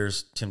get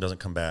beers. Tim doesn't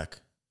come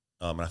back,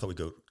 and I thought we'd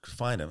go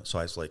find him. So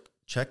I was like,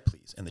 check,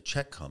 please. And the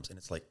check comes, and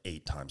it's like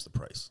 8 times the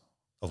price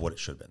of what it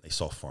should have been. They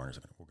saw foreigners.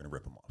 We're going to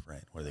rip them off,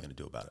 right? What are they going to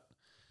do about it?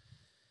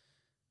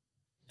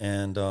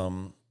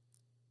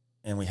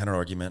 And we had an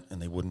argument,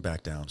 and they wouldn't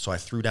back down. So I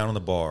threw down on the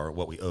bar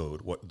what we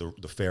owed, what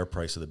the fair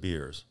price of the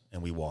beers,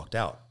 and we walked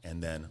out.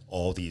 And then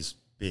all these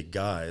big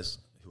guys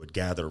who had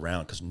gathered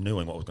around, because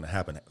knowing what was going to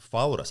happen,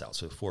 followed us out.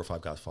 So 4 or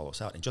 5 guys follow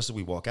us out. And just as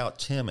we walk out,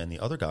 Tim and the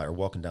other guy are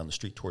walking down the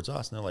street towards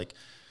us, and they're like,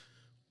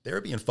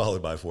 they're being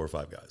followed by 4 or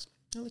 5 guys.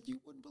 They're like,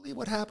 you wouldn't believe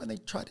what happened. They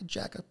tried to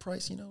jack a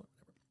price, And I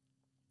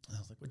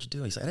was like, what'd you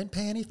do? He said, I didn't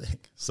pay anything.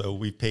 So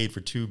we paid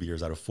for 2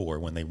 beers out of 4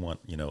 when they want,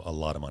 a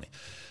lot of money.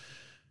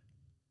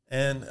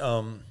 And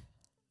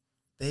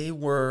they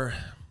were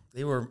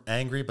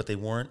angry, but they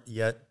weren't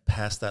yet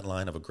past that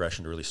line of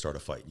aggression to really start a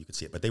fight. You could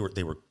see it, but they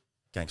were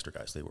gangster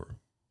guys. They were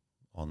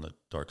on the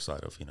dark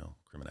side of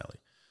criminality.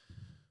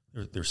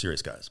 They were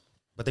serious guys,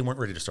 but they weren't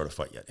ready to start a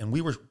fight yet. And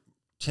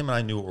Tim and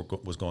I knew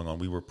what was going on.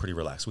 We were pretty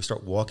relaxed. We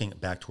start walking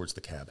back towards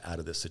the cab out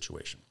of this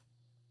situation,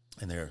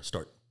 and they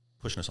start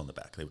pushing us on the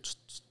back. They would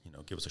just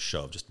give us a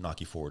shove, just knock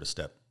you forward a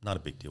step. Not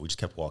a big deal. We just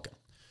kept walking.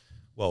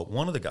 Well,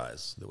 one of the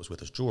guys that was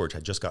with us, George,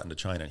 had just gotten to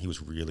China, and he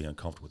was really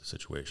uncomfortable with the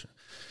situation.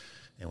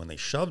 And when they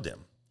shoved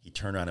him, he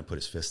turned around and put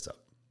his fists up.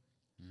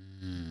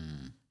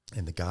 And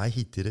the guy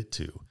he did it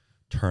to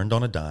turned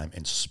on a dime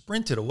and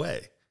sprinted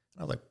away.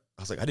 And I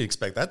was like, I didn't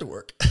expect that to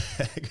work.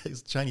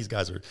 Because Chinese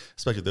guys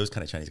especially those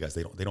kind of Chinese guys,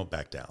 they don't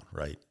back down,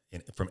 right?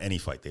 From any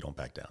fight, they don't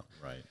back down.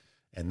 Right.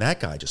 And that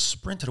guy just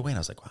sprinted away, and I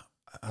was like, wow.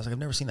 I've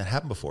never seen that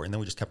happen before. And then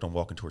we just kept on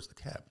walking towards the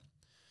cab.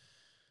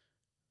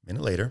 A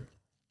minute later,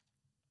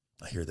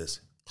 I hear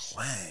this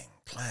clang,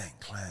 clang,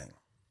 clang.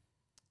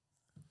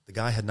 The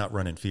guy had not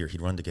run in fear. He'd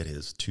run to get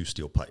his 2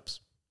 steel pipes.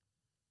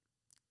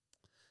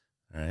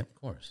 All right. Of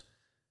course.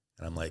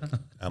 And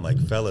I'm like,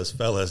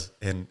 fellas,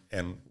 and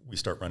we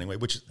start running away.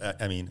 Which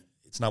I mean,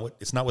 it's not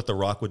what The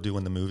Rock would do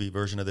in the movie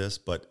version of this,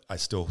 but I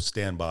still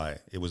stand by.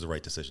 It was the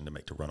right decision to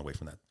make to run away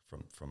from that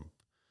from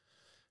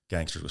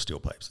gangsters with steel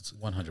pipes. It's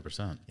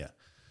 100%. Yeah.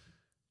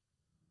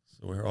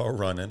 So we're all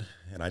running,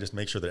 and I just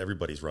make sure that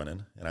everybody's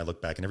running, and I look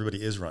back, and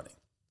everybody is running,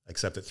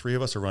 except that 3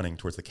 of us are running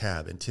towards the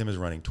cab, and Tim is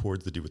running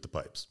towards the dude with the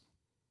pipes.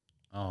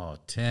 Oh,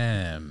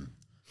 Tim.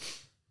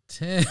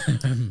 I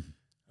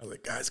was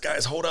like,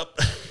 guys, hold up.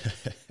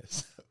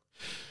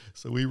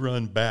 So we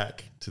run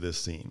back to this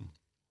scene,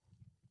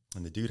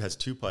 and the dude has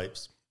 2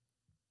 pipes,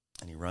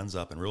 and he runs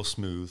up and real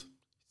smooth,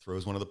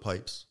 throws one of the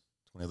pipes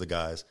to one of the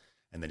guys,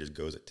 and then just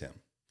goes at Tim.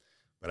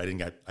 But I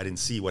didn't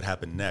see what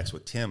happened next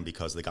with Tim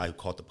because the guy who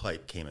caught the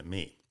pipe came at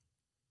me,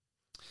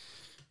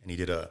 and he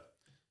did a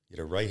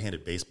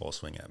right-handed baseball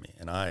swing at me,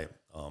 and I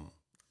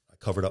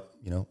covered up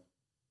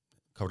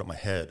my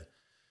head,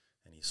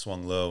 and he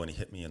swung low and he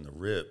hit me in the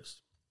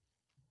ribs.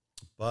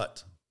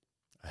 But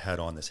I had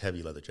on this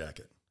heavy leather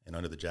jacket, and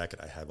under the jacket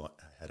I had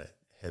a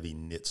heavy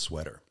knit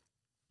sweater.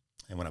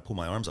 And when I pulled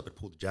my arms up, it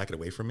pulled the jacket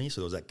away from me,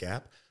 so there was that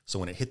gap. So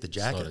when it hit the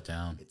jacket, slowed it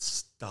down. It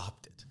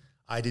stopped it.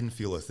 I didn't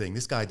feel a thing.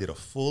 This guy did a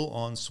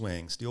full-on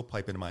swing, steel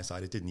pipe into my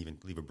side. It didn't even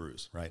leave a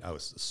bruise, right? I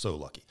was so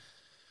lucky.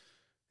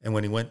 And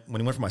when he went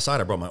for my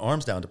side, I brought my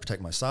arms down to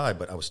protect my side,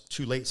 but I was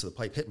too late, so the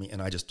pipe hit me,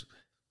 and I just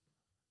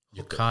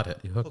You caught it.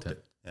 You hooked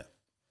it. Yeah.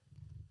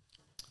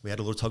 We had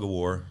a little tug of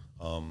war.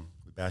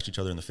 We bashed each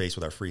other in the face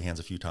with our free hands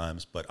a few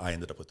times, but I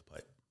ended up with the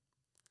pipe.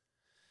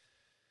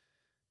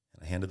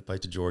 And I handed the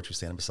pipe to George, who's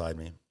standing beside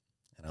me,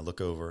 and I look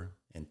over,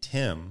 and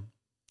Tim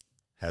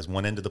has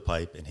one end of the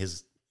pipe, and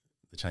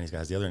the Chinese guy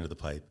has the other end of the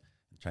pipe.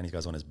 The Chinese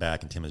guy's on his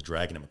back, and Tim is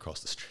dragging him across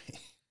the street.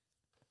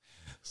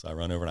 So I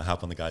run over and I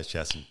hop on the guy's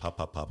chest and pop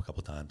a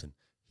couple times, and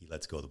he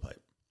lets go of the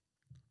pipe.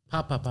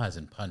 Pop as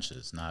in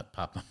punches, not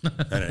pop.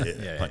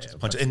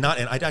 Punches. And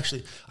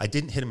I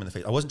didn't hit him in the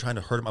face. I wasn't trying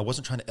to hurt him. I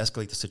wasn't trying to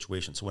escalate the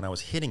situation. So when I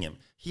was hitting him,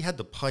 he had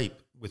the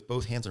pipe with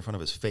both hands in front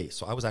of his face.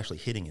 So I was actually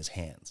hitting his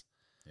hands.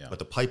 Yeah. But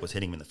the pipe was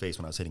hitting him in the face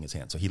when I was hitting his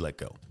hand. So he let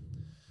go.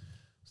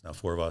 So now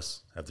 4 of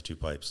us have the 2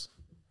 pipes,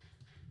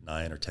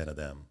 9 or 10 of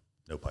them,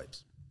 no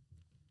pipes.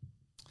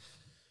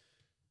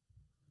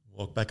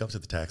 Walk back up to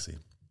the taxi.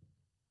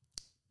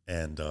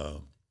 And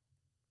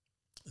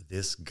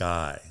this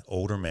guy,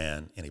 older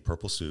man in a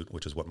purple suit,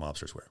 which is what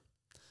mobsters wear.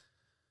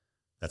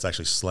 That's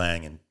actually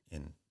slang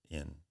in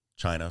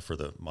China for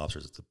the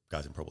mobsters. It's the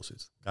guys in purple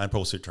suits. Guy in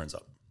purple suit turns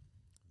up.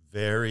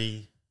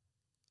 Very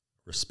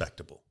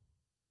respectable.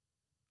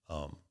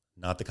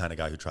 Not the kind of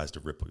guy who tries to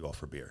rip you off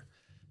for beer.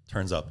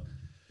 Turns up.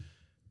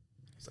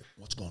 He's like,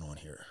 what's going on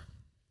here?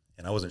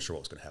 And I wasn't sure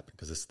what was going to happen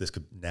because this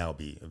could now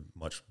be a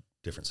much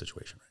different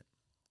situation,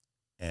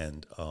 right?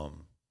 And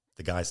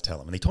the guys tell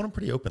him, and they told him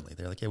pretty openly.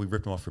 They're like, yeah, we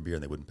ripped them off for beer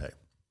and they wouldn't pay.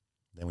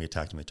 Then we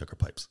attacked them, they took our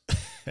pipes.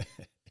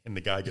 And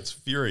the guy gets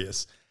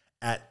furious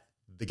at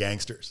the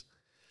gangsters.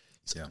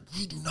 He's like,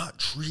 we do not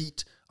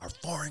treat our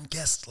foreign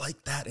guests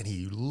like that. And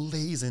he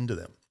lays into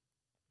them.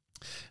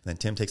 And then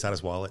Tim takes out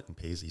his wallet and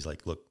pays. He's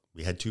like, look,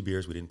 we had 2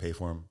 beers. We didn't pay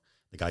for them.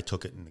 The guy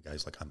took it, and the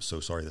guy's like, I'm so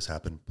sorry this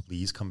happened.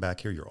 Please come back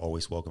here. You're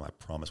always welcome. I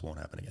promise it won't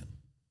happen again.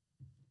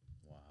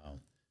 Wow.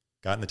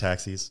 Got in the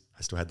taxis.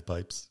 I still had the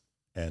pipes.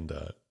 And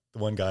the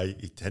one guy,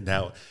 he had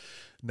now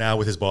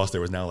with his boss, there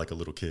was now like a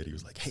little kid. He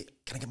was like, hey,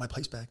 can I get my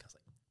pipes back? I was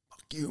like,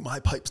 fuck you, my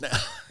pipes now.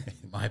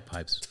 My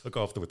pipes. Took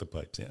off with the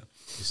pipes, yeah.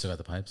 You still got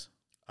the pipes?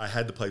 I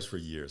had the pipes for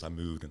years. I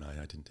moved, and I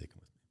didn't take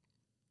them with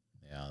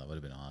me. Yeah, that would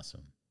have been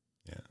awesome.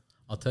 Yeah.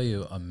 I'll tell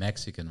you a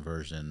Mexican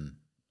version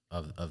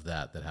of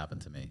that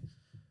happened to me.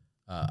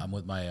 I'm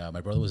with my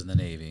brother was in the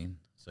Navy,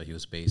 so he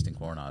was based in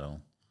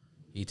Coronado.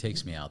 He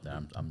takes me out there.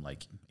 I'm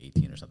like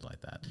 18 or something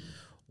like that.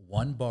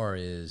 One bar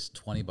is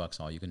 $20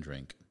 all you can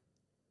drink.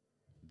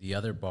 The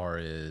other bar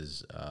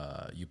is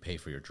you pay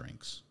for your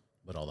drinks,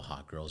 but all the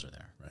hot girls are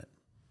there. Right.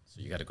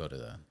 So you got to go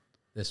to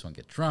this one,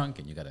 get drunk,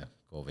 and you got to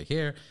go over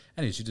here.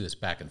 And you do this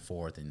back and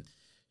forth, and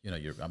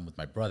I'm with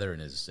my brother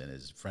and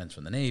his friends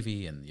from the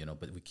Navy, and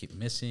but we keep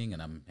missing,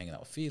 and I'm hanging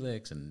out with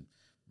Felix and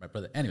my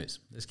brother. Anyways,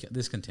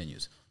 this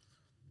continues.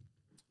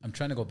 I'm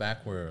trying to go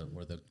back where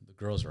the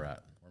girls are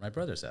at, where my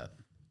brother's at,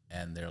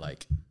 and they're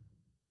like,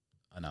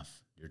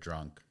 enough, you're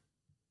drunk.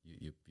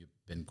 You've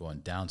been going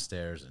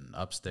downstairs and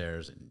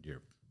upstairs, and you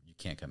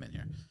can't come in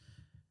here.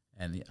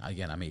 And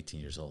again, I'm 18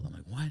 years old. I'm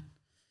like, what?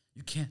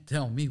 You can't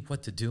tell me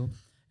what to do?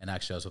 And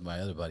actually, I was with my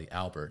other buddy,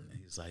 Albert, and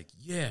he's like,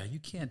 yeah, you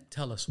can't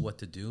tell us what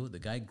to do. The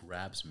guy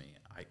grabs me.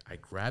 I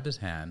grab his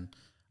hand.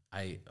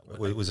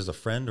 Was this a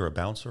friend or a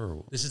bouncer?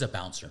 Or? This is a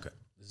bouncer. Okay.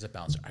 This is a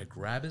bouncer. I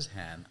grab his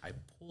hand. I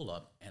pull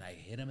up, and I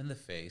hit him in the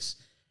face,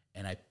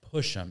 and I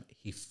push him.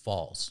 He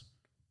falls.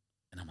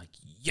 And I'm like,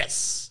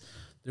 yes.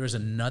 There's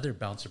another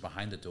bouncer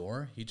behind the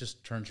door. He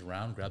just turns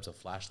around, grabs a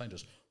flashlight,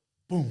 just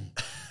boom.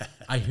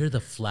 I hear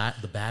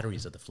the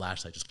batteries of the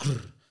flashlight just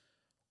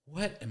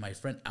what? And my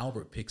friend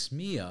Albert picks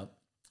me up,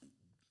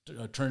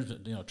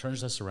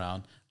 turns us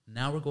around.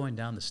 Now we're going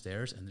down the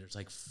stairs, and there's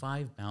like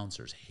 5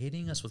 bouncers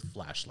hitting us with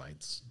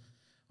flashlights.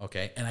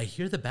 Okay, and I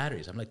hear the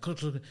batteries. I'm like, click,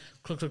 click,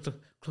 click, click, click,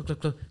 click, click,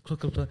 click, click,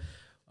 click, click.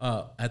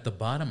 At the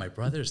bottom, my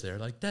brother's there.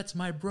 Like, that's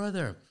my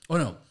brother. Oh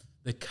no,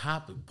 the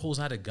cop pulls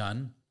out a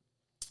gun.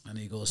 And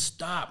he goes,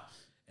 stop.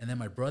 And then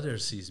my brother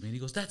sees me, and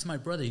he goes, that's my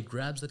brother. He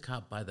grabs the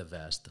cop by the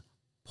vest,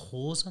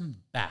 pulls him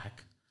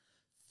back.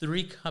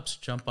 3 cops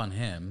jump on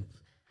him.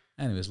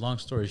 Anyways, long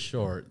story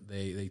short,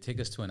 they take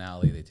us to an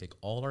alley. They take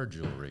all our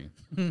jewelry,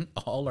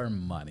 all our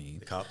money.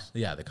 The cops?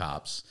 Yeah, the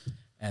cops.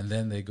 And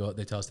then they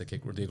tell us to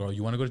kick. They go,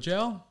 you want to go to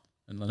jail?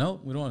 And no,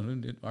 we don't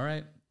want to. All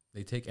right.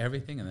 They take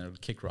everything, and then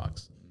kick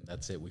rocks.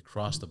 That's it. We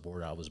crossed the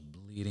border. I was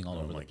bleeding all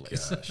over the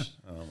place. Gosh.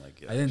 Oh, my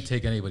gosh. I didn't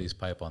take anybody's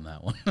pipe on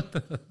that one.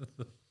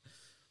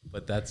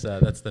 But that's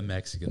the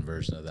Mexican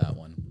version of that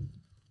one.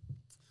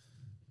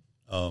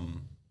 Go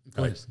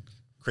ahead.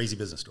 Crazy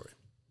business story.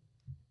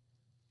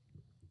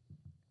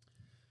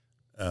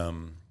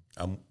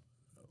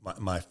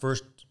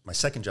 My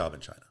second job in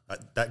China.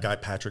 That guy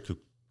Patrick who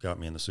got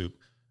me in the soup,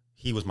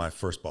 he was my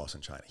first boss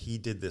in China. He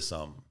did this.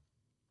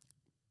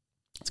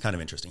 It's kind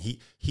of interesting.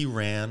 He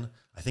ran.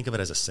 I think of it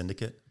as a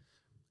syndicate.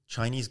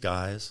 Chinese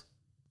guys,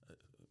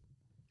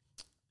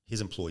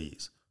 his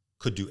employees,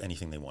 could do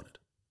anything they wanted.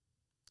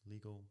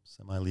 Legal,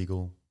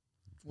 semi-legal.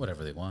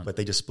 Whatever they want. But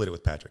they just split it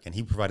with Patrick. And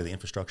he provided the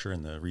infrastructure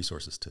and the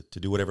resources to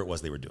do whatever it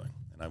was they were doing.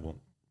 And I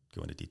won't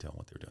go into detail on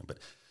what they were doing. But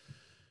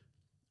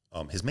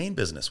his main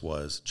business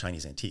was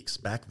Chinese antiques.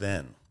 Back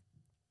then,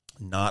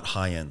 not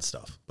high-end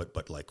stuff,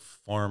 but like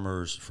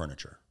farmers'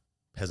 furniture,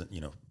 peasant,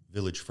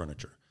 village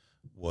furniture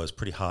was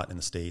pretty hot in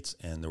the States.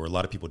 And there were a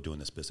lot of people doing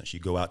this business.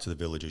 You'd go out to the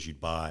villages,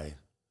 you'd buy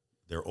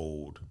their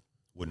old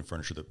wooden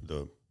furniture.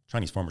 The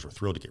Chinese farmers were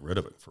thrilled to get rid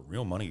of it for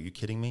real money. Are you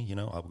kidding me?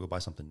 I'll go buy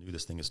something new.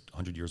 This thing is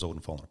 100 years old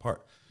and falling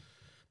apart.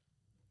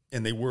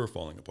 And they were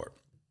falling apart.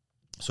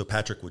 So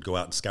Patrick would go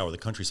out and scour the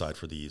countryside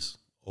for these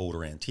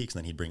older antiques, and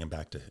then he'd bring them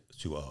back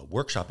to a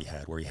workshop he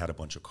had where he had a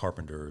bunch of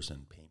carpenters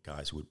and paint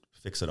guys who would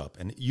fix it up.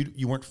 And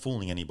you weren't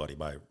fooling anybody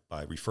by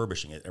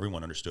refurbishing it.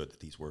 Everyone understood that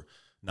these were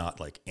not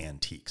like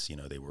antiques.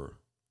 They were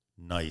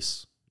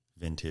nice,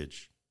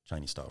 vintage,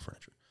 Chinese-style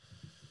furniture.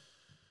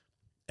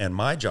 And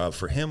my job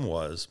for him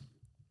was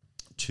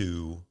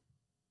to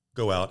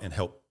go out and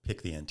help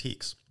pick the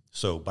antiques.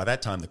 So by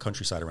that time, the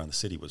countryside around the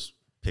city was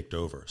picked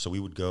over. So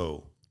we would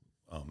go,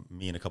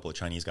 me and a couple of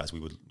Chinese guys, we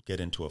would get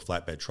into a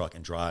flatbed truck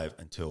and drive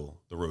until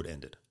the road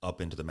ended,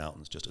 up into the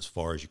mountains, just as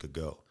far as you could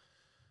go.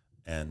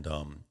 And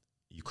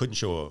you couldn't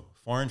show a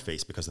foreign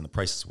face because then the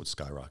prices would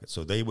skyrocket.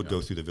 So they would go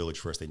through the village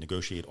first. They'd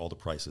negotiate all the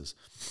prices.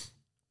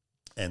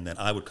 And then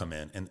I would come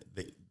in. And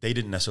they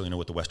didn't necessarily know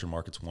what the Western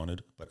markets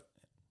wanted, but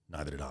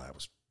neither did I. I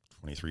was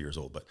 23 years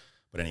old. But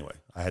anyway,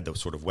 I had the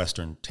sort of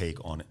Western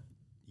take on it.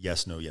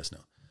 Yes, no, yes, no.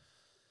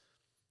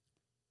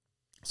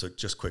 So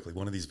just quickly,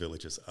 one of these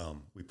villages,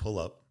 we pull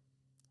up,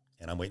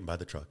 and I'm waiting by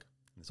the truck.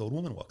 And this old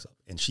woman walks up,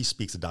 and she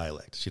speaks a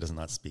dialect. She does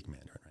not speak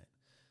Mandarin,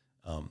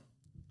 right?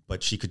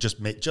 But she could just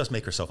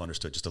make herself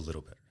understood just a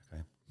little bit,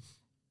 okay?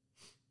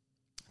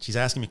 She's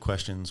asking me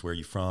questions. Where are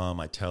you from?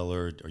 I tell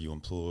her, are you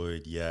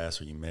employed? Yes.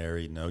 Are you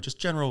married? No. Just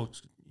general,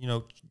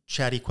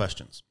 chatty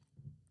questions.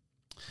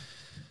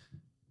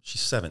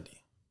 She's 70,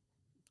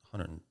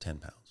 110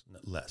 pounds,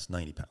 less,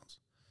 90 pounds,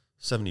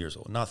 70 years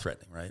old, not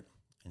threatening, right?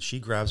 And she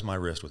grabs my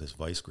wrist with this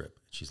vice grip.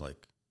 She's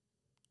like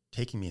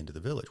taking me into the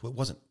village. Well, it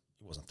wasn't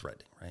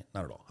threatening, right?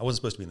 Not at all. I wasn't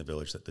supposed to be in the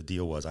village. That the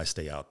deal was I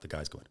stay out, the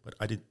guys go in. But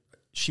I did.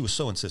 She was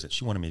so insistent.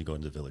 She wanted me to go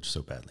into the village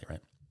so badly,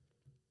 right?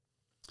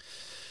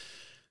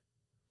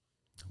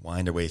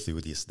 Wind our way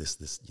through this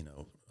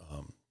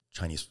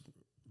Chinese,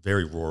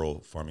 very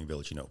rural farming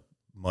village.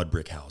 Mud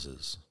brick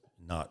houses,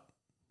 not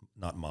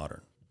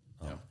modern.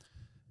 And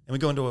we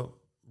go into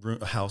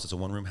a house. It's a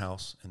one-room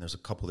house, and there's a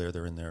couple there.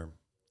 They're in their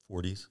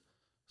 40s,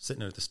 sitting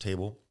there at this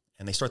table,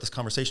 and they start this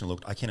conversation.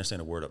 Look, I can't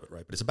understand a word of it,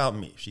 right? But it's about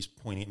me. She's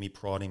pointing at me,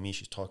 prodding me.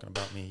 She's talking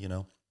about me,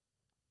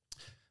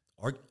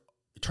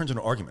 It turns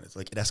into an argument. It's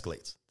like it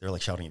escalates. They're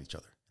like shouting at each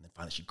other. And then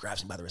finally she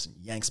grabs me by the wrist and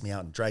yanks me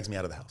out and drags me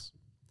out of the house.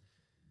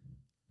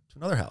 To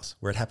another house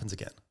where it happens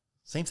again.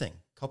 Same thing.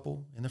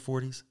 couple in their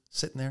 40s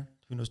sitting there.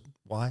 Who knows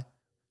why?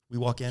 We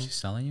walk in. She's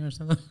selling you or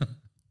something?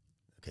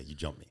 Okay, you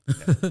jump me.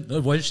 Yeah.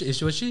 Was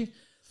she?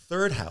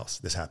 Third house,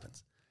 this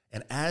happens.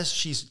 And as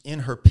she's in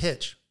her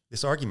pitch,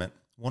 this argument,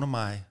 one of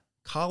my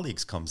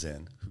colleagues comes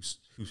in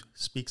who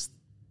speaks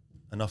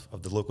enough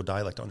of the local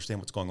dialect to understand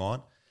what's going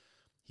on.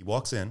 He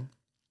walks in.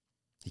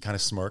 He kind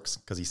of smirks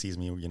because he sees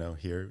me,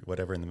 here,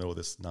 whatever, in the middle of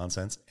this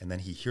nonsense. And then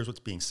he hears what's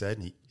being said,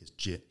 and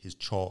his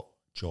jaw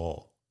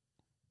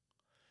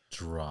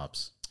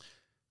drops.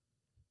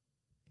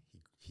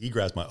 He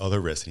grabs my other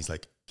wrist, and he's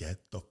like, get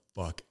the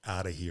fuck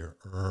out of here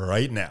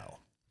right now.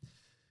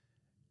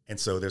 And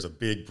so there's a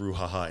big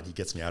brouhaha, and he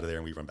gets me out of there,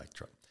 and we run back to the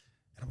truck.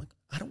 And I'm like,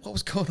 what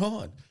was going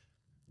on?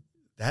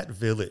 That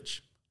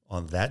village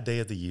on that day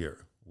of the year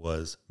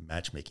was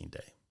matchmaking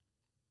day.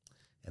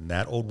 And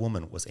that old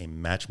woman was a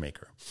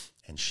matchmaker.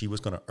 And she was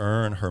going to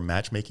earn her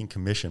matchmaking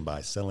commission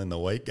by selling the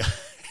white guy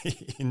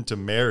into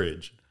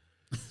marriage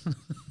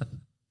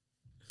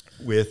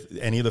with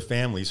any of the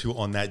families who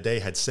on that day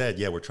had said,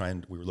 yeah, we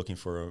were looking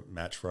for a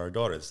match for our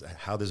daughters.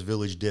 How this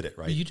village did it,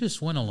 right? You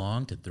just went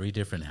along to 3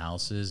 different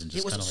houses. And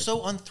just it was so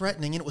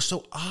unthreatening, and it was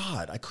so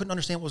odd. I couldn't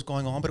understand what was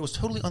going on, but it was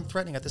totally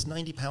unthreatening. At this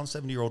 90-pound,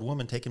 70-year-old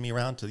woman taking me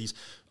around to these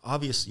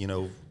obvious,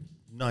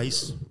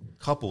 nice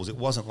couples. It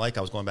wasn't like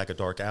I was going back a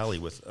dark alley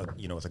with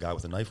a guy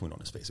with a knife wound on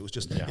his face. It was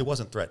just, It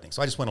wasn't threatening.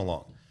 So I just went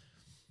along.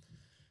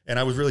 And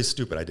I was really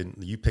stupid.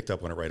 You picked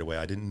up on it right away.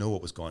 I didn't know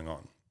what was going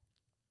on.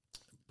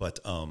 But,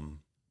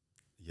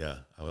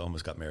 I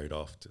almost got married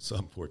off to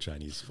some poor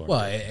Chinese farmer.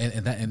 Well,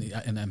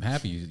 and I'm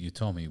happy you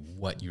told me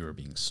what you were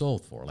being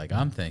sold for. Like,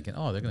 I'm thinking,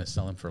 they're going to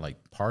sell him for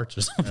like parts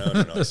or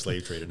something. No,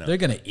 slave trader. No. They're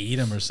going to eat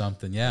him or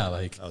something. Yeah,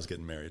 like I was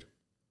getting married.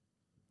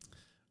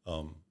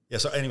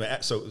 So anyway,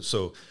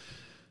 so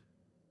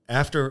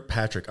after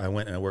Patrick, I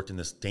went and I worked in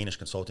this Danish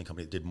consulting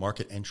company that did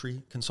market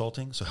entry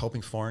consulting, so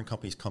helping foreign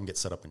companies come get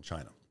set up in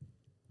China.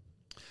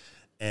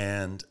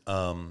 And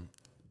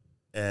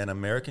an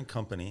American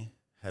company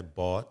had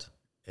bought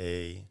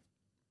a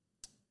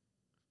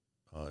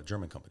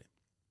German company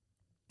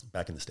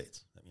back in the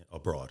States,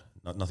 abroad,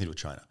 nothing to do with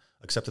China,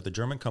 except that the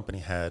German company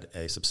had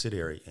a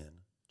subsidiary in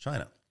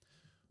China.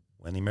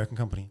 When the American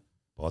company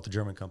bought the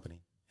German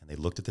company and they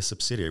looked at the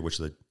subsidiary, which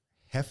is a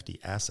hefty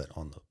asset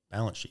on the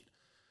balance sheet,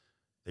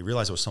 they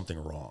realized there was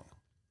something wrong.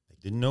 They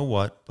didn't know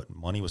what, but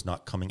money was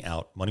not coming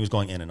out. Money was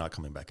going in and not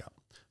coming back out.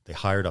 They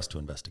hired us to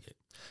investigate.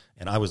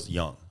 And I was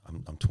young.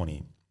 I'm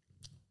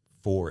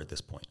 24 at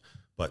this point.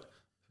 But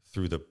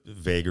through the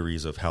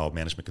vagaries of how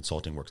management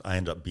consulting works, I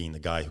ended up being the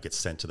guy who gets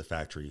sent to the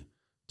factory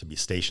to be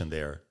stationed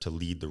there to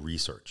lead the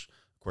research.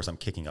 Of course, I'm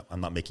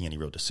not making any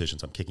real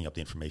decisions. I'm kicking up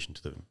the information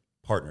to the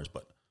partners,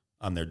 but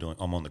I'm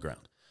on the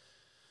ground.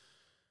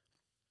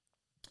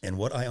 And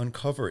what I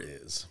uncover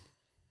is,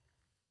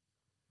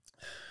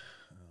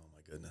 oh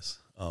my goodness,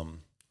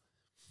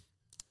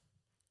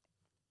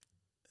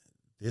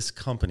 this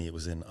company, it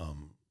was in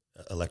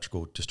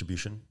electrical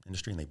distribution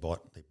industry, and they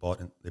bought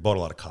a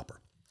lot of copper.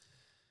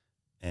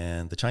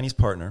 And the Chinese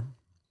partner,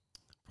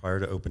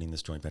 prior to opening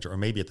this joint venture, or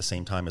maybe at the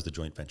same time as the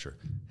joint venture,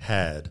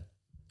 had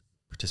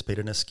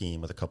participated in a scheme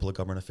with a couple of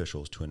government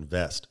officials to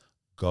invest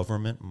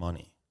government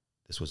money.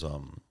 This was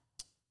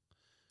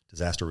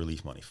disaster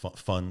relief money,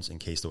 funds in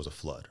case there was a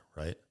flood,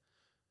 right?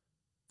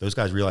 Those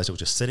guys realized it was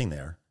just sitting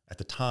there. At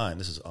the time,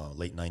 this is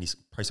late 90s,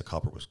 price of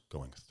copper was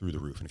going through the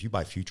roof. And if you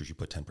buy futures, you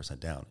put 10%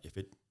 down. If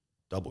it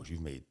doubles,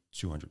 you've made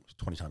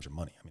 220 times your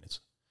money. I mean,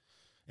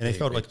 they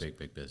felt like big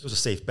business. It was a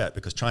safe bet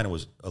because China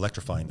was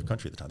electrifying the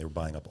country at the time. They were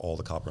buying up all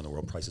the copper in the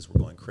world. Prices were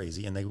going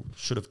crazy, and they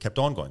should have kept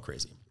on going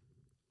crazy.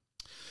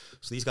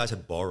 So these guys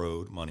had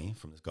borrowed money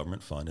from this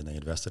government fund, and they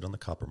invested on the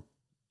copper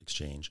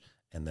exchange,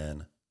 and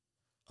then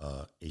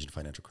Asian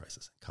financial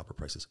crisis. Copper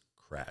prices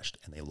crashed,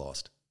 and they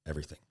lost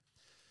everything.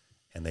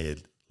 And they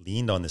had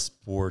leaned on this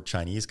poor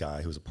Chinese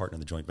guy who was a partner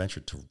in the joint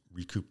venture to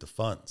recoup the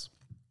funds.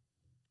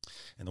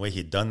 And the way he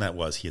had done that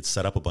was he had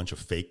set up a bunch of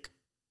fake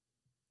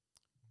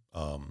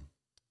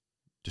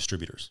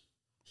distributors.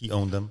 He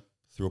owned them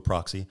through a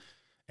proxy,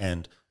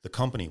 and the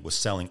company was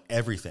selling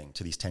everything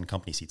to these 10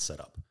 companies he'd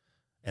set up.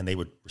 And they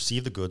would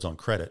receive the goods on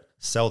credit,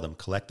 sell them,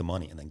 collect the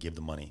money, and then give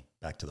the money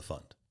back to the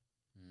fund.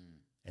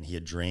 And he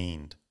had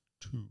drained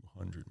 $200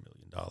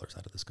 million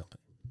out of this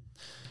company.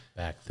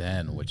 Back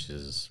then, which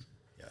is...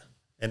 Yeah.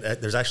 And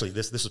there's actually,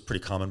 this was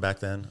pretty common back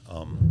then,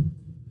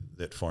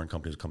 that foreign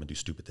companies would come and do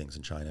stupid things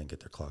in China and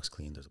get their clocks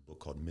cleaned. There's a book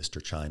called Mr.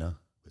 China,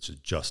 which is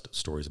just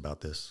stories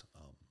about this.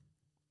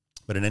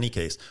 But in any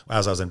case,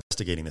 as I was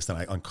investigating this, then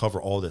I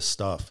uncover all this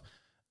stuff.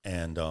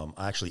 And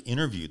I actually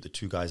interviewed the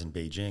 2 guys in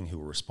Beijing who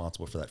were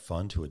responsible for that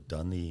fund, who had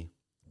done the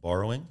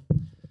borrowing.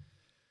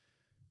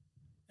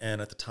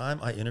 And at the time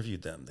I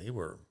interviewed them, it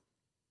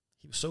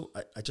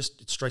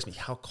strikes me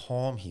how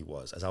calm he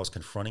was as I was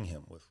confronting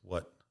him with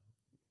what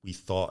we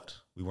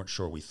weren't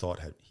sure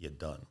he had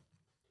done.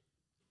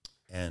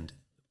 And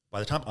by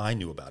the time I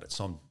knew about it,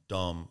 some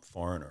dumb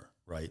foreigner,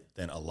 right,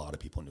 then a lot of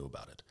people knew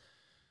about it.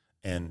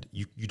 And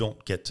you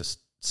don't get to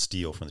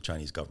steal from the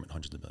Chinese government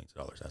hundreds of millions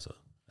of dollars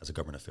as a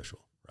government official,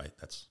 right?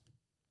 That's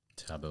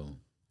taboo.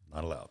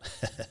 not allowed.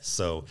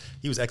 So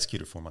he was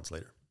executed 4 months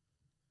later.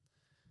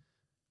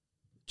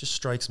 Just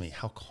strikes me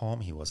how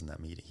calm he was in that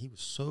meeting. He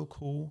was so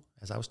cool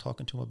as I was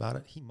talking to him about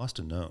it. He must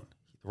have known.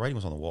 The writing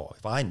was on the wall.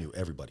 If I knew,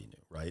 everybody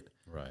knew, right?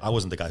 Right. I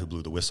wasn't the guy who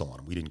blew the whistle on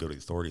him. We didn't go to the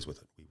authorities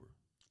with it. We were.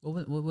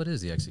 Well, what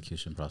is the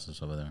execution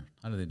process over there?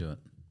 How do they do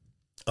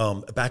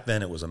it? Back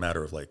then, it was a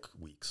matter of like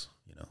weeks.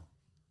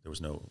 There's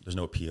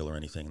no appeal or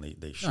anything.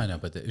 They shoot. I know,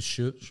 but they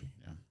shoot.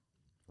 Yeah.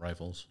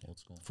 Rifles, old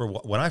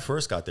school. When I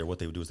first got there, what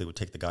they would do is they would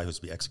take the guy who's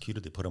to be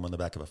executed. They put him on the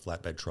back of a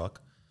flatbed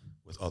truck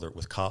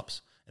with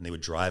cops, and they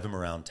would drive him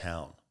around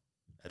town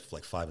at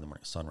like 5 a.m,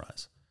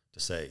 sunrise, to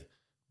say,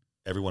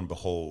 "Everyone,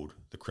 behold,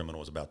 the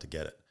criminal is about to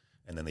get it."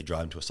 And then they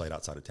drive him to a site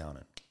outside of town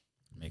and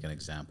make an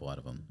example out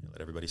of him. Let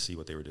everybody see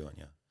what they were doing.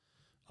 Yeah.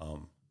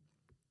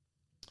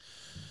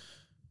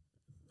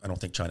 I don't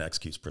think China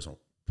executes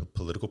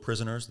political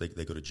prisoners. They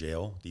go to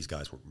jail. These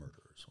guys were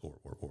murderers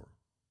or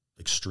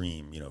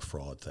extreme,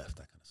 fraud, theft,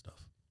 that kind of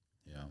stuff.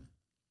 Yeah.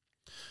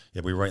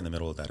 Yeah, we were right in the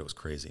middle of that. It was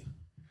crazy.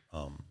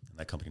 And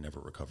that company never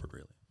recovered,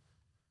 really.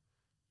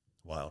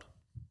 Wild.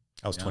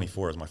 I was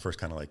 24. It was my first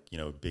kind of like,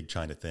 big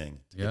China thing.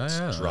 To get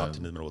dropped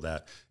into the middle of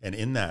that. And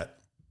in that,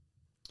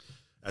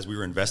 as we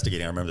were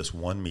investigating, I remember this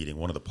one meeting,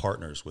 one of the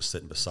partners was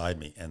sitting beside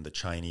me, and the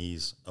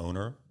Chinese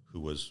owner who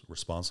was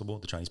responsible,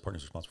 the Chinese partner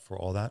who's responsible for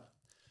all that,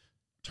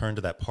 turned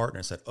to that partner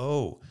and said,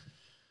 "Oh,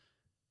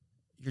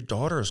 your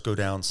daughters go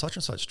down such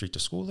and such street to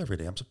school every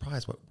day. I'm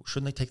surprised. What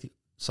shouldn't they take the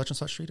such and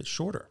such street? It's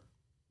shorter."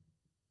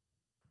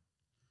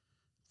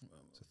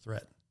 It's a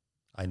threat.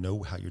 I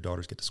know how your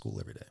daughters get to school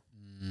every day.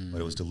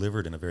 But it was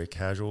delivered in a very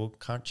casual,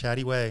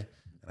 chatty way.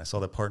 And I saw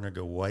that partner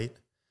go white,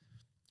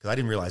 because I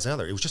didn't realize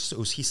either.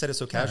 He said it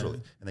so casually.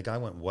 And the guy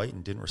went white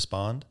and didn't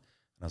respond.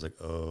 And I was like,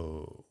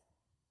 oh.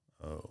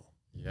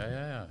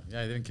 Yeah,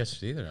 I didn't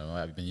catch it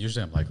either.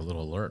 Usually I'm like a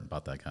little alert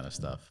about that kind of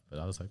stuff. But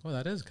I was like, well,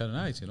 that is kind of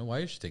nice. Why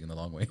is she taking the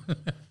long way?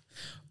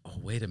 Oh,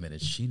 wait a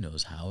minute. She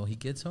knows how he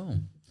gets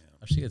home. Yeah.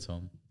 How she gets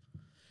home.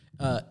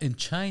 In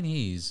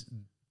Chinese,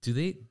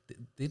 they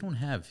don't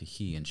have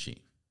he and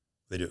she?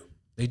 They do.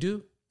 They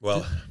do?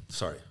 Well,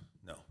 sorry,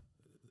 no.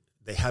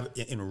 They have,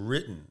 in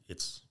written,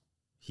 it's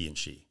he and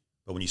she.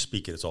 But when you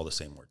speak it, it's all the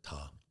same word,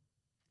 ta.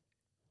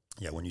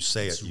 Yeah, when you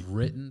say it's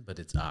written, but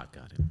it's, got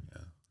it.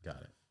 Yeah.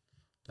 Got it.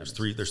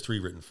 There's three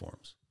written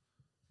forms.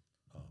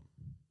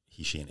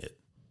 He, she, and it.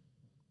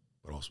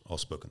 But all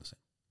spoken the same.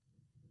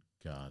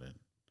 Got it.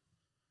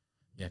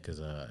 Yeah,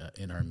 because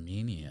in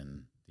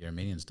Armenian, the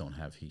Armenians don't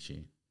have he,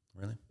 she.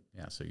 Really?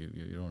 Yeah, so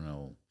you don't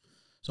know.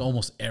 So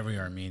almost every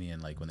Armenian,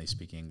 like when they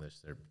speak English,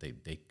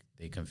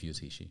 they confuse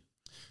he, she.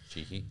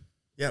 She, he.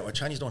 Yeah, well,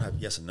 Chinese don't have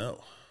yes and no.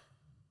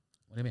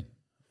 What do you mean?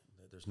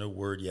 There's no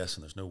word yes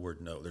and there's no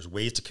word no. There's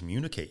ways to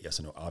communicate yes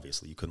and no,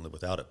 obviously. You couldn't live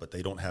without it, but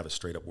they don't have a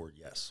straight up word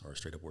yes or a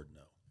straight up word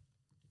no.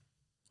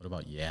 What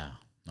about yeah?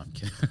 No, I'm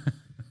kidding.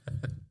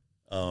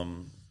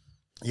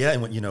 Yeah,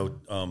 and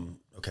when,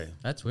 okay.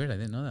 That's weird. I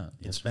didn't know that.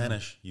 In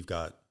Spanish, you've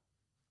got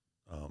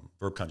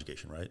verb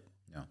conjugation, right?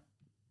 Yeah.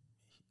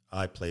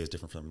 I play is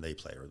different from they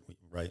play,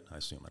 right? I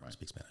assume I don't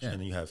speak Spanish. Yeah.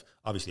 And then you have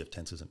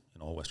tenses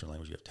in all Western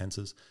language. You have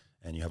tenses,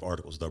 and you have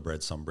articles, the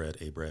bread, some bread,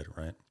 a bread,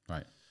 right?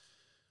 Right.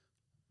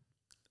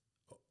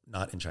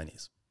 Not in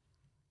Chinese.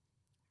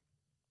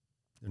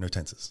 There are no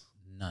tenses.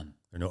 None.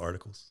 There are no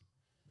articles.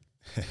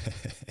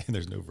 And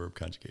there's no verb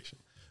conjugation.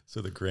 So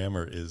the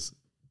grammar is,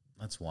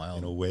 that's wild,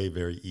 in a way,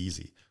 very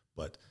easy.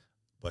 But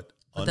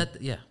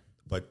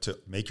to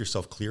make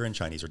yourself clear in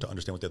Chinese or to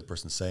understand what the other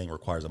person's saying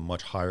requires a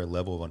much higher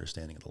level of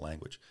understanding of the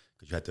language,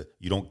 because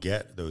you don't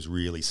get those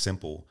really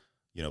simple,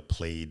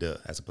 played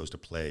as opposed to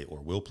play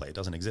or will play. It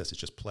doesn't exist. It's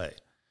just play.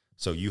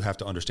 So you have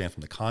to understand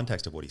from the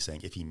context of what he's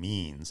saying if he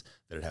means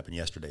that it happened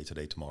yesterday,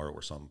 today, tomorrow,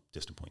 or some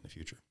distant point in the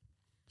future.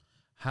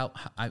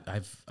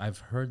 I've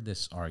heard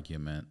this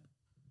argument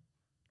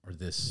or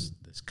this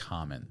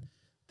comment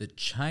that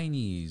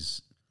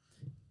Chinese,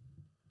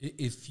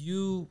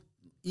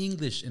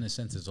 English in a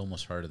sense is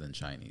almost harder than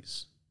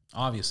Chinese.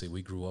 Obviously,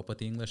 we grew up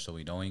with English, so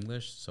we know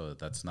English, so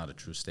that's not a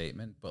true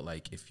statement. But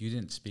like, if you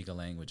didn't speak a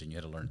language and you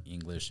had to learn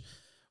English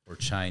or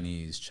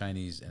Chinese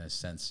in a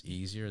sense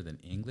easier than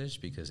English,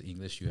 because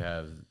English you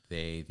have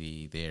they,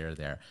 the,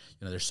 there.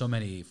 There's so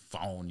many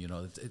phone.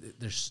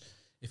 There's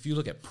if you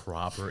look at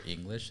proper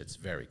English, it's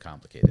very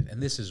complicated,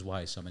 and this is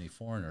why so many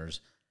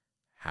foreigners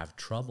have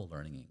trouble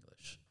learning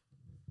English.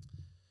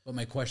 But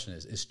my question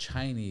is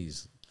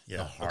Chinese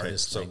the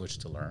hardest language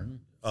to learn?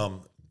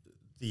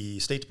 The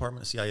State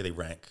Department, the CIA, they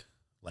rank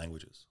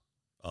languages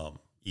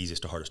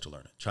easiest to hardest to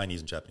learn. Chinese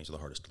and Japanese are the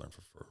hardest to learn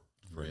for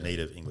really?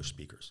 Native English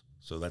speakers.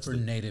 So that's for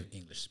native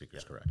English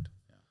speakers, correct?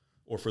 Yeah.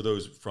 Or for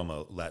those from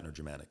a Latin or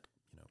Germanic,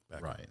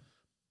 background.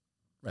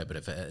 Right. But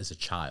if as a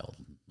child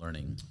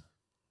learning,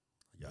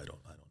 I don't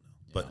know.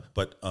 Yeah.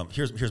 But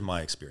here's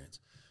my experience.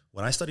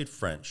 When I studied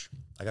French,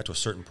 I got to a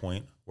certain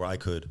point where I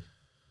could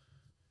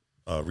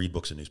read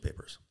books and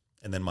newspapers.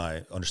 And then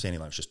my understanding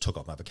language just took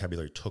off. My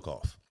vocabulary took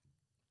off.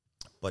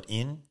 But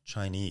in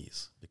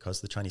Chinese,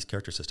 because the Chinese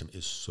character system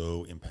is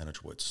so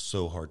impenetrable, it's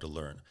so hard to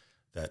learn,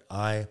 that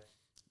I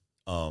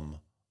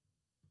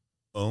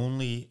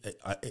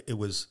it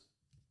was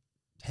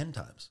 10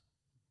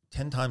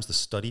 times the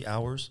study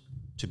hours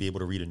to be able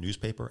to read a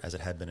newspaper as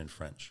it had been in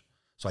French.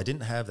 So I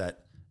didn't have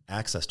that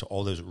access to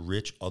all those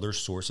rich other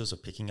sources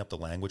of picking up the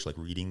language, like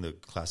reading the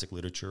classic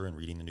literature and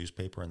reading the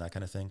newspaper and that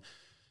kind of thing.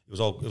 It was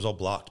all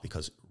blocked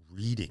because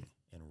reading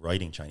and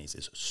writing Chinese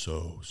is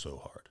so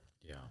hard.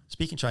 Yeah.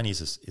 Speaking Chinese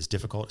is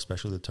difficult,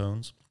 especially the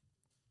tones,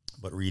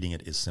 but reading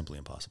it is simply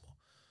impossible.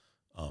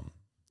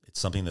 It's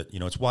something that,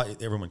 it's why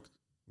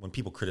when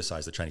people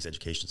criticize the Chinese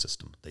education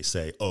system, they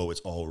say, oh, it's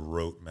all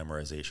rote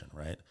memorization,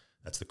 right?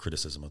 That's the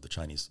criticism of the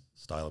Chinese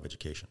style of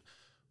education.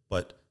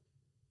 But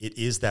it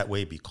is that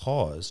way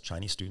because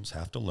Chinese students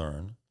have to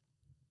learn.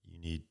 You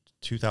need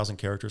 2,000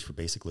 characters for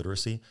basic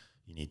literacy.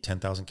 You need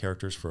 10,000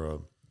 characters for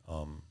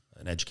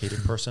an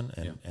educated person,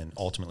 and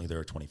ultimately there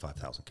are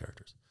 25,000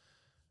 characters.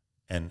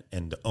 And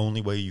the only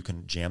way you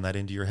can jam that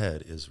into your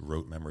head is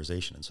rote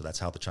memorization. And so that's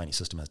how the Chinese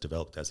system has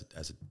developed as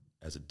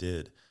it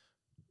did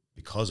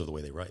because of the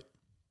way they write.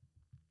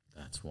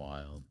 That's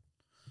wild.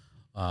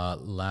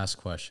 Last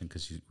question,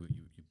 because you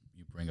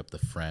bring up the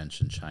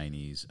French and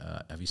Chinese.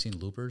 Have you seen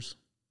Loopers?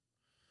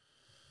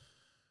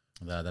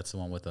 That's the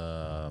one with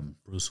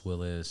Bruce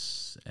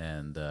Willis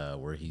and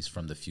where he's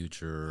from the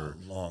future.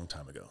 A long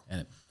time ago.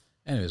 And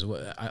anyways,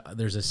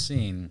 there's a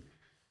scene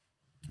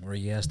where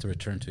he has to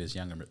return to his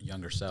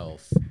younger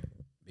self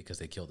because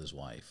they killed his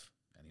wife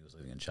and he was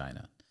living in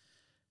China,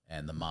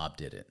 and the mob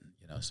did it.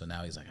 So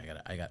now he's like,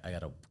 I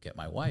gotta get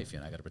my wife.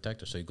 I gotta protect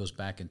her. So he goes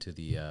back into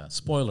the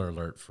spoiler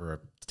alert for a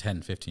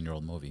 10,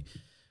 15-year-old movie.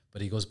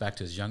 But he goes back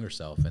to his younger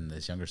self, and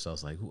his younger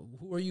self's like,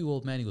 who are you,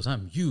 old man? He goes,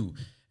 I'm you.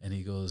 And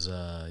he goes,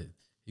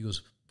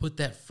 put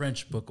that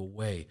French book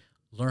away.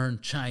 Learn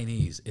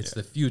Chinese. It's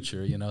the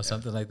future,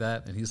 something like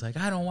that. And he's like,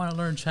 I don't want to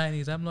learn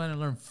Chinese. I'm going to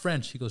learn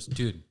French. He goes,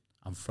 dude,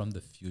 I'm from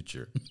the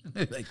future.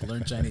 Like,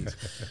 learn Chinese.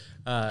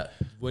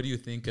 What do you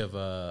think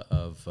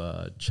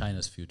of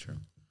China's future?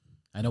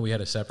 I know we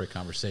had a separate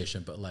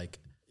conversation, but like...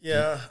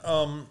 Yeah,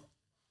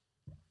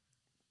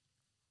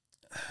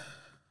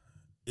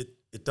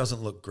 it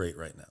doesn't look great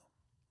right now.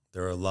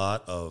 There are a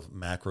lot of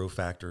macro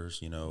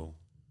factors,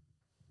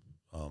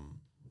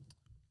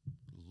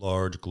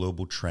 large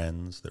global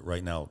trends that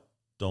right now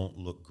don't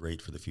look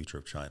great for the future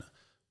of China.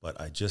 But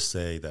I just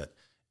say that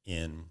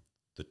in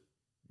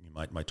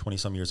my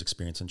 20-some years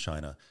experience in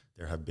China,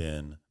 there have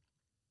been,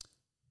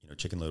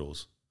 Chicken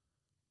Littles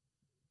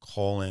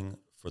calling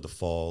for the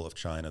fall of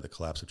China, the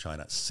collapse of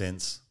China,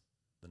 since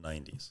the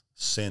 90s,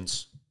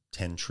 since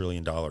 $10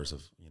 trillion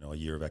of, a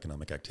year of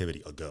economic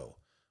activity ago,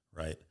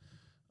 right?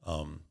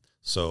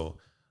 So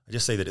I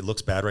just say that it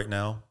looks bad right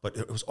now, but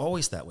it was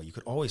always that way.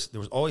 There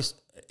was always,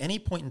 at any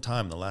point in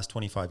time in the last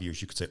 25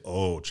 years, you could say,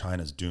 oh,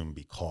 China's doomed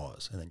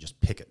because, and then just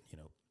pick it,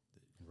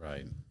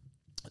 Right.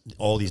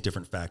 All these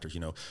different factors,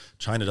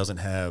 China doesn't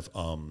have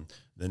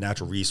the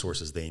natural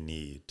resources they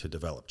need to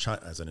develop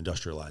China as an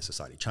industrialized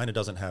society. China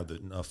doesn't have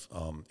enough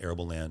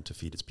arable land to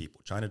feed its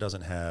people. China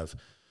doesn't have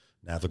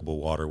navigable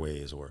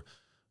waterways and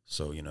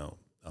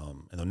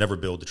they'll never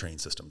build the train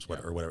systems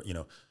or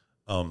whatever,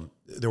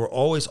 there were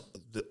always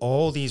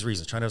all these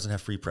reasons. China doesn't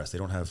have free press. They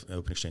don't have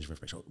open exchange of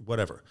information,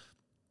 whatever.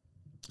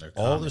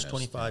 All those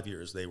 25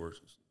 years,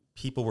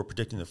 people were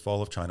predicting the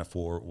fall of China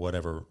for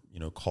whatever,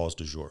 cause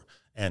du jour.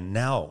 And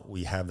now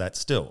we have that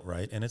still,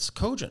 right? And it's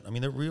cogent. I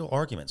mean, they're real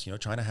arguments.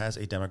 China has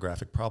a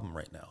demographic problem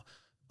right now.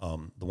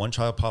 The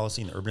one-child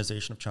policy and the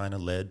urbanization of China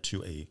led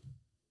to a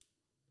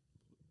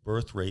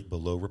birth rate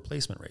below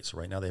replacement rate. So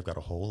right now they've got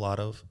a whole lot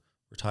of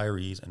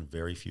retirees and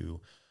very few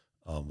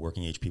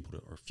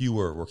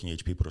fewer working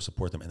age people to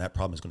support them, and that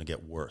problem is going to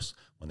get worse.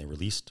 When they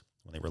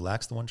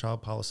relaxed the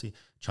one-child policy,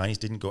 Chinese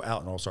didn't go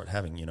out and all start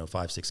having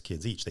 5, 6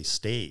 kids each. They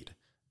stayed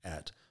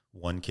at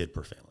 1 kid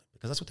per family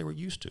because that's what they were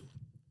used to.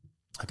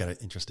 I got an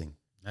interesting.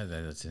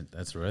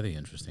 That's really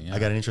interesting. Yeah. I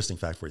got an interesting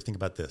fact for you. Think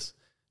about this: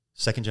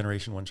 2nd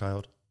generation, 1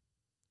 child.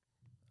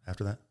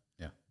 After that,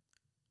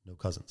 no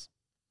cousins.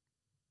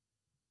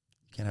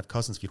 You can't have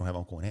cousins if you don't have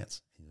uncle and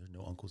aunts. There's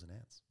no uncles and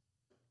aunts.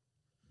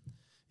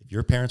 If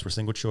your parents were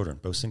single children,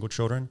 both single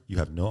children, you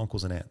have no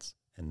uncles and aunts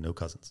and no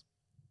cousins.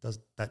 Does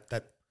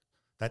that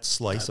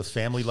slice of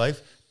family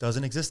life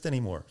doesn't exist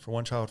anymore for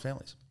one-child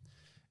families,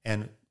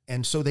 and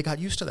so they got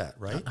used to that,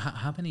 right?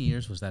 How many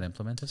years was that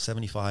implemented?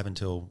 75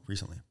 until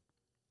recently.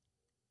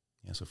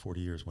 Yeah, so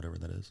 40 years, whatever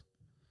that is.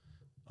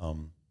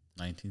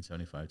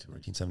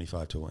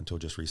 1975 until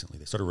just recently.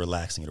 They started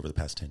relaxing it over the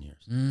past 10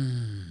 years,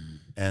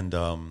 and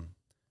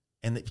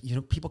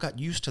people got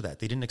used to that.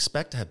 They didn't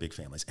expect to have big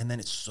families. And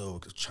then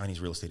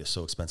Chinese real estate is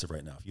so expensive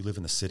right now. If you live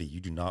in the city,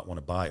 you do not want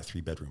to buy a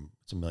 3-bedroom.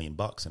 It's $1 million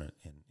in a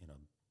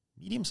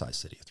medium-sized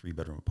city, a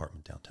 3-bedroom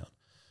apartment downtown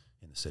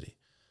in the city.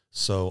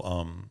 So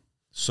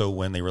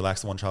when they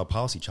relaxed the one-child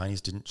policy,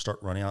 Chinese didn't start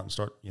running out and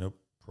start,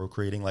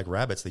 procreating like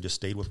rabbits. They just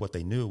stayed with what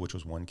they knew, which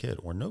was 1 kid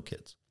or no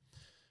kids.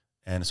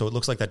 And so it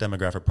looks like that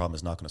demographic problem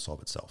is not going to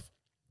solve itself.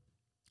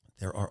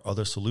 There are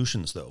other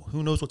solutions, though.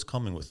 Who knows what's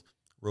coming with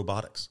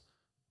robotics,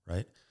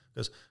 right?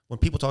 Because when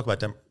people talk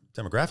about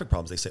demographic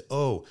problems, they say,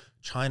 oh,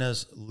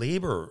 China's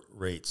labor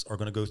rates are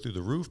going to go through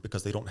the roof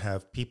because they don't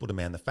have people to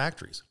man the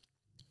factories.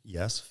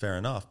 Yes, fair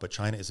enough, but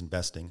China is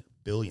investing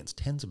billions,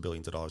 tens of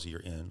billions of dollars a year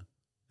in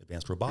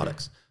advanced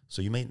robotics.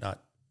 So you may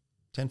not,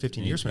 10,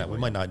 15 years from now, we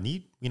might not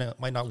need,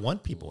 might not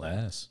want people.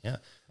 Less. Yeah.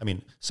 I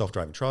mean,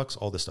 self-driving trucks,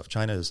 all this stuff.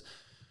 China is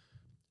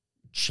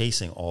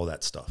chasing all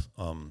that stuff.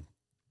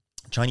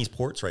 Chinese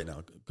ports right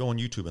now, go on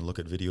YouTube and look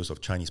at videos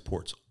of Chinese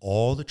ports.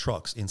 All the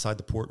trucks inside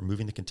the port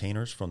moving the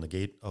containers from the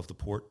gate of the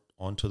port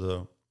onto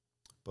the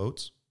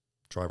boats,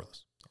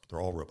 driverless.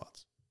 They're all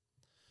robots.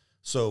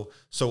 So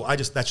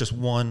that's just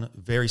one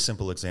very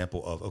simple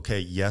example of, okay,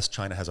 yes,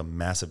 China has a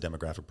massive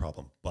demographic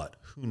problem, but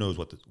who knows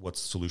what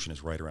solution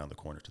is right around the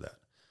corner to that.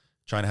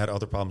 China had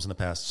other problems in the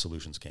past,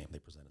 solutions came, they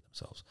presented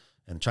themselves.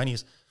 And the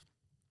Chinese,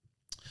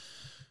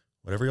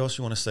 whatever else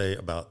you want to say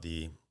about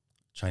the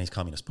Chinese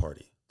Communist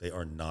Party, they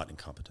are not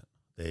incompetent.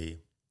 They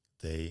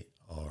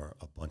are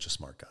a bunch of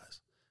smart guys,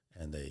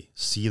 and they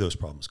see those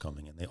problems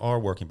coming, and they are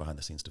working behind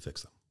the scenes to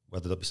fix them.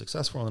 Whether they'll be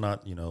successful or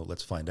not,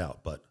 let's find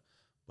out. But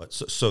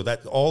so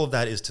that all of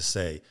that is to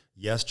say,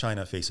 yes,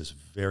 China faces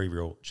very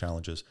real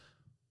challenges,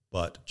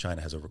 but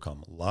China has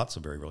overcome lots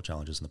of very real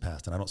challenges in the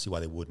past, and I don't see why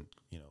they wouldn't,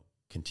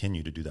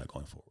 continue to do that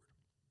going forward.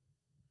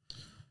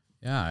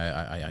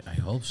 Yeah, I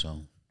hope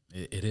so.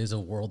 It is a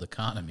world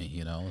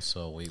economy,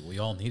 so we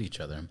all need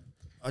each other.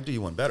 I'll do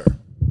you one better.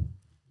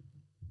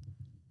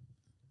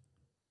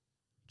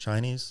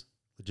 Chinese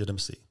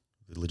legitimacy.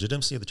 The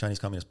legitimacy of the Chinese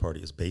Communist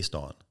Party is based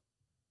on,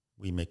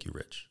 we make you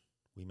rich.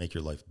 We make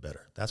your life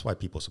better. That's why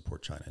people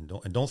support China.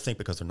 And don't think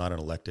because they're not an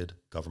elected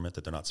government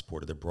that they're not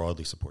supported. They're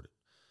broadly supported.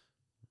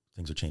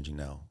 Things are changing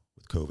now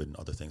with COVID and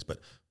other things, but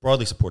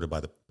broadly supported by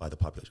the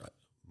population,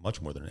 much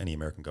more than any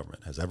American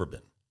government has ever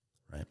been,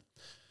 right?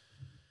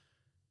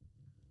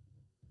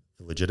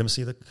 The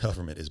legitimacy of the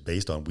government is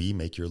based on, we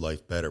make your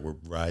life better. We're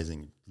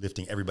rising,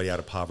 lifting everybody out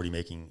of poverty,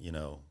 making,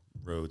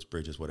 roads,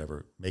 bridges,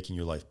 whatever, making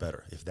your life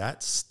better. If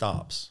that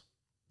stops,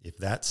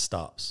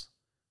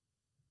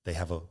 they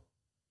have a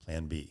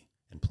plan B.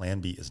 And plan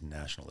B is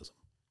nationalism.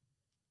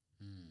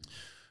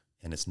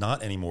 And it's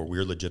not anymore,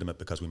 we're legitimate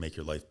because we make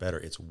your life better.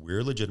 It's,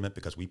 we're legitimate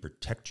because we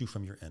protect you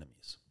from your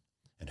enemies.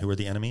 And who are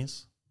the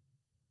enemies?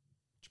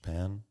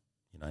 Japan,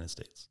 United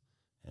States.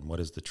 And what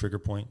is the trigger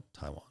point?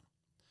 Taiwan.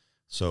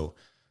 So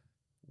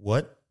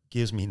what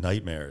gives me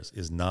nightmares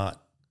is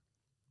not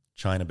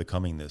China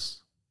becoming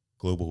this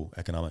global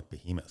economic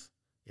behemoth.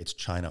 It's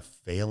China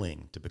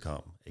failing to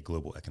become a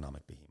global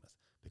economic behemoth.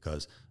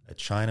 Because a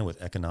China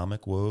with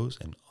economic woes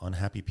and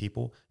unhappy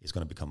people is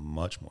going to become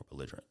much more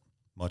belligerent,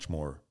 much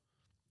more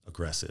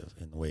aggressive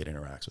in the way it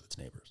interacts with its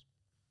neighbors.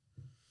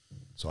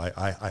 So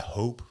I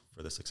hope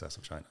for the success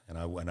of China, and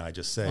I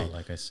just say,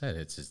 like I said,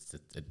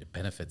 it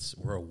benefits.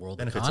 We're a world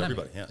benefits economy.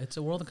 Everybody. Yeah. It's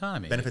a world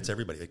economy. Benefits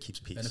everybody. It keeps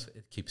peace.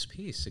 It keeps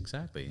peace,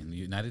 exactly. And the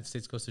United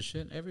States goes to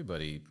shit,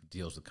 everybody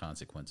deals with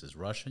consequences.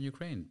 Russia and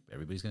Ukraine,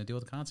 everybody's going to deal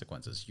with the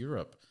consequences.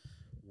 Europe,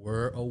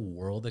 we're a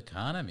world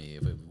economy.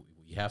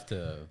 We have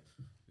to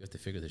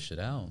figure this shit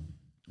out.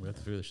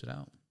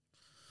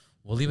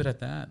 We'll leave it at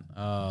that.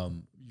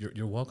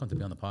 You're welcome to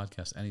be on the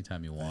podcast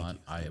anytime you want.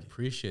 I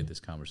appreciate this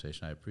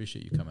conversation. I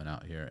appreciate you coming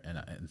out here,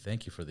 and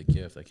thank you for the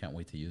gift. I can't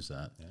wait to use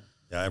that.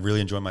 Yeah, I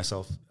really enjoyed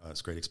myself.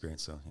 It's a great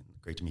experience. So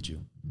great to meet you.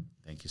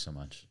 Thank you so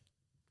much.